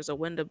possible there's a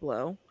wind to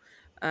blow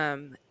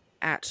um,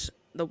 at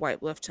the White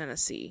Bluff,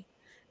 Tennessee,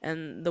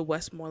 and the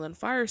Westmoreland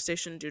Fire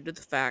Station due to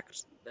the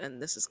fact,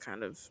 and this is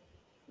kind of,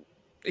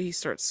 he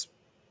starts,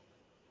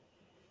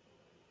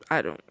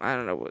 I don't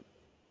know what,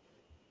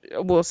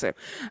 we'll say.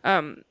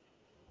 Um,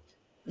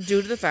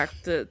 Due to the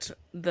fact that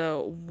the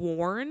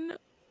warn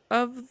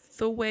of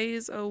the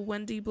ways a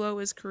Wendy blow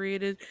is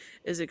created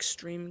is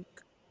extreme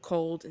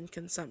cold and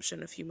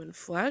consumption of human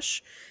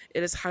flesh,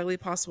 it is highly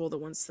possible that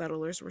when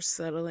settlers were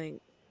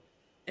settling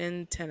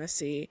in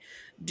Tennessee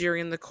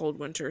during the cold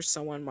winter,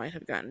 someone might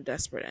have gotten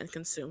desperate and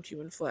consumed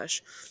human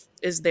flesh,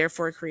 is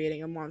therefore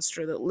creating a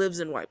monster that lives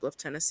in White Bluff,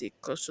 Tennessee,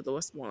 close to the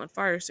Westmoreland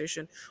Fire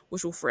Station,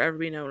 which will forever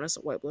be known as the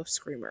White Bluff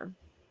Screamer.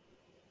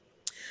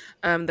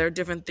 There are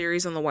different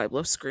theories on the White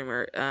Bluff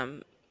Screamer.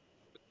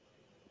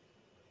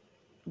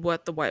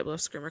 What the White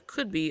Bluff Screamer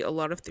could be. A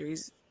lot of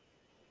theories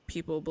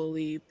people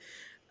believe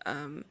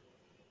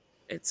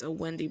it's a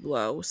Wendy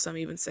blow. Some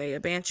even say a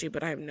banshee,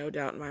 but I have no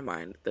doubt in my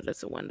mind that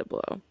it's a Wendy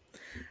blow.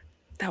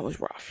 That was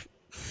rough.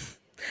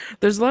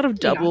 There's a lot of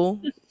yeah.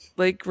 double,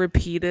 like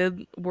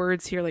repeated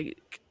words here.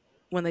 Like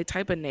when they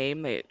type a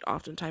name, they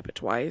often type it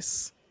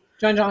twice.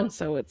 John.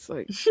 So it's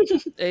like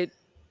it.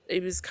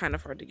 It was kind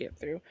of hard to get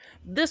through.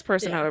 This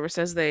person, Yeah. however,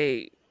 says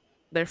their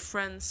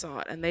friends saw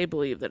it and they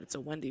believe that it's a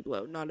Wendy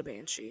blow, not a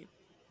banshee.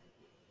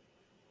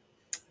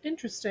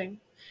 Interesting.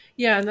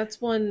 Yeah, and that's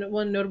one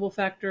notable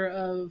factor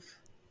of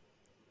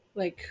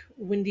like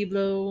windy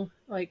blow,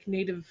 like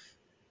native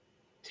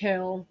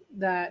tale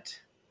that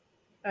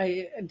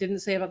I didn't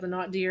say about the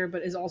not deer,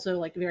 but is also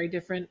like very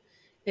different.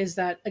 Is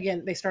that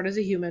again they start as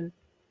a human,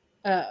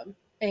 and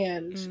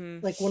Mm-hmm.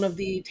 like one of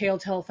the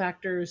telltale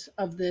factors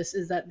of this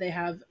is that they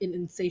have an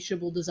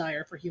insatiable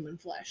desire for human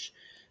flesh,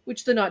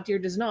 which the not deer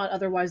does not.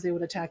 Otherwise, they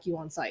would attack you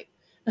on sight.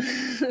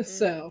 Mm-hmm.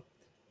 So,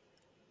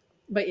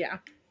 but yeah,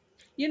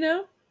 you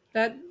know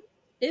that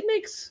it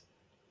makes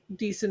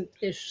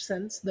decent-ish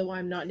sense, though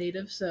I'm not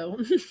native. So,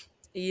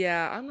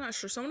 Yeah, I'm not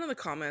sure. Someone in the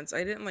comments,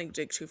 I didn't like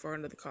dig too far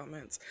into the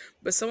comments,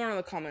 but someone in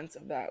the comments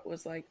of that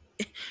was like,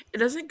 it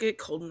doesn't get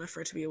cold enough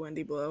for it to be a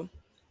Wendy blow.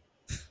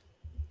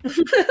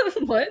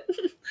 what?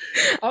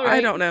 All I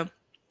right. don't know.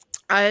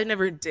 I've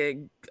never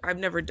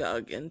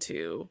dug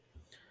into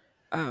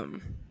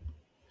um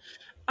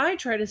I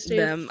try to stay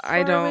as them. I far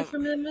away don't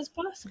from them as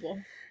possible.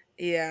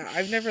 Yeah,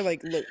 I've never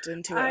like looked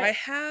into it. I I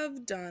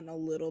have done a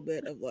little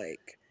bit of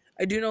like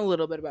I do know a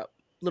little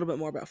bit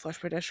more about flesh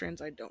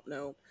pedestrians. I don't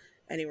know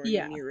anywhere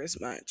yeah, near as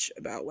much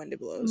about Wendy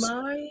blows.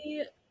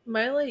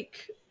 my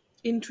like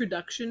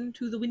introduction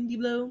to the windy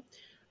blow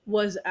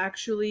was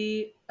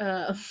actually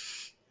the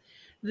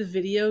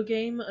video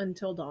game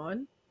Until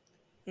Dawn,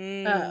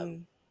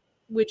 Mm.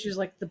 which is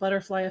like the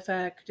butterfly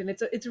effect, and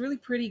it's a really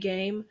pretty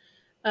game.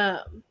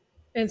 Um,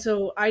 And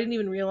so I didn't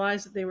even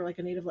realize that they were like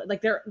a native,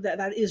 like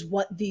that is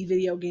what the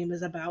video game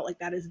is about. Like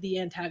that is the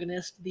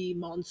antagonist, the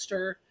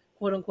monster,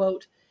 quote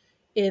unquote,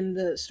 in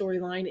the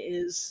storyline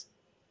is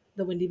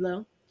the Windy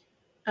Blow.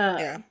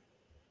 Yeah. Um,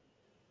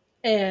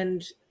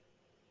 and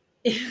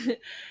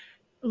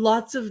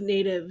lots of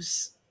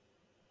natives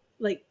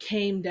like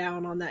came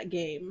down on that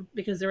game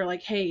because they were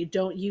like, hey,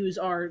 don't use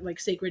our like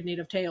sacred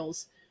native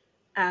tales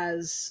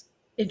as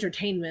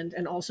entertainment,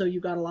 and also you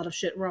got a lot of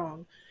shit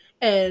wrong.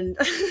 And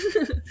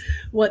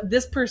what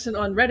this person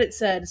on Reddit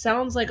said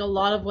sounds like a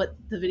lot of what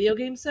the video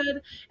game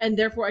said, and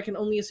therefore I can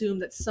only assume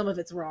that some of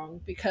it's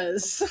wrong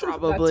because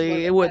that's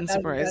what Probably. It wouldn't that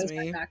surprise is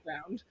my me.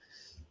 background.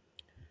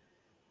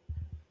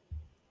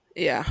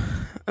 Yeah.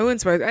 I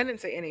wouldn't surprise. I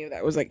didn't say any of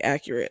that was like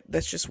accurate.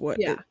 That's just what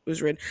Yeah, it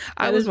was written.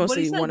 that is what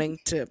he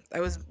said. I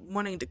was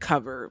wanting to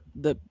cover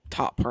the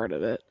top part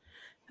of it.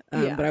 But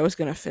Yeah, I was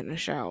gonna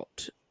finish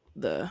out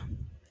the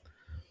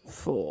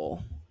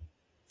full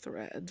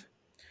thread.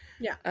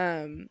 yeah.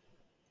 Um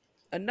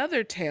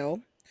Another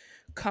tale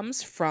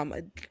comes from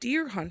a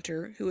deer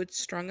hunter who had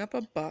strung up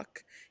a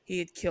buck he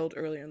had killed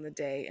earlier in the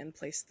day and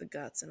placed the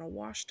guts in a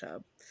wash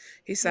tub.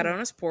 He sat Mm. on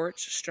his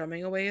porch,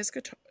 strumming away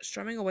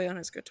on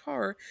his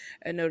guitar,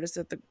 and noticed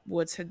that the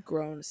woods had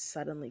grown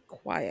suddenly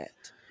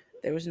quiet.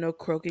 There was no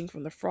croaking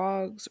from the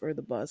frogs or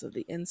the buzz of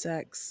the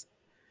insects.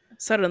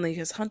 Suddenly,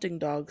 his hunting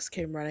dogs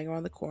came running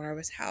around the corner of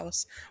his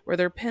house where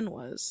their pen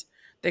was.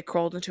 They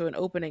crawled into an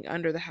opening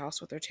under the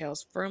house with their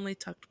tails firmly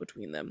tucked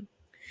between them.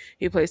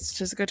 He placed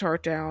his guitar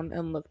down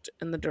and looked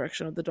in the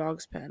direction of the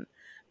dog's pen.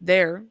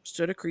 There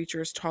stood a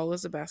creature as tall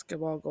as a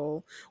basketball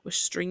goal, with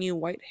stringy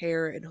white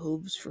hair and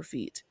hooves for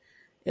feet.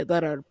 It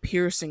let out a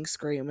piercing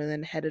scream and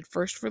then headed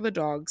first for the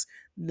dogs,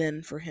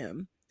 then for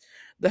him.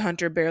 The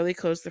hunter barely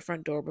closed the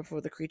front door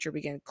before the creature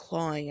began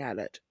clawing at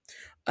it.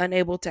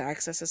 Unable to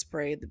access his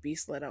prey, the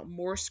beast let out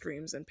more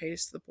screams and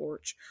paced the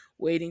porch,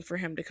 waiting for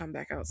him to come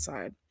back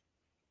outside.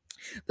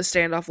 The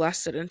standoff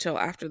lasted until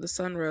after the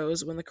sun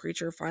rose, when the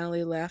creature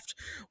finally left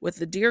with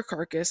the deer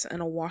carcass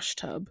and a wash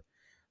tub.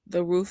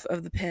 The roof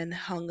of the pen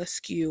hung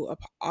askew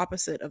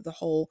opposite of the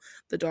hole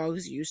the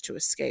dogs used to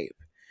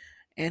escape,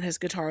 and his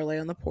guitar lay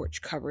on the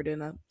porch covered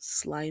in a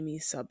slimy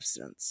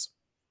substance.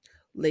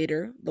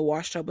 Later, the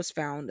wash tub was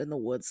found in the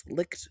woods,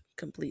 licked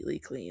completely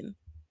clean.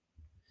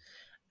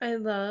 I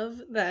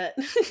love that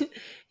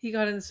he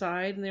got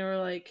inside and they were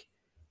like,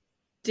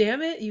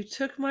 damn it, you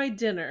took my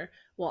dinner.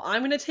 Well,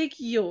 I'm going to take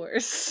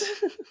yours.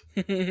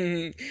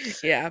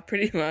 Yeah,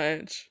 pretty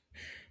much.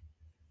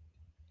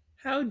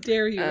 How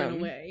dare you run Um,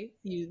 away,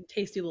 you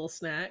tasty little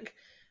snack.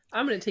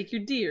 I'm going to take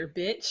your deer,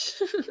 bitch.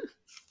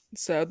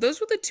 so those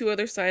were the two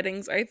other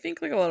sightings. I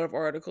think like a lot of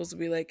articles would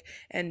be like,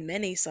 and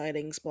many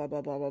sightings, blah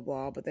blah blah blah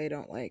blah, but they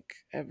don't like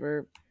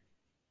ever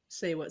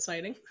Say what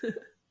sighting?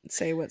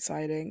 say what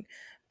sighting.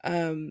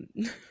 Um,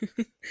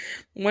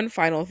 one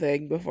final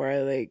thing before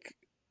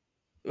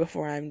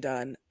I'm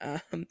done.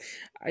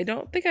 I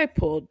don't think I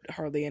pulled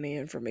hardly any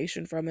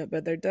information from it,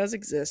 but there does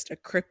exist a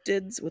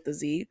cryptids with a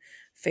Z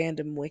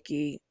fandom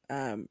wiki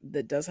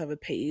that does have a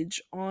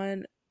page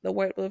on the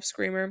White Wolf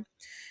Screamer,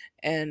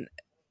 and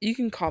you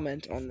can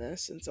comment on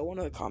this. And so one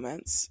of the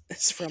comments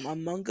is from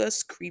Among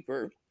Us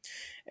Creeper,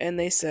 and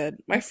they said,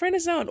 "My friend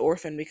is now an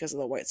orphan because of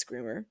the White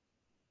Screamer."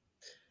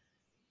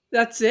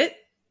 That's it?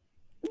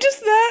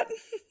 Just that.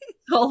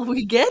 All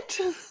we get?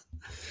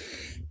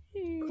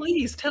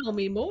 Please tell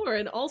me more.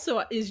 And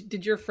also,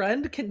 did your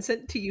friend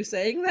consent to you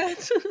saying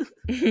that?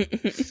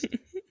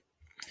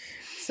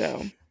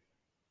 So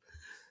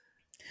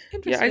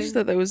yeah, I just Interesting.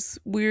 thought that was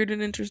weird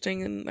and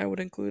interesting, and I would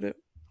include it.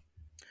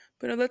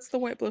 But no, that's the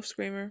White Bluff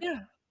Screamer.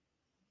 Yeah.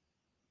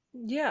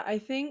 Yeah, I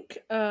think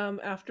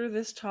after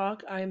this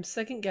talk, I'm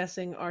second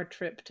guessing our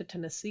trip to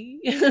Tennessee.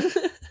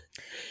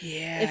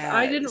 If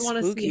I Yeah, didn't want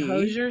to see spooky.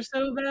 Hosier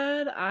so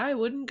bad, I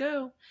wouldn't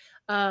go.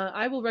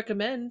 I will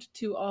recommend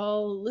to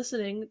all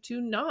listening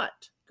to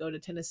not go to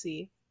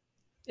Tennessee.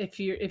 If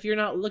you're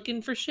not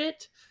looking for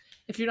shit,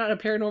 if you're not a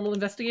paranormal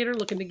investigator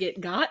looking to get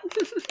got,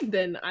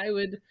 then I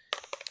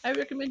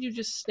recommend you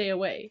just stay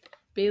away.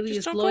 Bailey Just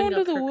is don't go blowing into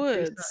up the her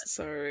Capri woods. Sun,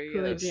 Sorry,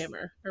 Kool Aid yes.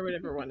 Jammer, or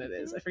whatever one it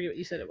is. I forget what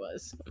you said it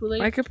was. Kool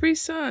My Aid Capri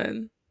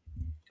Sun.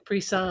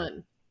 Capri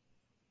Sun.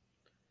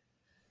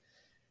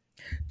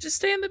 Just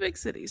stay in the big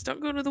cities.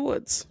 Don't go to the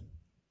woods.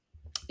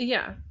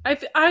 Yeah, I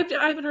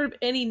haven't heard of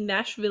any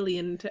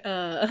Nashvilleian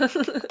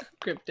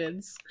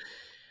cryptids.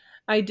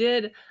 I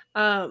did.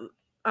 Um,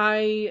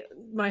 I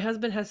my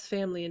husband has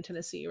family in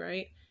Tennessee,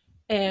 right?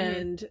 Hmm.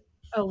 And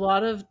a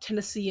lot of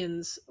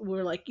Tennesseans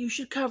were like, "You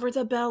should cover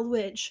the Bell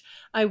Witch."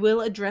 I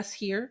will address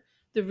here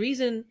the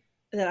reason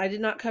that I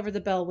did not cover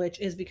the Bell Witch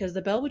is because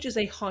the Bell Witch is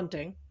a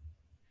haunting,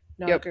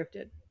 not a Yep,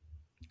 cryptid.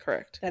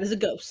 correct. That is a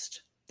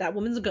ghost. That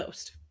woman's a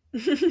ghost.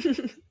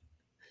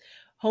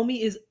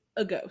 Homie is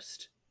a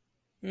ghost,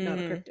 not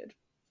a Hmm. cryptid.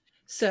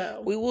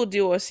 So We will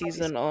do a obviously,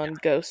 season on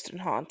ghost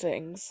and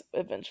hauntings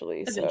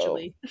eventually, so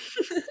eventually.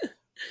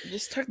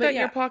 just tuck that But in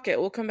your yeah, pocket.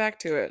 We'll come back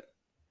to it.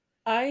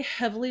 I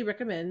heavily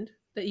recommend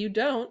that you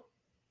don't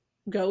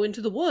go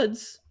into the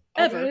woods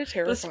I'll try ever, to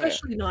but terrify it.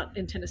 especially not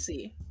in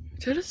Tennessee.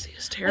 Tennessee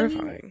is I mean,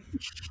 terrifying.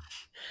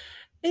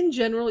 in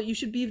general, you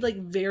should be like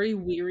very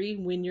weary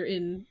when you're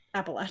in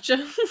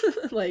Appalachia.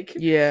 Like,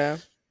 Yeah.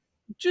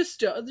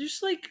 just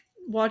like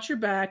watch your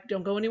back.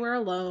 Don't go anywhere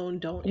alone.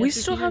 Don't We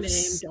answer still to your have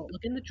name. Don't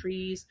look in the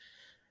trees.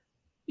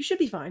 You should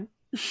be fine.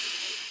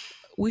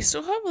 we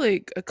still have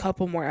like a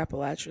couple more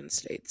Appalachian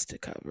states to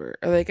cover.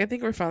 Or, like I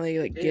think we're finally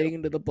like Ew. getting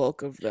into the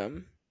bulk of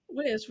them.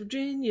 West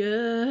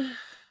Virginia.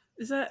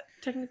 Is that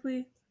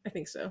technically? I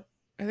think so.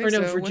 I Or think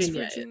no, so. West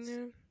Virginia is.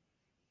 Virginia.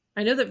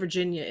 I know that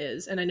Virginia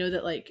is, and I know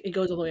that like it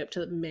goes all the way up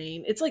to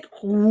Maine. It's like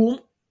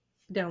whoop,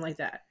 down like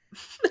that.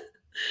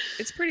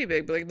 It's pretty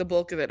big, but like the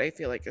bulk of it I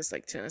feel like is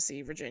like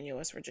Tennessee, Virginia,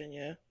 West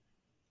Virginia.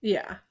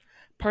 Yeah.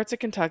 Parts of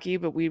Kentucky,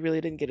 but we really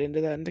didn't get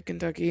into that into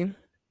Kentucky.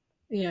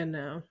 Yeah,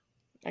 no.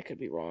 I could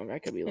be wrong. I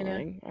could be Yeah.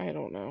 lying. I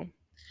don't know.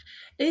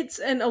 It's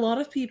and a lot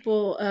of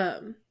people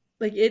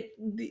like it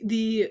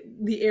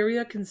the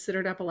area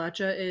considered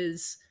Appalachia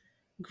is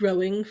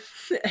growing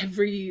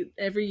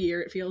every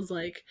year it feels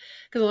like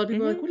because a lot of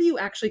people are like Hmm. what do you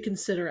actually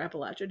consider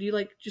Appalachia? Do you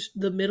like just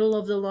the middle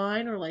of the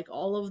line or like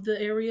all of the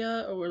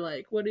area or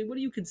like what do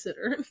you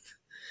consider?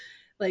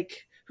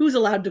 Like who's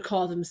allowed to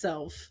call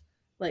themselves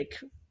like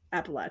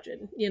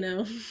Appalachian, you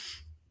know?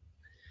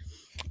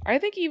 I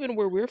think even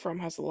where we're from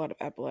has a lot of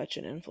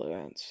Appalachian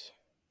influence.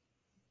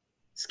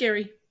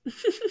 Scary.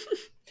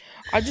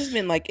 I just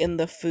mean like in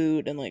the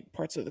food and like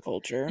parts of the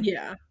culture.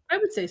 Yeah, I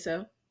would say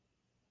so. I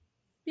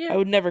Yeah.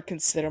 would never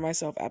consider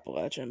myself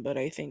Appalachian, but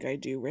I think I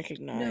do No.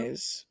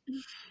 recognize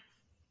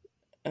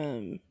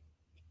um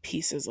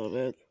pieces of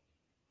it.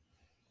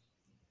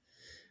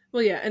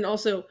 Well, yeah, and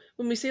also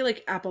when we say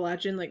like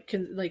Appalachian, like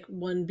like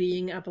one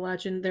being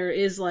Appalachian, there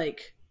is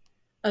like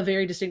a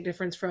very distinct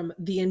difference from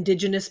the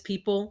indigenous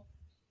people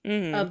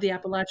Hmm. of the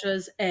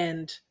Appalachias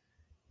and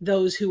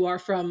those who are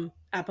from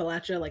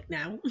Appalachia, like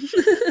now.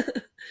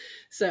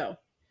 So,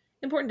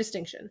 important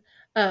distinction.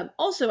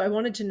 Also, I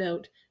wanted to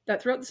note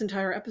that throughout this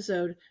entire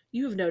episode,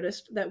 you have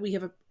noticed that we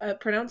have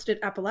pronounced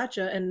it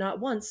Appalachia and not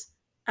once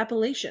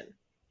Appalachian,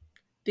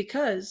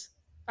 because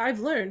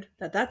I've learned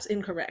that that's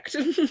incorrect.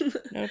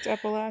 No, it's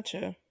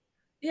Appalachia.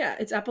 Yeah,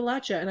 it's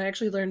Appalachia, and I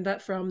actually learned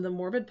that from the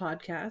Morbid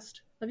podcast.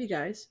 Love you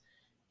guys.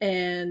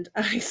 And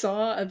I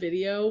saw a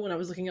video when I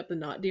was looking up the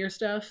not deer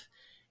stuff,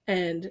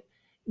 and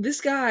this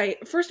guy,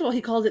 first of all,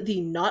 he called it the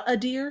not a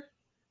deer,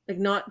 like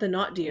not the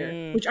not deer,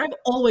 Mm, which I've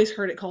always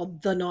heard it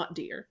called the not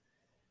deer.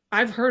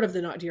 I've heard of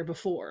the not deer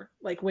before,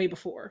 like way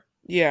before,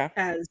 yeah.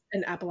 as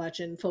an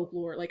Appalachian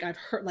folklore. Like I've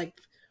heard, like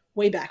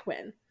way back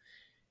when,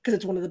 because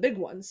it's one of the big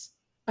ones.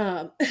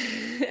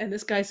 And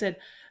this guy said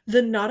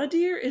the Nada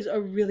deer is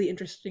a really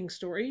interesting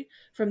story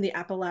from the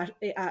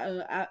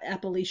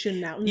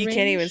Appalachian Mountain You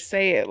can't even Range.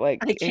 say it like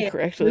I can't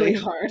really incorrectly.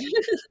 hard,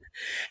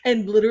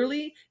 and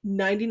literally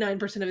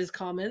 99% of his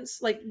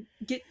comments like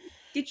get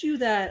you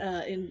that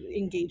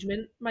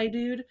engagement, my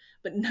dude.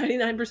 But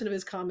 99% of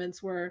his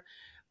comments were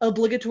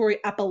obligatory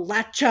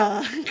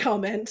Appalachia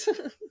comment.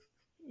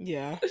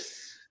 Yeah.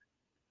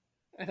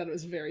 I thought it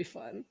was very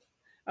fun.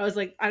 I was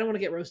like, I don't want to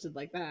get roasted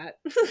like that.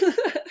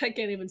 I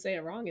can't even say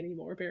it wrong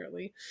anymore,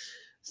 apparently.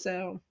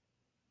 So,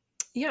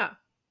 yeah,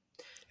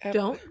 App-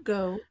 don't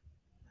go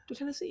to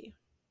Tennessee.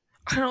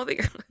 I don't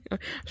think I'm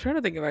trying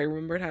to think if I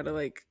remembered how to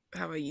like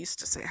how I used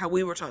to say how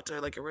we were taught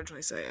to like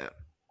originally say it.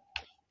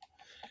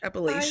 I,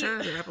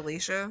 Appalachia? Is it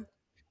Appalachia?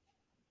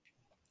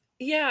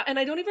 yeah, and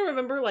I don't even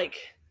remember like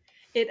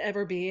it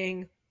ever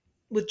being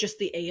with just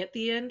the A at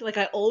the end. Like,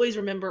 I always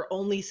remember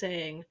only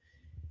saying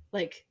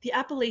like the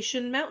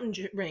Appalachian Mountain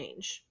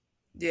Range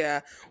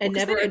Yeah. Well, and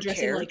because they never didn't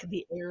addressing care. like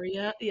the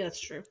area. Yeah, that's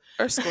true.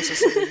 Our school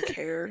system didn't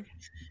care.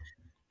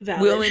 We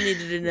Valid. only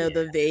needed to know Yeah.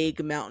 the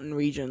vague mountain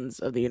regions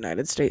of the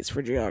United States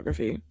for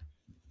geography.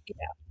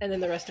 And then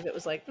the rest of it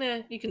was like, nah,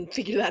 you can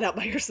figure that out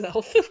by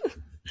yourself.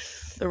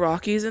 The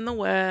Rockies in the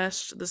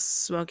west, the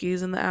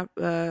Smokies in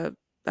the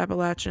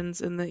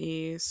Appalachians in the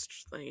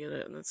east. Like,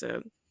 and that's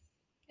it.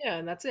 Yeah,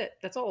 and that's it.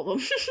 That's all of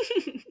them.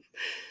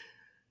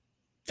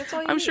 That's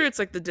all you I'm sure need. it's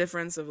like the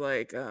difference of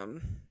like I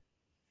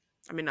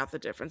mean not the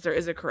difference. There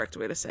is a correct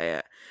way to say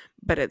it,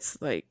 but it's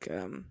like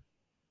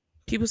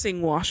people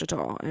saying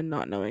Washita and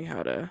not knowing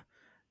how to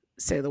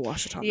say the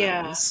Washita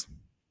Yeah, Mountains.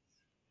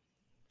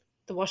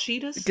 the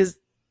Washitas. Because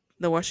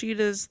the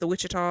Washitas, the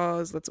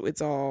Wichitas, that's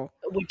it's all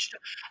Wichita.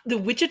 The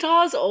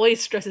Wichitas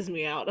always stresses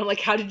me out. I'm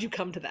like, how did you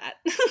come to that?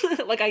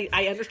 Like,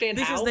 I understand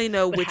because how, they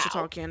know but Wichita,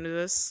 how?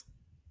 Kansas.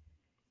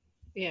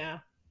 Yeah,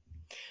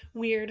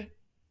 weird.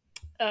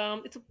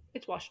 It's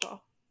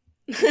Washita.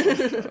 It's Washita. It's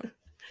Washita.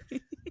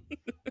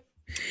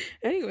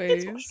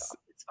 Anyways, It's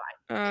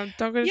fine.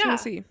 don't go to Yeah,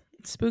 Tennessee.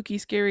 It's spooky,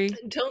 scary.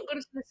 don't go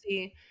to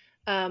Tennessee.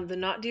 The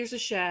not deer's a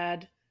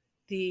shad.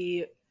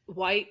 The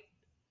white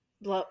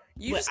blood.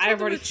 You just called I've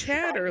them already a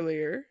Chad forgotten.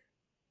 earlier.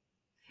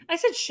 I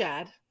said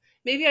shad.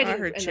 Maybe I I didn't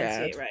heard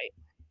enunciate Chad. right.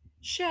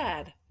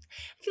 Shad.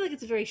 I feel like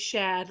it's a very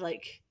shad.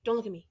 Like, don't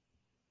look at me.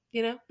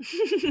 You know.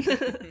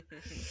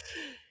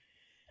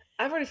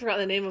 I've already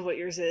forgotten the name of what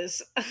yours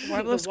is.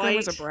 Why The Love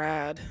Screamers a white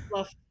Brad?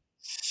 fluff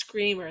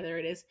screamer. There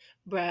it is,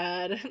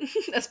 Brad.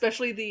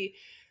 Especially the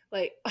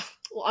Like,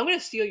 well, I'm gonna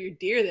steal your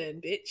deer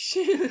then,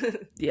 bitch.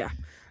 Yeah,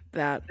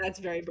 that That's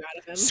very Brad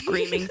of him.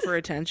 screaming for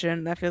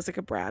attention, that feels like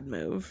a Brad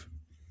move.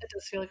 It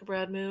does feel like a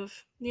Brad move.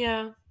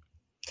 Yeah,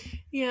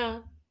 yeah.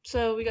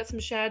 So we got some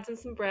Shads and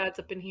some Brads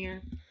up in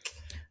here.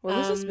 Well,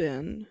 this has Um,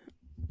 been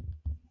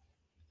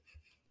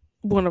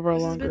one of our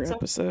this has longer been so.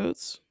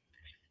 episodes.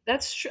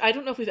 That's true. I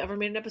don't know if we've ever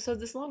made an episode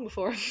this long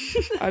before.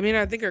 I mean,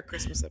 I think our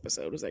Christmas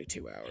episode was like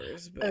 2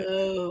 hours, but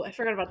Oh, I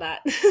forgot about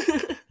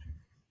that.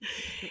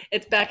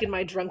 It's back in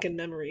my drunken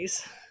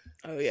memories.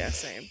 oh yeah,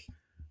 same.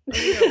 I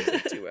think that was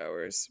like 2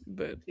 hours,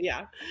 but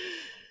Yeah.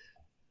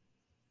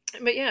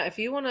 But yeah, if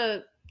you want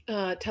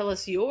to tell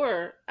us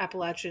your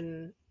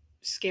Appalachian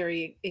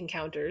scary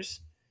encounters,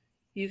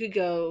 you could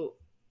go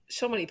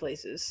so many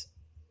places.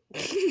 I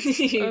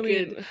You could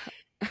mean,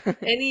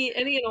 any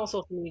and all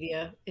social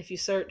media. If you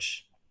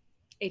search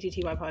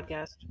ATTY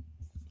podcast,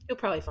 you'll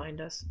probably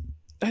find us.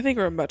 I think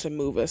we're about to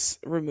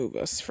remove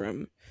us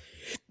from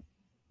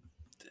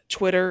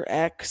Twitter,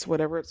 X,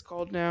 whatever it's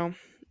called now,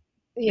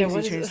 Yeah, because he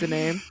what is changed the it?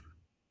 name.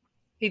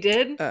 He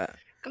did? Uh,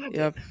 God,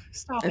 yep,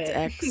 stop it's it.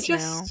 X Just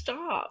now,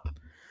 stop.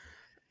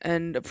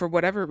 and for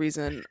whatever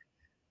reason,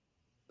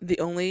 the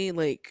only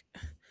like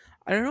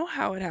I don't know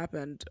how it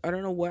happened. I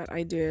don't know what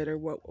I did or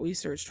what we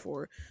searched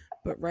for,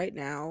 but right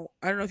now,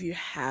 I don't know if you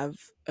have.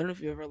 I don't know if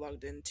you ever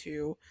logged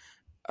into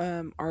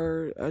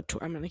our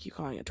I'm gonna keep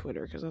calling it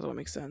Twitter because that's what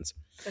makes sense.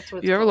 That's what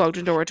If it's you ever called. logged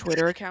into our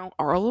Twitter account,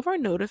 all of our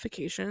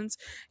notifications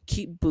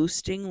keep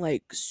boosting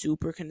like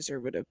super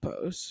conservative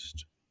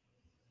posts.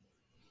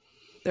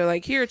 They're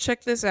like, here,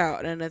 check this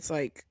out, and it's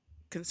like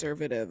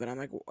conservative, and I'm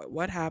like,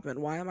 what happened?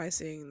 Why am I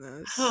seeing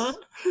Huh?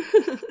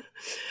 this?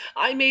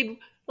 I made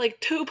like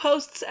 2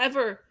 posts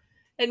ever,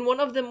 and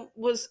one of them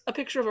was a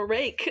picture of a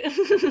rake.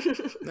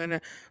 And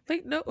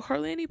like, no,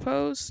 hardly any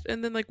posts,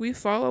 and then like we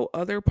follow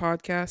other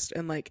podcasts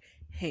and like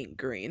Hank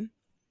Green,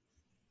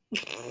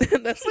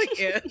 and that's like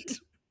it.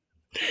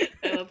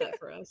 I love that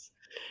for us.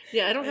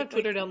 Yeah, I don't have And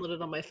Twitter like,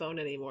 downloaded on my phone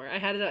anymore. I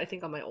had it, I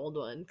think, on my old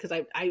one because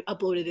I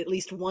uploaded at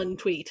least one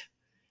tweet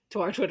to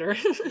our Twitter.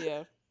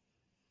 yeah,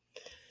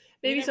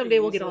 we Maybe never someday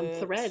we'll use get on it.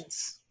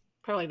 Threads.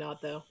 Probably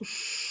not, though.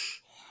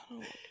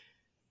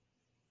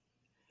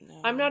 I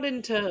don't I'm know. not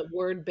into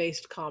word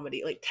based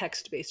comedy, like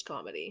text based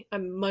comedy.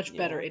 I'm much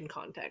better Yeah. in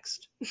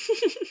context.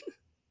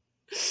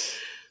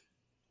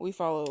 We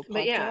follow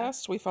But yeah,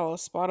 podcasts. We follow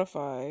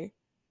Spotify.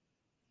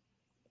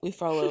 We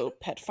follow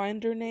pet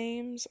finder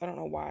names. I don't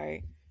know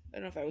why. I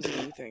don't know if that was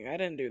a new thing. I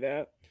didn't do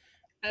that.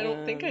 I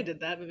don't think I Um, did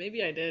that, but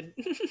maybe I did.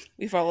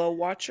 we follow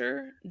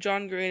Watcher,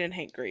 John Green, and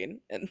Hank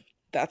Green, and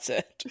that's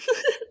it.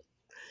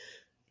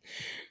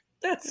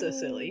 That's so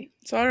silly.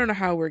 So I don't know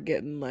how we're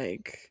getting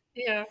like.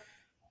 Yeah,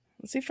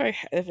 Let's see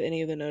if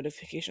any of the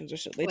notifications are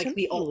still. They like tend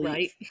to the alt delete.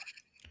 right.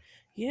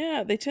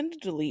 Yeah, they tend to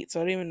delete. So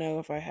I don't even know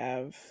if I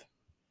have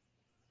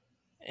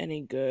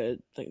any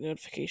good like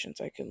notifications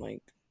I can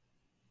like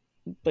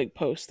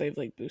posts they've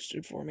like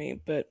boosted for me,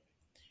 but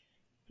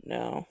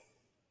no.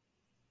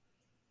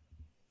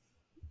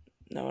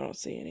 No, I don't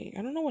see any.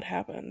 I don't know what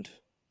happened.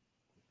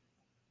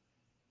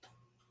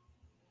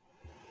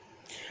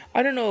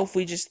 I don't know if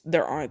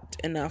there aren't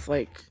enough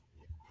like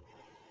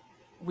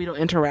we don't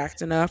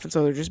interact enough and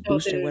so they're just Oh,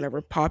 boosting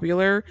whatever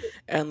popular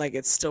and like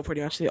it's still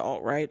pretty much the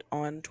alt right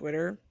on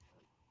Twitter.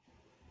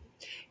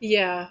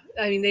 yeah.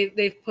 I mean,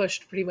 they've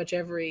pushed pretty much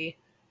every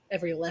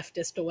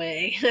leftist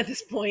away at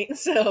this point.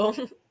 So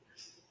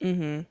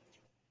Mm-hmm.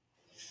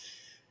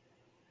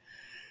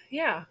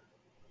 yeah,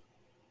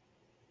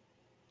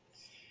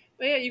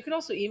 but yeah, you can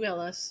also email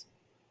us.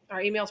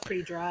 Our email's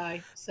pretty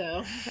dry,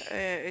 so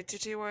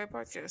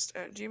ATTYpodcast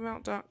at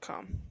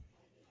gmail.com.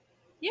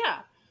 yeah.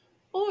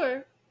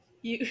 Or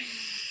you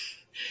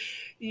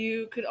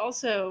you could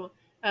also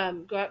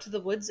go out to the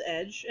woods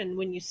edge, and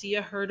when you see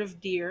a herd of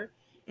deer,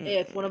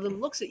 if one of them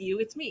Mm. looks at you,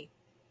 it's me.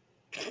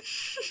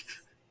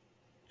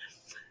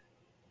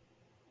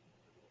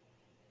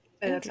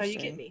 And that's how you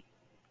get Interesting. me.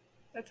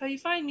 That's how you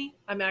find me.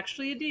 I'm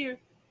actually a deer.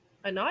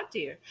 A not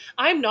deer.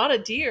 I'm not a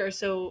deer,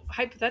 so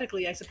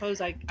hypothetically, I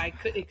suppose I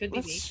could it could be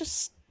me. Let's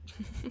just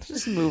let's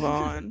just move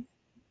on.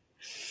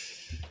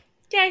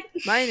 Okay.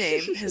 My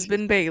name has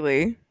been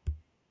Bailey.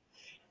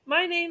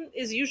 My name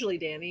is usually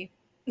Danny.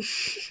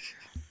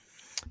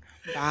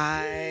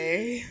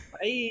 Bye.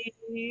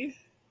 Bye.